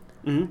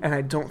 Mm-hmm. And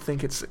I don't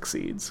think it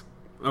succeeds.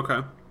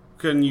 Okay.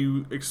 Can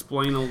you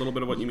explain a little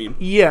bit of what you mean?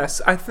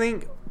 Yes, I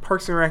think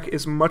Parks and Rec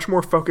is much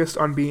more focused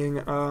on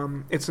being...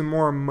 it's a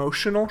more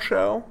emotional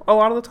show a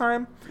lot of the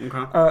time.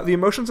 Okay. The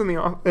emotions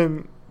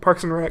in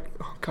Parks and Rec...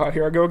 Oh, God,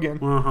 here I go again.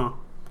 Uh-huh.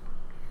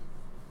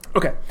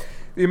 Okay.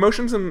 The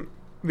emotions in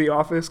The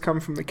Office come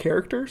from the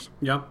characters.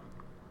 Yeah.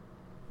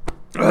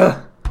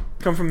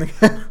 Come from the...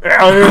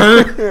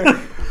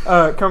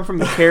 come from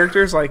the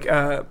characters, like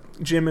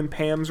Jim and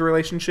Pam's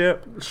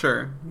relationship.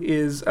 Sure.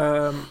 Is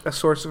a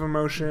source of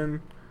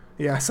emotion.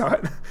 Yeah, I saw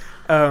it.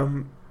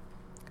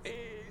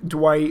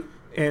 Dwight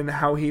and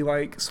how he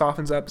like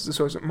softens up is the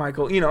source of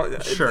Michael.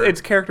 Sure.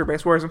 It's character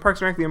based. Whereas in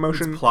Parks and Rec, the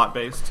emotion it's plot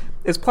based.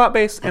 It's plot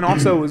based, and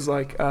also is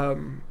like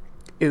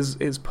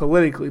is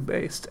politically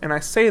based. And I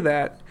say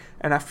that,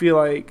 and I feel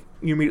like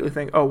you immediately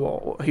think, oh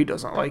well, he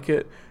doesn't like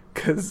it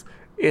because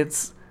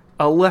it's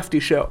a lefty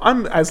show.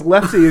 I'm as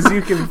lefty as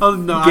you can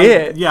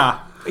get.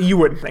 You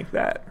wouldn't think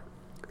that.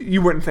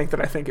 You wouldn't think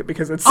that I think it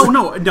because it's... Oh,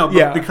 no,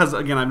 yeah. Because,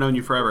 again, I've known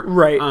you forever.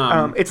 Right.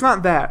 It's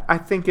not that. I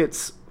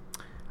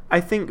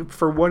think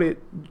for what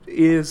it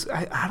is,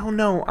 I don't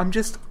know. I'm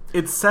just...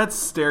 It sets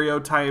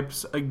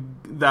stereotypes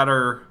that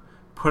are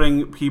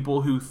putting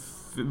people who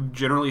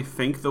generally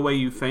think the way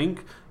you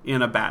think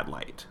in a bad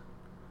light.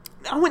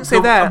 I wouldn't say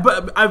that.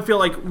 But I feel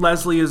like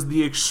Leslie is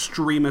the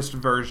extremist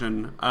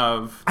version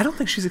of... I don't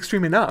think she's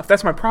extreme enough.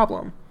 That's my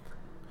problem.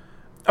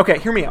 Okay,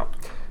 hear me out.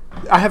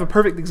 I have a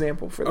perfect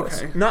example for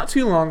this. Okay. Not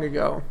too long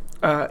ago,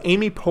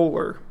 Amy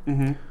Poehler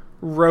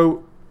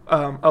wrote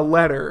a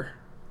letter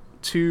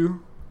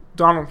to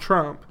Donald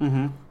Trump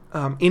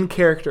in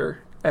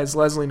character as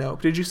Leslie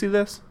Knope. Did you see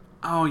this?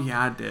 Oh,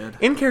 yeah, I did.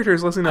 In character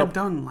as Leslie Knope. I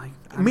don't like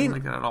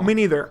that at all. Me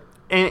neither.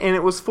 And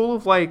it was full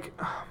of, like...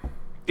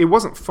 It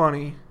wasn't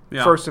funny,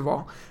 first of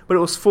all. But it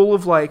was full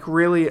of, like,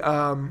 really...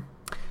 I'm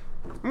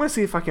going to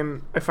see if I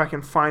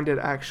can find it,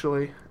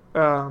 actually.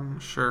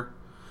 Sure.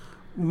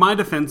 My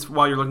defense,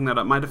 while you're looking that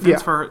up,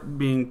 for her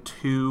being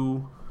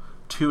too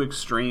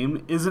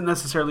extreme isn't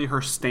necessarily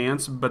her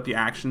stance, but the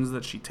actions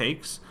that she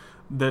takes.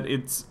 That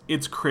it's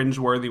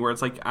cringeworthy, where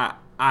it's like,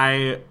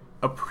 I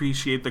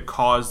appreciate the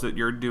cause that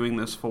you're doing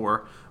this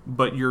for,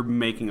 but you're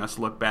making us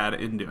look bad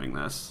in doing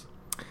this.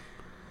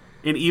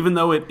 And even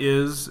though it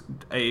is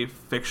a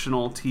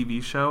fictional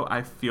TV show,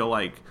 I feel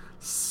like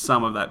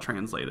some of that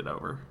translated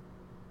over.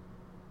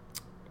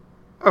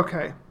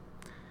 Okay.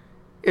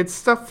 It's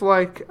stuff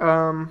like...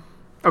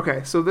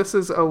 Okay, so this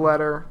is a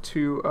letter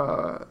to...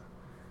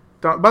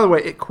 by the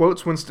way, it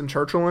quotes Winston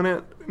Churchill in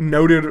it.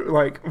 Noted,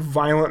 like,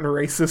 violent,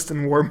 racist,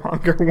 and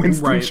warmonger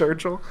Winston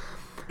Churchill.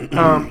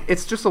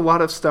 It's just a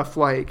lot of stuff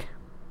like...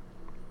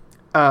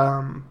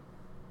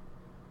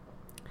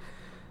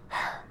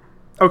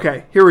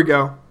 Okay, here we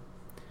go.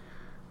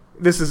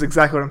 This is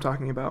exactly what I'm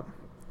talking about.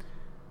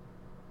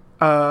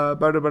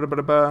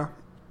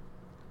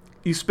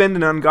 You spend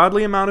an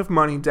ungodly amount of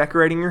money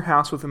decorating your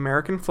house with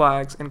American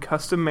flags and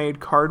custom-made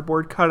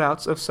cardboard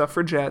cutouts of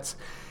suffragettes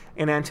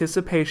in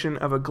anticipation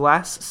of a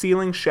glass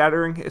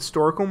ceiling-shattering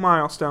historical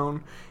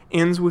milestone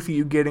ends with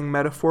you getting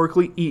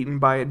metaphorically eaten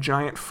by a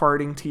giant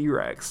farting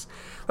T-Rex.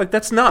 Like,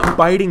 that's not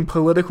biting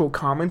political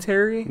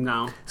commentary.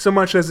 No. So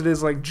much as it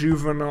is, like,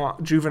 juvenile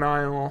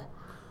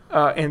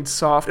and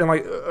soft. And,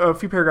 like, a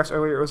few paragraphs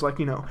earlier, it was like,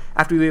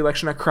 after the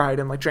election I cried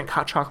and, like, drank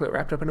hot chocolate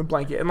wrapped up in a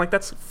blanket. And, like,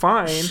 that's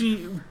fine.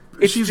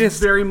 She's just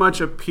very much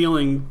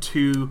appealing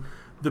to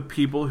the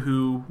people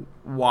who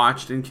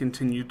watched and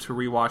continue to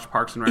rewatch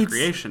Parks and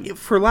Recreation.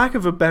 For lack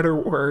of a better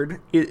word,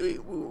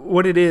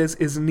 what it is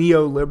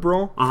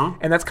neoliberal,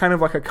 and that's kind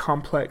of like a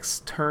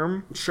complex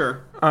term.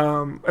 Sure.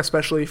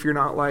 Especially if you're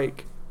not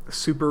like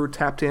super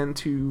tapped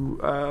into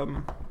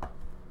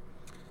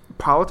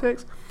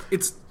politics.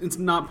 It's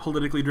not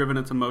politically driven;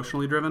 it's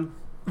emotionally driven.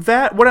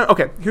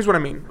 Here's what I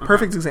mean. Okay.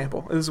 Perfect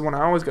example. This is one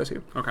I always go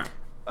to. Okay.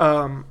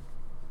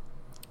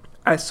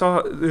 I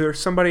saw there's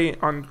somebody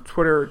on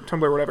Twitter,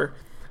 Tumblr, whatever,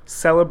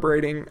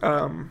 celebrating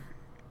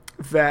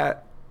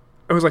that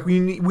it was like we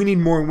need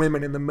more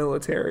women in the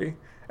military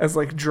as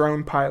like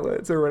drone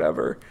pilots or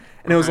whatever,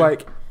 and it was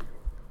like,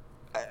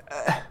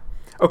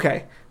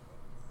 okay,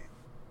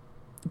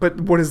 but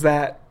what is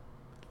that?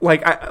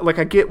 Like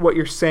I get what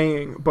you're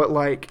saying, but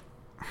like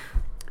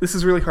this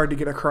is really hard to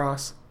get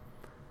across.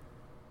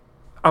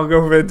 I'll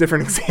go with a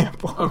different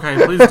example.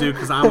 Okay, please do,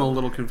 because I'm a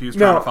little confused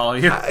trying to follow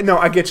you. No,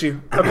 I get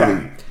you.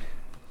 Okay.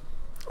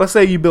 Let's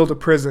say you build a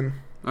prison.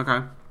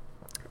 Okay.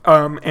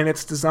 And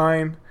it's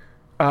designed,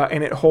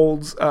 and it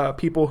holds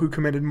people who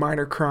committed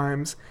minor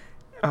crimes,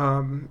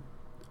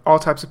 all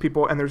types of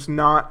people, and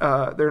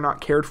they're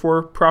not cared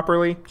for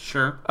properly.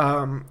 Sure.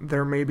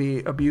 They're maybe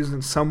abused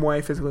in some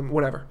way, physically,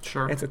 whatever.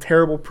 Sure. It's a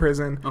terrible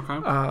prison. Okay.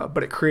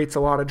 But it creates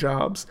a lot of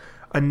jobs.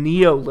 A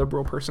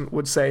neoliberal person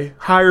would say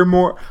hire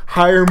more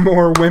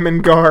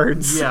women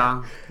guards.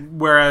 Yeah.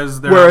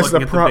 Whereas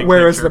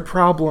the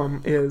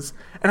problem is,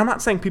 and I'm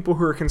not saying people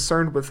who are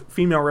concerned with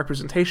female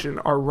representation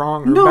are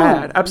wrong or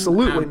bad.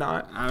 Absolutely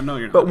not. I know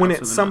you're not. But when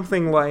it's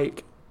something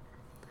like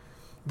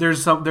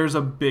there's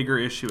a bigger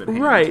issue at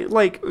hand. Right,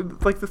 like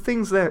the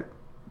things that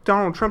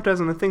Donald Trump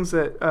does and the things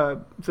that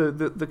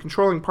the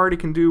controlling party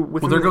can do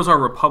with. Well, there goes our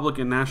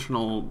Republican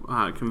National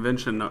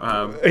Convention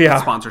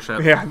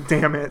sponsorship. Yeah,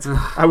 damn it.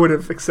 I would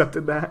have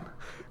accepted that.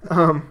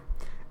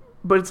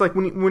 But it's like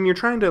when you're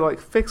trying to like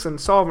fix and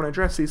solve and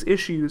address these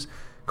issues,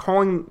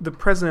 calling the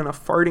president a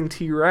farting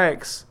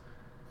T-Rex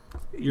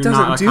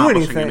doesn't do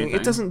anything.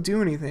 It doesn't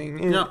do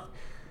anything. Yep.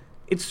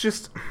 It's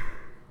just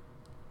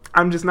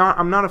I'm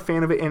not a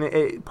fan of it,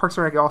 and Parks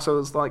and Rec also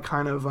is like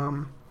kind of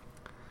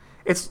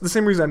it's the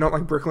same reason I don't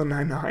like Brooklyn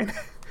Nine-Nine.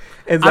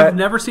 I've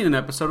never seen an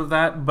episode of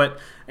that,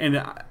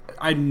 and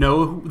I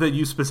know that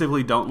you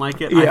specifically don't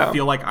like it. Yeah. I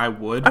feel like I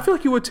would. I feel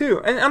like you would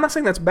too. And I'm not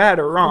saying that's bad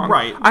or wrong.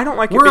 Right. I don't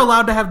like We're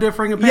allowed to have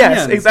differing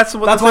opinions. Yes, that's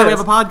why we have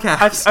a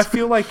podcast. I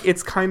feel like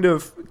it's kind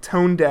of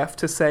tone deaf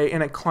to say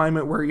in a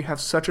climate where you have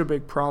such a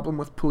big problem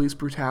with police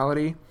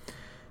brutality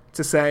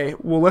to say,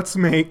 well, let's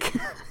make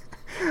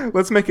a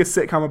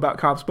sitcom about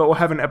cops, but we'll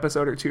have an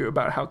episode or two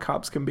about how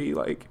cops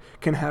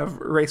can have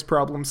race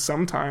problems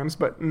sometimes,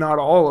 but not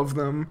all of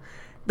them.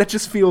 That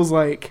just feels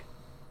like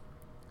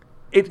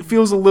it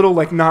feels a little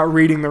like not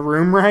reading the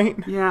room right.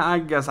 Yeah, I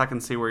guess I can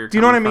see where you're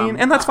coming from. Do you know what I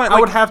mean? And that's fine. I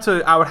would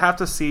have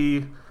to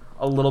see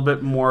a little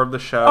bit more of the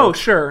show. Oh,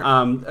 sure.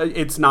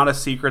 It's not a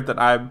secret that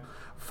I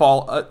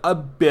fall a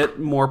bit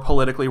more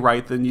politically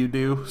right than you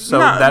do. So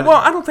well,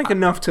 I don't think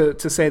enough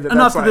to say that.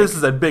 Enough that's that this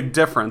is a big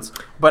difference.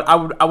 But I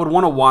would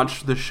want to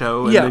watch the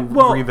show and then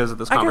revisit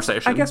this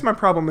conversation. I guess my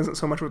problem isn't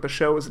so much with the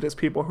show as it is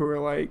people who are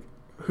like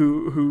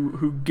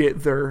who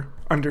get their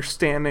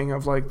understanding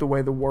of like the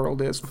way the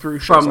world is through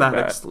shows from like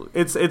that.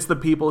 It's the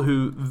people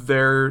who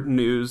their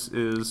news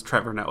is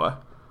Trevor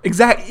Noah.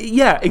 Exactly.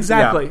 Yeah.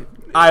 Exactly. Yeah.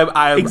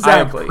 I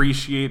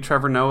appreciate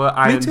Trevor Noah.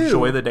 I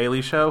enjoy The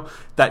Daily Show.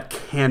 That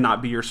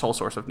cannot be your sole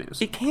source of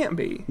news. It can't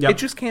be. Yep. It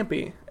just can't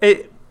be.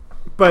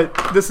 But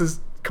this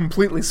is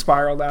completely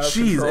spiraled out of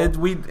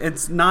control.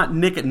 It's not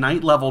Nick at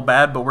Night level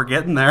bad, but we're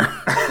getting there.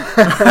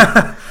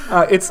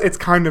 It's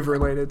kind of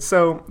related.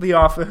 So The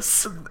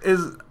Office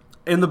is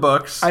in the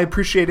books. I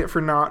appreciate it for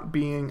not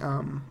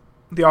being.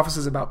 The Office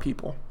is about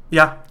people.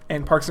 Yeah.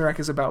 And Parks and Rec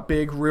is about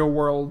big real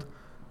world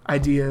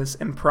ideas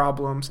and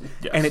problems,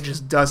 yes. and it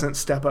just doesn't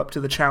step up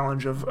to the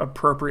challenge of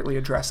appropriately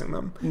addressing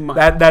them.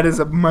 That is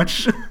a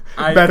much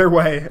better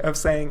way of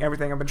saying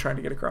everything I've been trying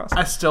to get across.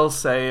 I still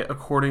say,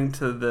 according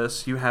to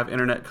this, you have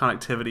internet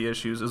connectivity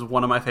issues is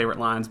one of my favorite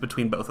lines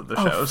between both of the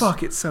shows. Oh,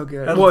 fuck, it's so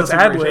good. Well, it's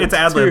ad-libbed. It's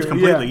ad-libbed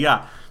completely,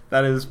 yeah.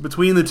 That is,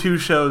 between the two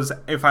shows,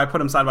 if I put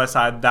them side by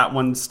side, that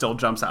one still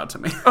jumps out to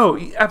me. Oh,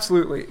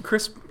 absolutely.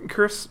 Chris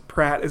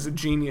Pratt is a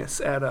genius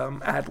at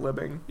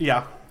ad-libbing.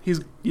 Yeah.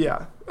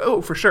 Oh,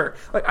 for sure.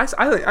 Like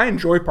I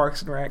enjoy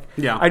Parks and Rec.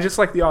 Yeah. I just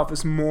like The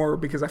Office more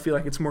because I feel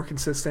like it's more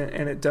consistent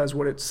and it does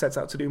what it sets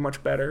out to do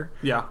much better.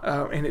 Yeah.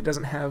 And it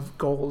doesn't have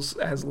goals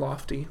as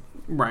lofty.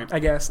 Right. I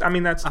guess. I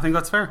mean, I think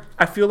that's fair.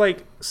 I feel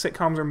like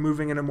sitcoms are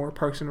moving in a more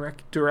Parks and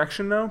Rec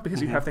direction though,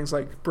 because you have things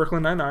like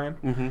Brooklyn Nine-Nine,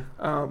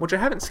 which I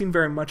haven't seen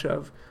very much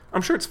of.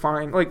 I'm sure it's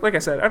fine. Like I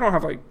said, I don't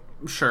have like.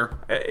 Sure.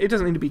 It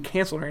doesn't need to be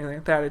canceled or anything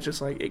like that. It's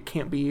just like it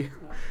can't be.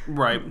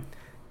 Right.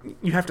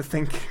 You have to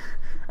think.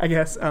 I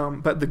guess,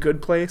 but The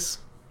Good Place,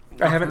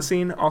 I haven't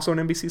seen. Also an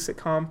NBC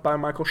sitcom by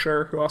Michael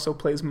Schur, who also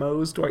plays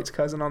Mose, Dwight's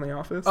cousin on The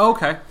Office. Oh,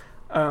 okay.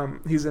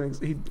 He's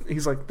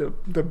like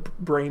the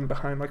brain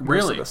behind like most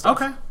really of the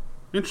stuff. Okay,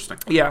 interesting.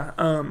 Yeah.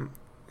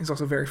 He's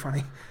also very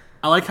funny.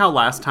 I like how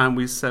last time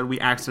we said we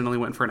accidentally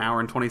went for an hour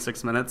and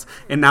 26 minutes,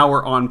 and now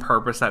we're on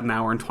purpose at an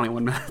hour and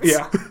 21 minutes.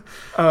 Yeah.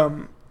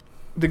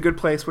 The Good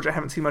Place, which I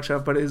haven't seen much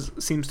of, but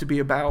seems to be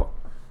about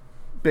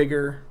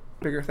bigger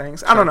things.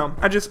 Sure. I don't know.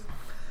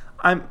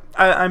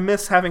 I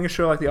miss having a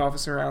show like The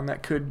Office around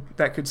that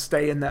could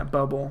stay in that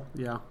bubble.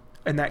 Yeah.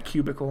 In that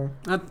cubicle.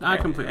 I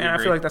completely agree. I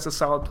feel like that's a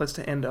solid place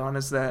to end on,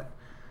 is that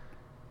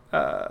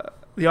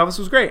The Office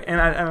was great,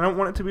 and I don't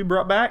want it to be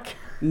brought back.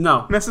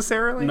 No.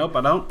 Necessarily. Nope,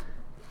 I don't.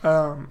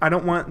 I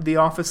don't want The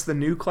Office the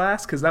new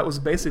class, because that was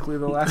basically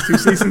the last two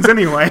seasons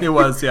anyway. It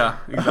was, yeah,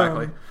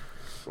 exactly.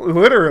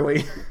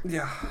 Literally.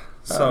 Yeah.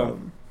 So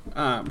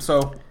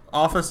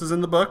Office is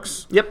in the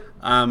books. Yep.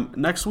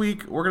 Next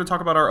week, we're going to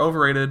talk about our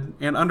overrated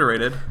and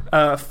underrated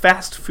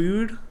fast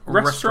food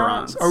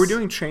restaurants. Are we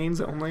doing chains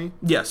only?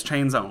 Yes,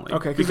 chains only.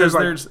 Okay, because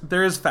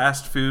there is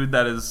fast food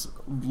that is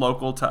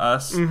local to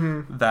us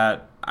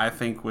that I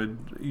think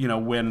would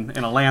win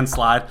in a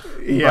landslide.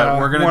 Yeah, but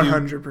we're going to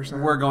 100%.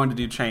 We're going to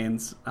do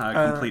chains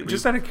completely.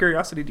 Just out of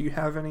curiosity, do you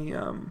have any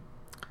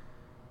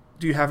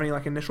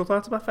like initial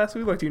thoughts about fast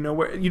food? Like, do you know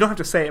where? You don't have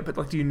to say it, but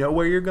like, do you know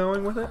where you're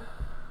going with it?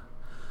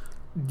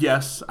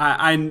 Yes,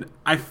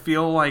 I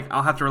feel like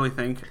I'll have to really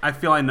think. I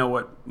feel I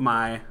know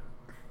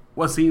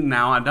what's eaten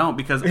now. I don't,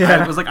 because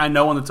I was like, I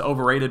know one that's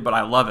overrated, but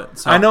I love it.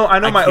 So I know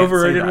my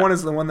overrated one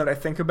is the one that I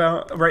think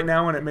about right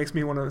now, and it makes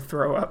me want to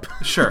throw up.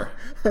 Sure.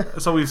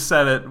 So we've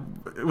said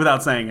it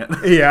without saying it.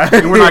 Yeah,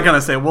 we're not gonna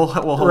say. We'll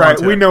hold on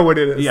to it. We know what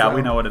it is. Yeah,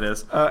 we know what it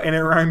is. And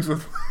it rhymes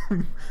with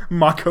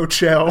Mako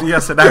Chell.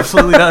 Yes, it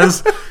absolutely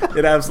does.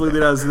 It absolutely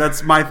does.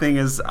 That's my thing.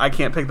 Is I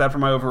can't pick that for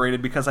my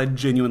overrated because I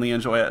genuinely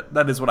enjoy it.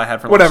 That is what I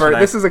had for whatever. Lunch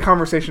today. This is a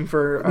conversation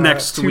for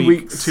next 2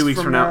 weeks. 2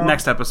 weeks from now.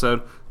 Next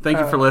episode. Thank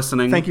you for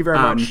listening. Thank you very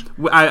much.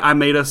 I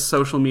made us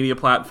social media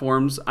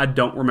platforms. I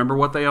don't remember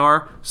what they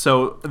are,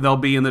 so they'll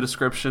be in the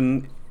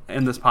description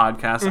in this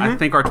podcast. I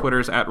think our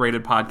Twitter's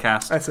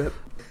 @ratedpodcast. That's it.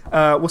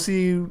 We'll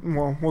see you.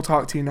 Well, we'll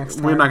talk to you next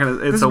time. We're not gonna.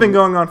 This has been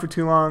going on for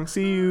too long.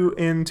 See you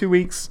in 2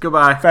 weeks.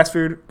 Goodbye. Fast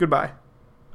food. Goodbye.